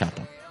 so we don't count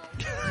them.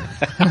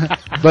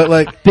 But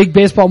like big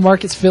baseball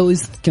markets,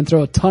 Phillies can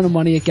throw a ton of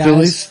money at guys.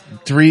 Phillies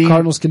 3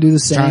 Cardinals can do the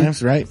same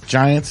times, right?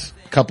 Giants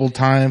a couple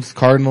times.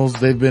 Cardinals,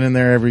 they've been in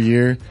there every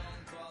year.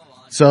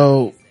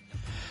 So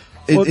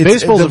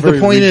baseball's the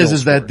point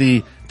is that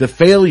the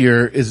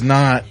failure is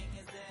not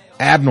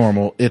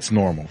abnormal; it's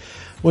normal.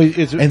 Well,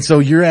 and so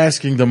you're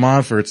asking the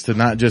Monforts to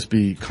not just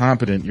be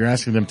competent; you're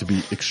asking them to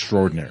be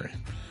extraordinary.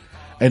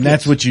 And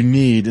that's what you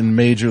need in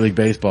Major League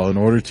Baseball in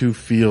order to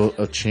field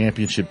a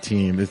championship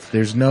team.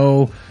 There's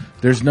no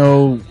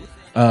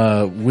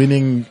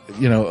winning,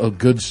 a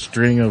good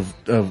string of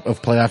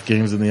playoff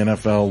games in the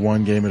NFL,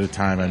 one game at a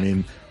time. I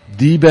mean,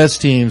 the best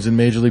teams in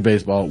Major League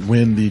Baseball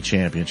win the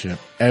championship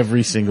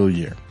every single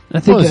year. I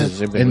think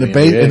in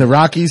the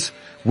Rockies,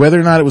 whether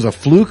or not it was a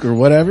fluke or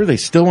whatever, they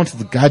still went to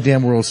the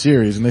goddamn World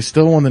Series and they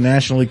still won the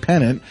National League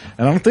pennant.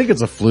 And I don't think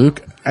it's a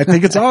fluke. I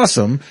think it's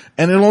awesome.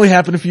 And it only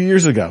happened a few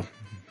years ago.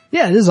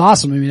 Yeah, it is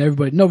awesome. I mean,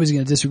 nobody's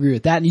going to disagree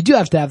with that. And you do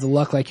have to have the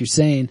luck, like you're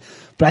saying.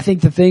 But I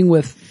think the thing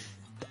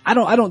I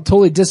don't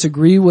totally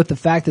disagree with the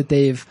fact that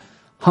they've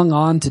hung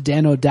on to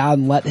Dan O'Dowd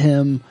and let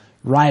him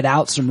ride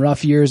out some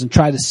rough years and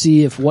try to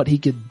see if what he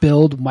could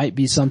build might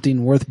be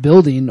something worth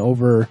building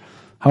over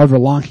however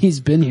long he's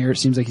been here. It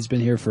seems like he's been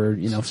here for,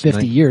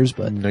 50 years,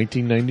 but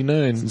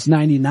 1999. Since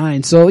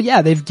 99. So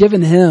yeah, they've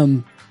given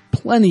him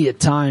plenty of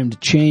time to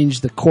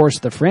change the course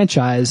of the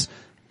franchise.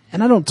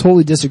 And I don't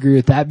totally disagree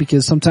with that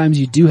because sometimes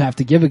you do have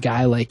to give a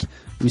guy like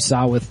we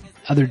saw with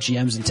other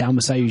GMs in town,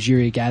 Masai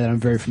Ujiri, a guy that I'm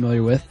very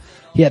familiar with.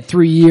 He had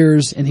 3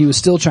 years and he was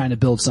still trying to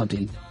build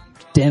something.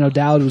 Dan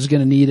O'Dowd was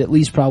going to need at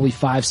least probably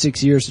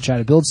 5-6 years to try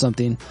to build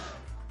something.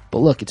 But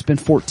look, it's been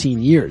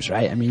 14 years,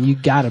 right? I mean, you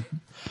gotta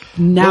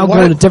now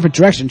go in a different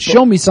direction.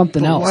 Show me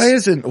something else. Why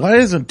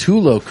isn't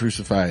Tulo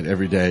crucified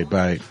every day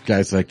by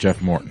guys like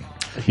Jeff Morton?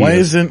 Why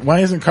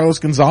isn't Carlos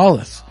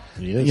Gonzalez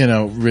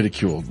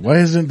ridiculed? Why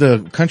isn't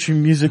the country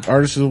music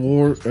artist of the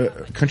war,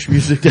 country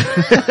music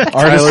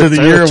artist of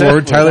the year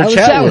award, Tyler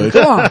Chatwood?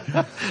 Come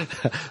on.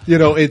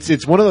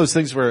 It's one of those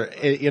things where,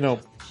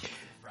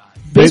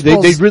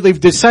 they've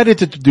decided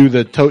to do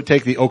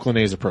take the Oakland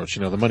A's approach,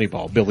 the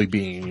Moneyball, Billy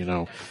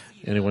Beane,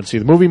 anyone see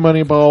the movie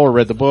Moneyball or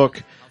read the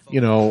book,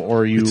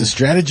 It's a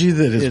strategy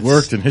that has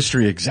worked in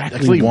history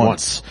exactly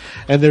once.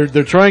 And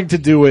they're trying to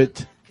do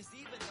it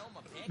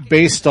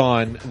based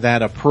on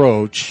that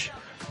approach.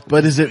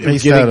 But is it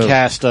based getting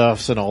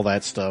cast-offs and all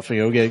that stuff,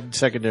 getting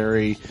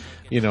secondary,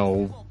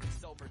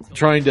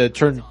 trying to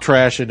turn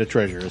trash into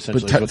treasure,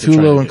 essentially. But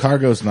Tulo and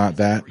Cargo's not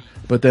that.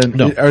 But then,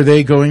 are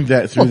they going through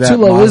that Tulo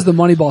model? is the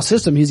Moneyball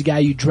system. He's a guy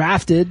you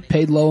drafted,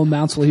 paid low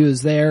amounts while he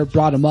was there,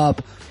 brought him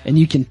up, and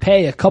you can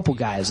pay a couple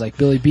guys. Like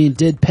Billy Beane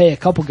did pay a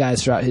couple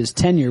guys throughout his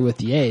tenure with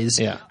the A's.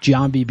 Yeah.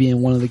 Giambi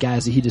being one of the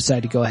guys that he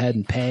decided to go ahead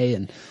and pay.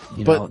 And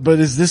But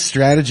is this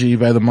strategy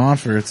by the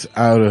Monforts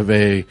out of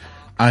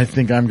I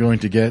think I'm going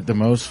to get the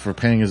most for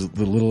paying as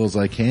little as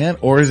I can,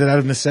 or is it out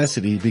of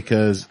necessity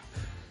because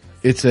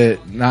it's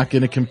not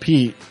going to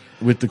compete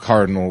with the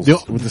Cardinals,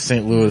 with the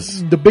St.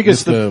 Louis? The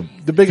biggest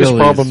Phillies,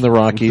 problem the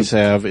Rockies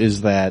have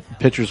is that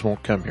pitchers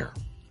won't come here.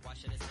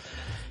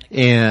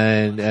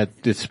 And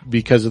it's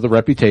because of the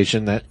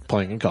reputation that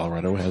playing in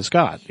Colorado has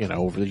got,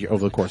 over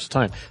the course of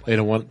time. They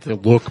don't want to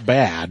look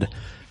bad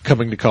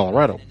coming to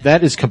Colorado.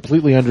 That is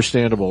completely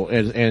understandable,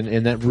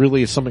 and that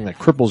really is something that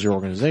cripples your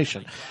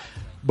organization.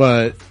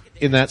 But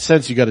in that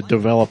sense, you got to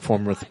develop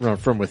from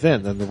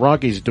within. And the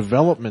Rockies'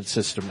 development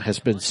system has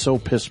been so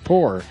piss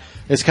poor.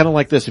 It's kind of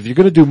like this: if you're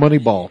going to do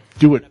Moneyball,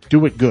 do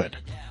it good,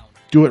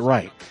 do it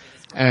right.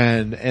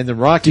 And the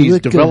Rockies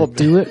develop,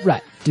 do it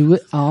right, do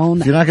it all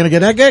night. If you're not going to get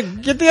that guy,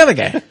 get the other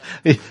guy.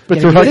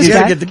 but the Rockies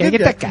gotta get the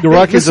good guy. The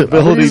Rockies' Listen,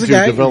 ability to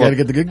guy, develop, got to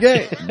get the good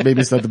guy.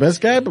 Maybe it's not the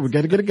best guy, but we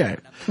got to get a guy.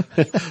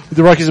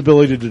 the Rockies'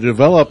 ability to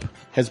develop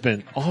has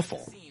been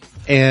awful,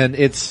 and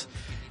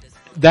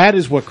that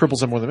is what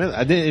cripples them more than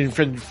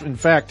anything. In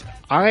fact,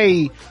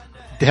 I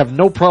have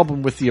no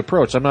problem with the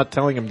approach. I'm not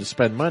telling them to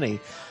spend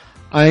money.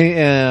 I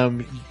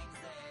am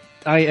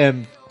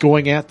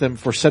going at them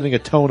for setting a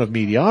tone of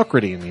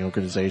mediocrity in the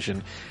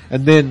organization,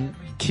 and then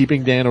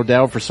keeping Dan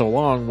O'Dowd for so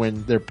long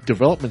when their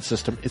development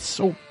system is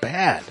so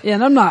bad. Yeah,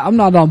 and I'm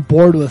not on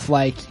board with,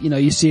 like,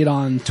 you see it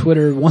on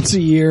Twitter once a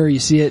year, you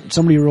see it,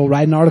 somebody will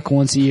write an article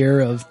once a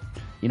year of,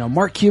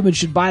 Mark Cuban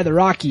should buy the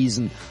Rockies,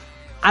 and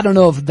I don't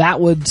know if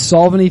that would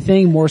solve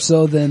anything more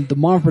so than the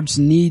Monforts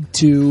need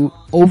to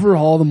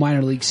overhaul the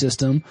minor league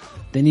system.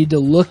 They need to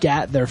look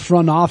at their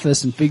front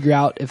office and figure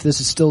out if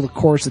this is still the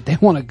course that they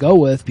want to go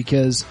with,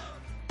 because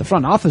the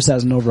front office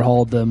hasn't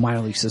overhauled the minor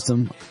league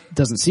system. It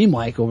doesn't seem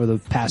like over the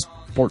past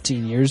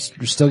 14 years.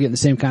 You're still getting the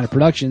same kind of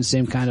production,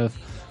 same kind of,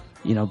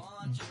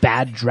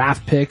 bad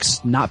draft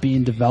picks not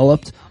being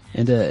developed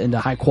into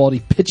high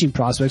quality pitching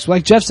prospects.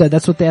 Like Jeff said,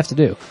 that's what they have to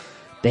do.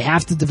 They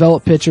have to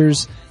develop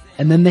pitchers,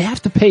 and then they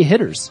have to pay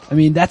hitters. I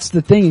mean, that's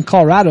the thing in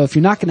Colorado. If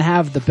you're not going to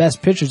have the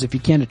best pitchers, if you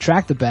can't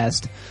attract the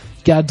best,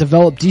 you got to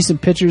develop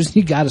decent pitchers.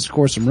 You got to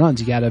score some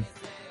runs. You got to,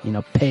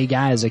 pay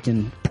guys that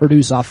can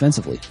produce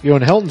offensively.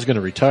 And Helton's going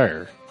to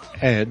retire.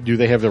 And do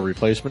they have the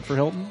replacement for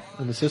Helton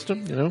in the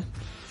system?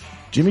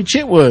 Jimmy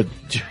Chitwood.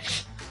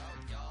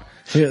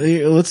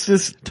 Let's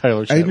just.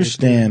 Tyler. I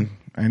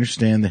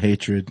understand the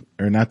hatred,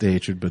 or not the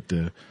hatred, but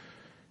the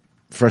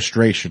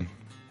frustration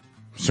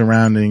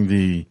surrounding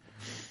the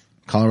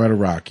Colorado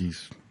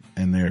Rockies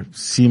and their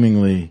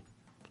seemingly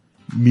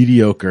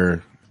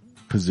mediocre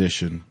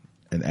position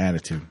and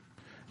attitude.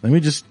 Let me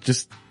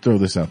just throw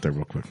this out there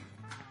real quick.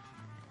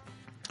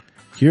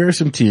 Here are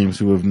some teams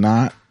who have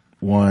not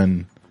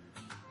won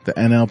the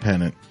NL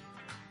pennant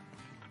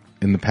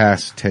in the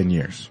past 10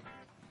 years.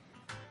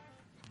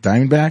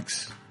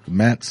 Diamondbacks, the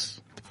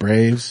Mets, the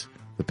Braves,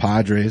 the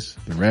Padres,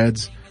 the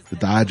Reds, the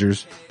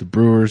Dodgers, the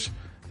Brewers,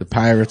 the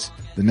Pirates,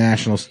 the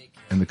Nationals,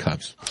 and the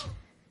Cubs.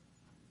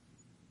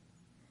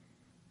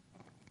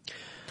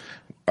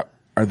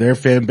 Are their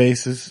fan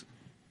bases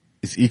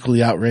is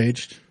equally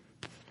outraged?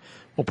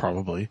 Well,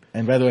 probably.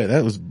 And by the way,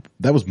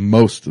 that was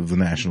most of the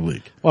National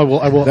League.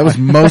 Well, I will. That was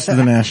most of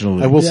the National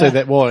League. I will say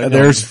that. Well,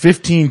 there's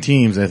 15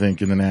 teams, I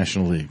think, in the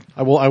National League.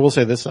 I will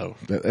say this though,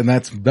 and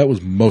that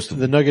was most of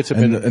them. The Nuggets have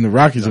and the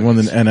Rockies have won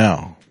the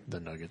NL.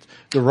 The Nuggets.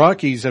 The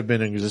Rockies have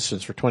been in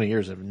existence for 20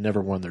 years. Have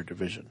never won their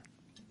division.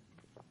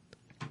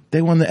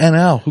 They won the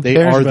NL. Who they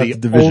cares are about the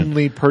division?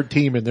 only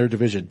team in their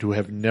division to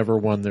have never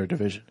won their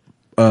division.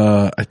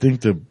 I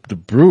think the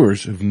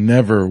Brewers have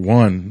never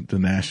won the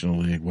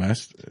National League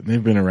West.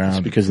 They've been around.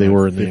 It's because they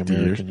were in the 50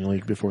 American years.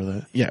 League before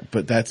that. Yeah,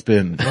 but that's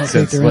been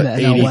since what, in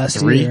the NL West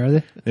 83? either, are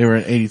they? They were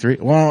in 83.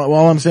 Well,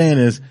 all I'm saying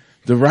is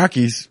the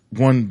Rockies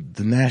won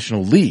the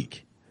National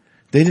League.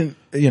 They didn't,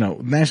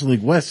 National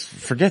League West,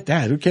 forget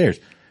that. Who cares?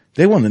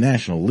 They won the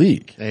National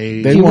League.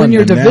 You win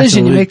your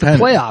division, you make the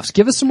playoffs.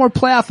 Give us some more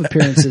playoff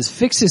appearances.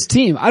 Fix his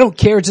team. I don't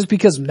care just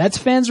because Mets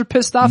fans are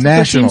pissed off if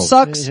their team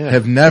sucks.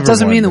 Have never It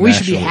doesn't mean that we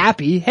should be League.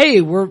 happy.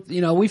 Hey,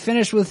 we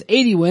finished with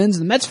 80 wins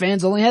and the Mets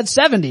fans only had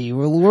 70.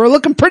 We're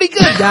looking pretty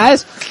good,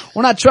 guys.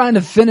 We're not trying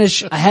to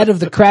finish ahead of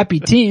the crappy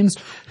teams.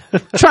 We're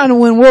trying to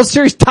win World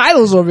Series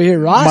titles over here,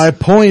 Ross. My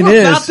point We're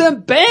is, about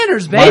them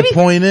banners, baby. My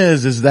point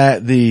is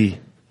that the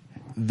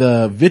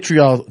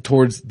vitriol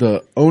towards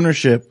the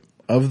ownership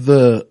of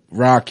the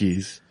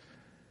Rockies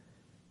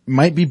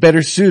might be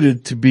better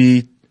suited to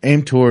be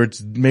aimed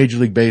towards Major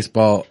League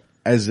Baseball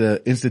as an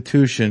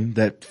institution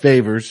that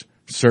favors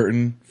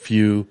certain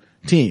few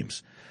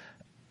teams.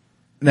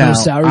 Now,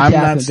 I'm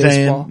not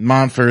saying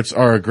Monforts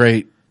are a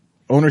great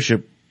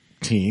ownership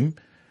team,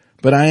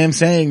 but I am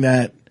saying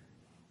that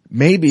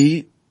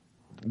maybe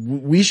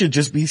we should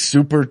just be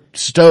super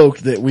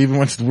stoked that we even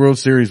went to the World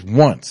Series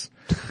once.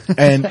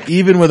 And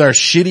even with our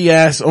shitty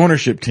ass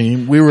ownership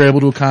team, we were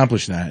able to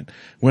accomplish that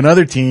when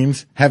other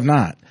teams have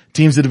not.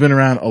 Teams that have been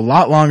around a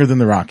lot longer than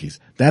the Rockies.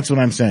 That's what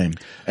I'm saying.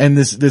 And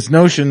this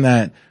notion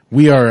that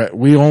we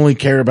only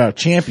care about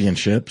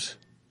championships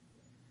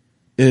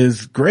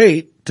is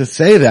great to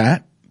say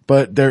that,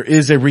 but there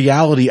is a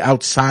reality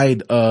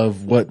outside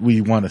of what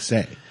we want to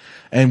say.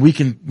 And we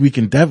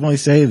can definitely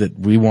say that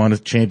we want a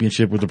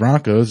championship with the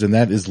Broncos, and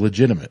that is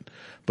legitimate.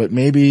 But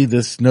maybe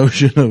this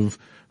notion of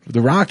the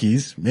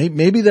Rockies,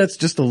 maybe that's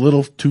just a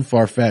little too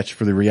far-fetched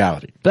for the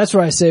reality. That's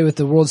where I say with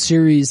the World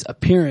Series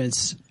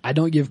appearance, I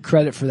don't give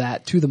credit for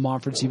that to the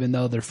Monforts, even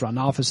though their front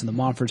office and the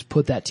Monforts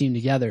put that team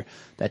together.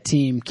 That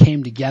team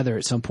came together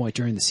at some point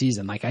during the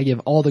season. Like, I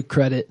give all the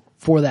credit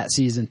for that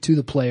season to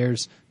the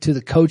players, to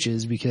the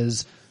coaches,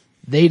 because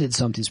they did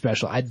something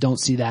special. I don't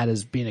see that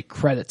as being a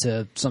credit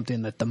to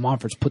something that the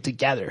Monforts put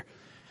together.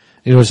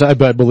 You know, I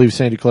believe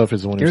Sandy Clough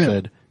is the one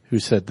Yeah. who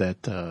said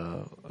that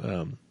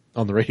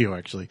on the radio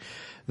actually,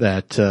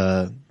 that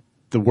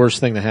the worst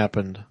thing that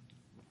happened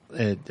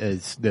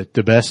is that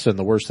the best and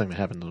the worst thing that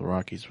happened to the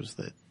Rockies was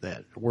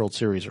that World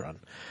Series run.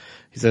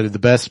 He said the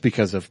best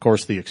because, of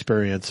course, the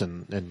experience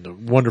and the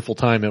wonderful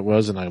time it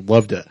was, and I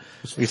loved it.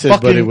 He said,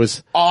 but it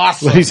was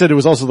awesome. But he said it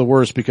was also the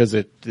worst because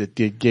it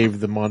gave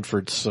the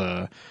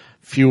Monforts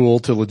fuel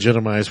to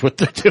legitimize what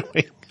they're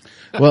doing.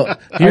 Well,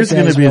 here's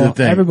Okay, going to be well, the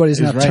thing. Everybody's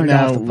is not right turned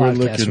now off the we're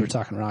podcast. We're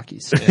talking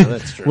Rockies. Yeah,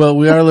 that's true. Well,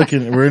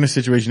 we're in a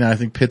situation now. I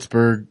think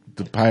Pittsburgh,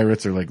 the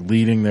Pirates are like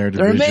leading their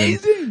division. They're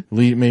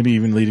amazing. Maybe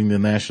even leading the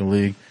National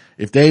League.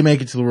 If they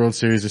make it to the World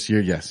Series this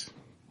year, yes.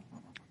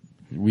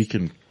 We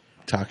can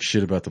talk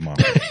shit about the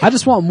Monforts. I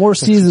just want more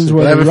seasons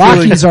But I where have the a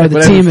feeling- Rockies are the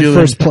but I have a team in feeling-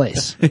 first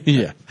place.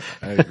 Yeah,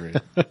 I agree.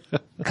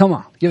 Come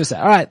on, give us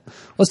that. All right,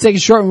 let's take a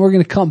short and we're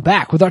going to come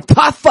back with our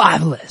top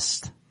 5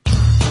 list.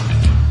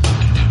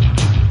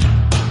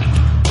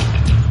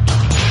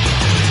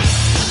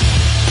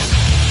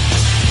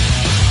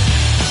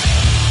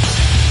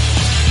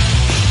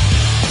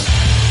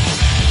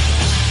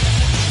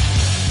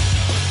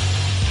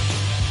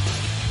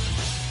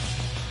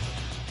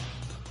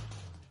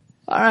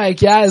 All right,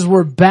 guys,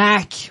 we're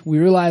back. We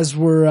realize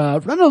we're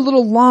running a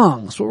little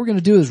long, so what we're going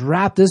to do is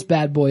wrap this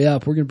bad boy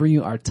up. We're going to bring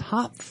you our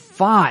top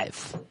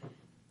 5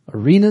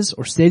 arenas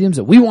or stadiums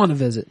that we want to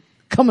visit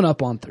coming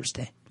up on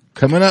Thursday.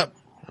 Coming up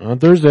On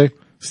Thursday.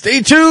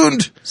 stay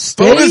tuned.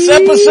 Stay Bonus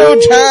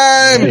episode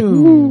time.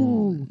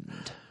 tuned.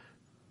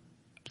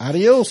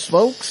 Adios,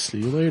 folks. See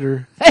you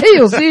later. Hey,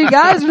 we'll see you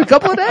guys in a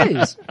couple of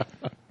days.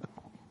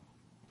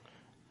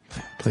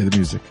 Play the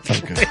music.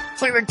 Okay.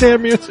 It's like the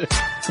damn music.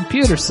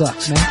 Computer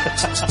sucks, man.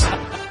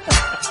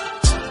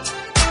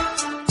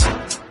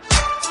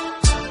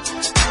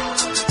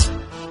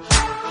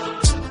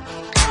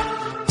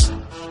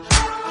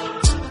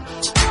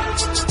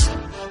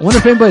 I wonder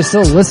if anybody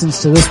still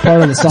listens to this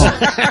part of the song.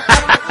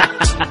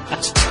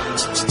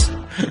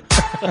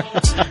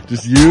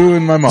 Just you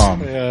and my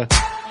mom. Yeah.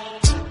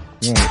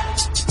 You know,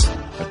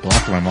 I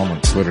blocked my mom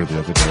on Twitter the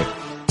other day.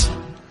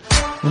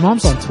 Your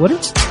mom's on Twitter?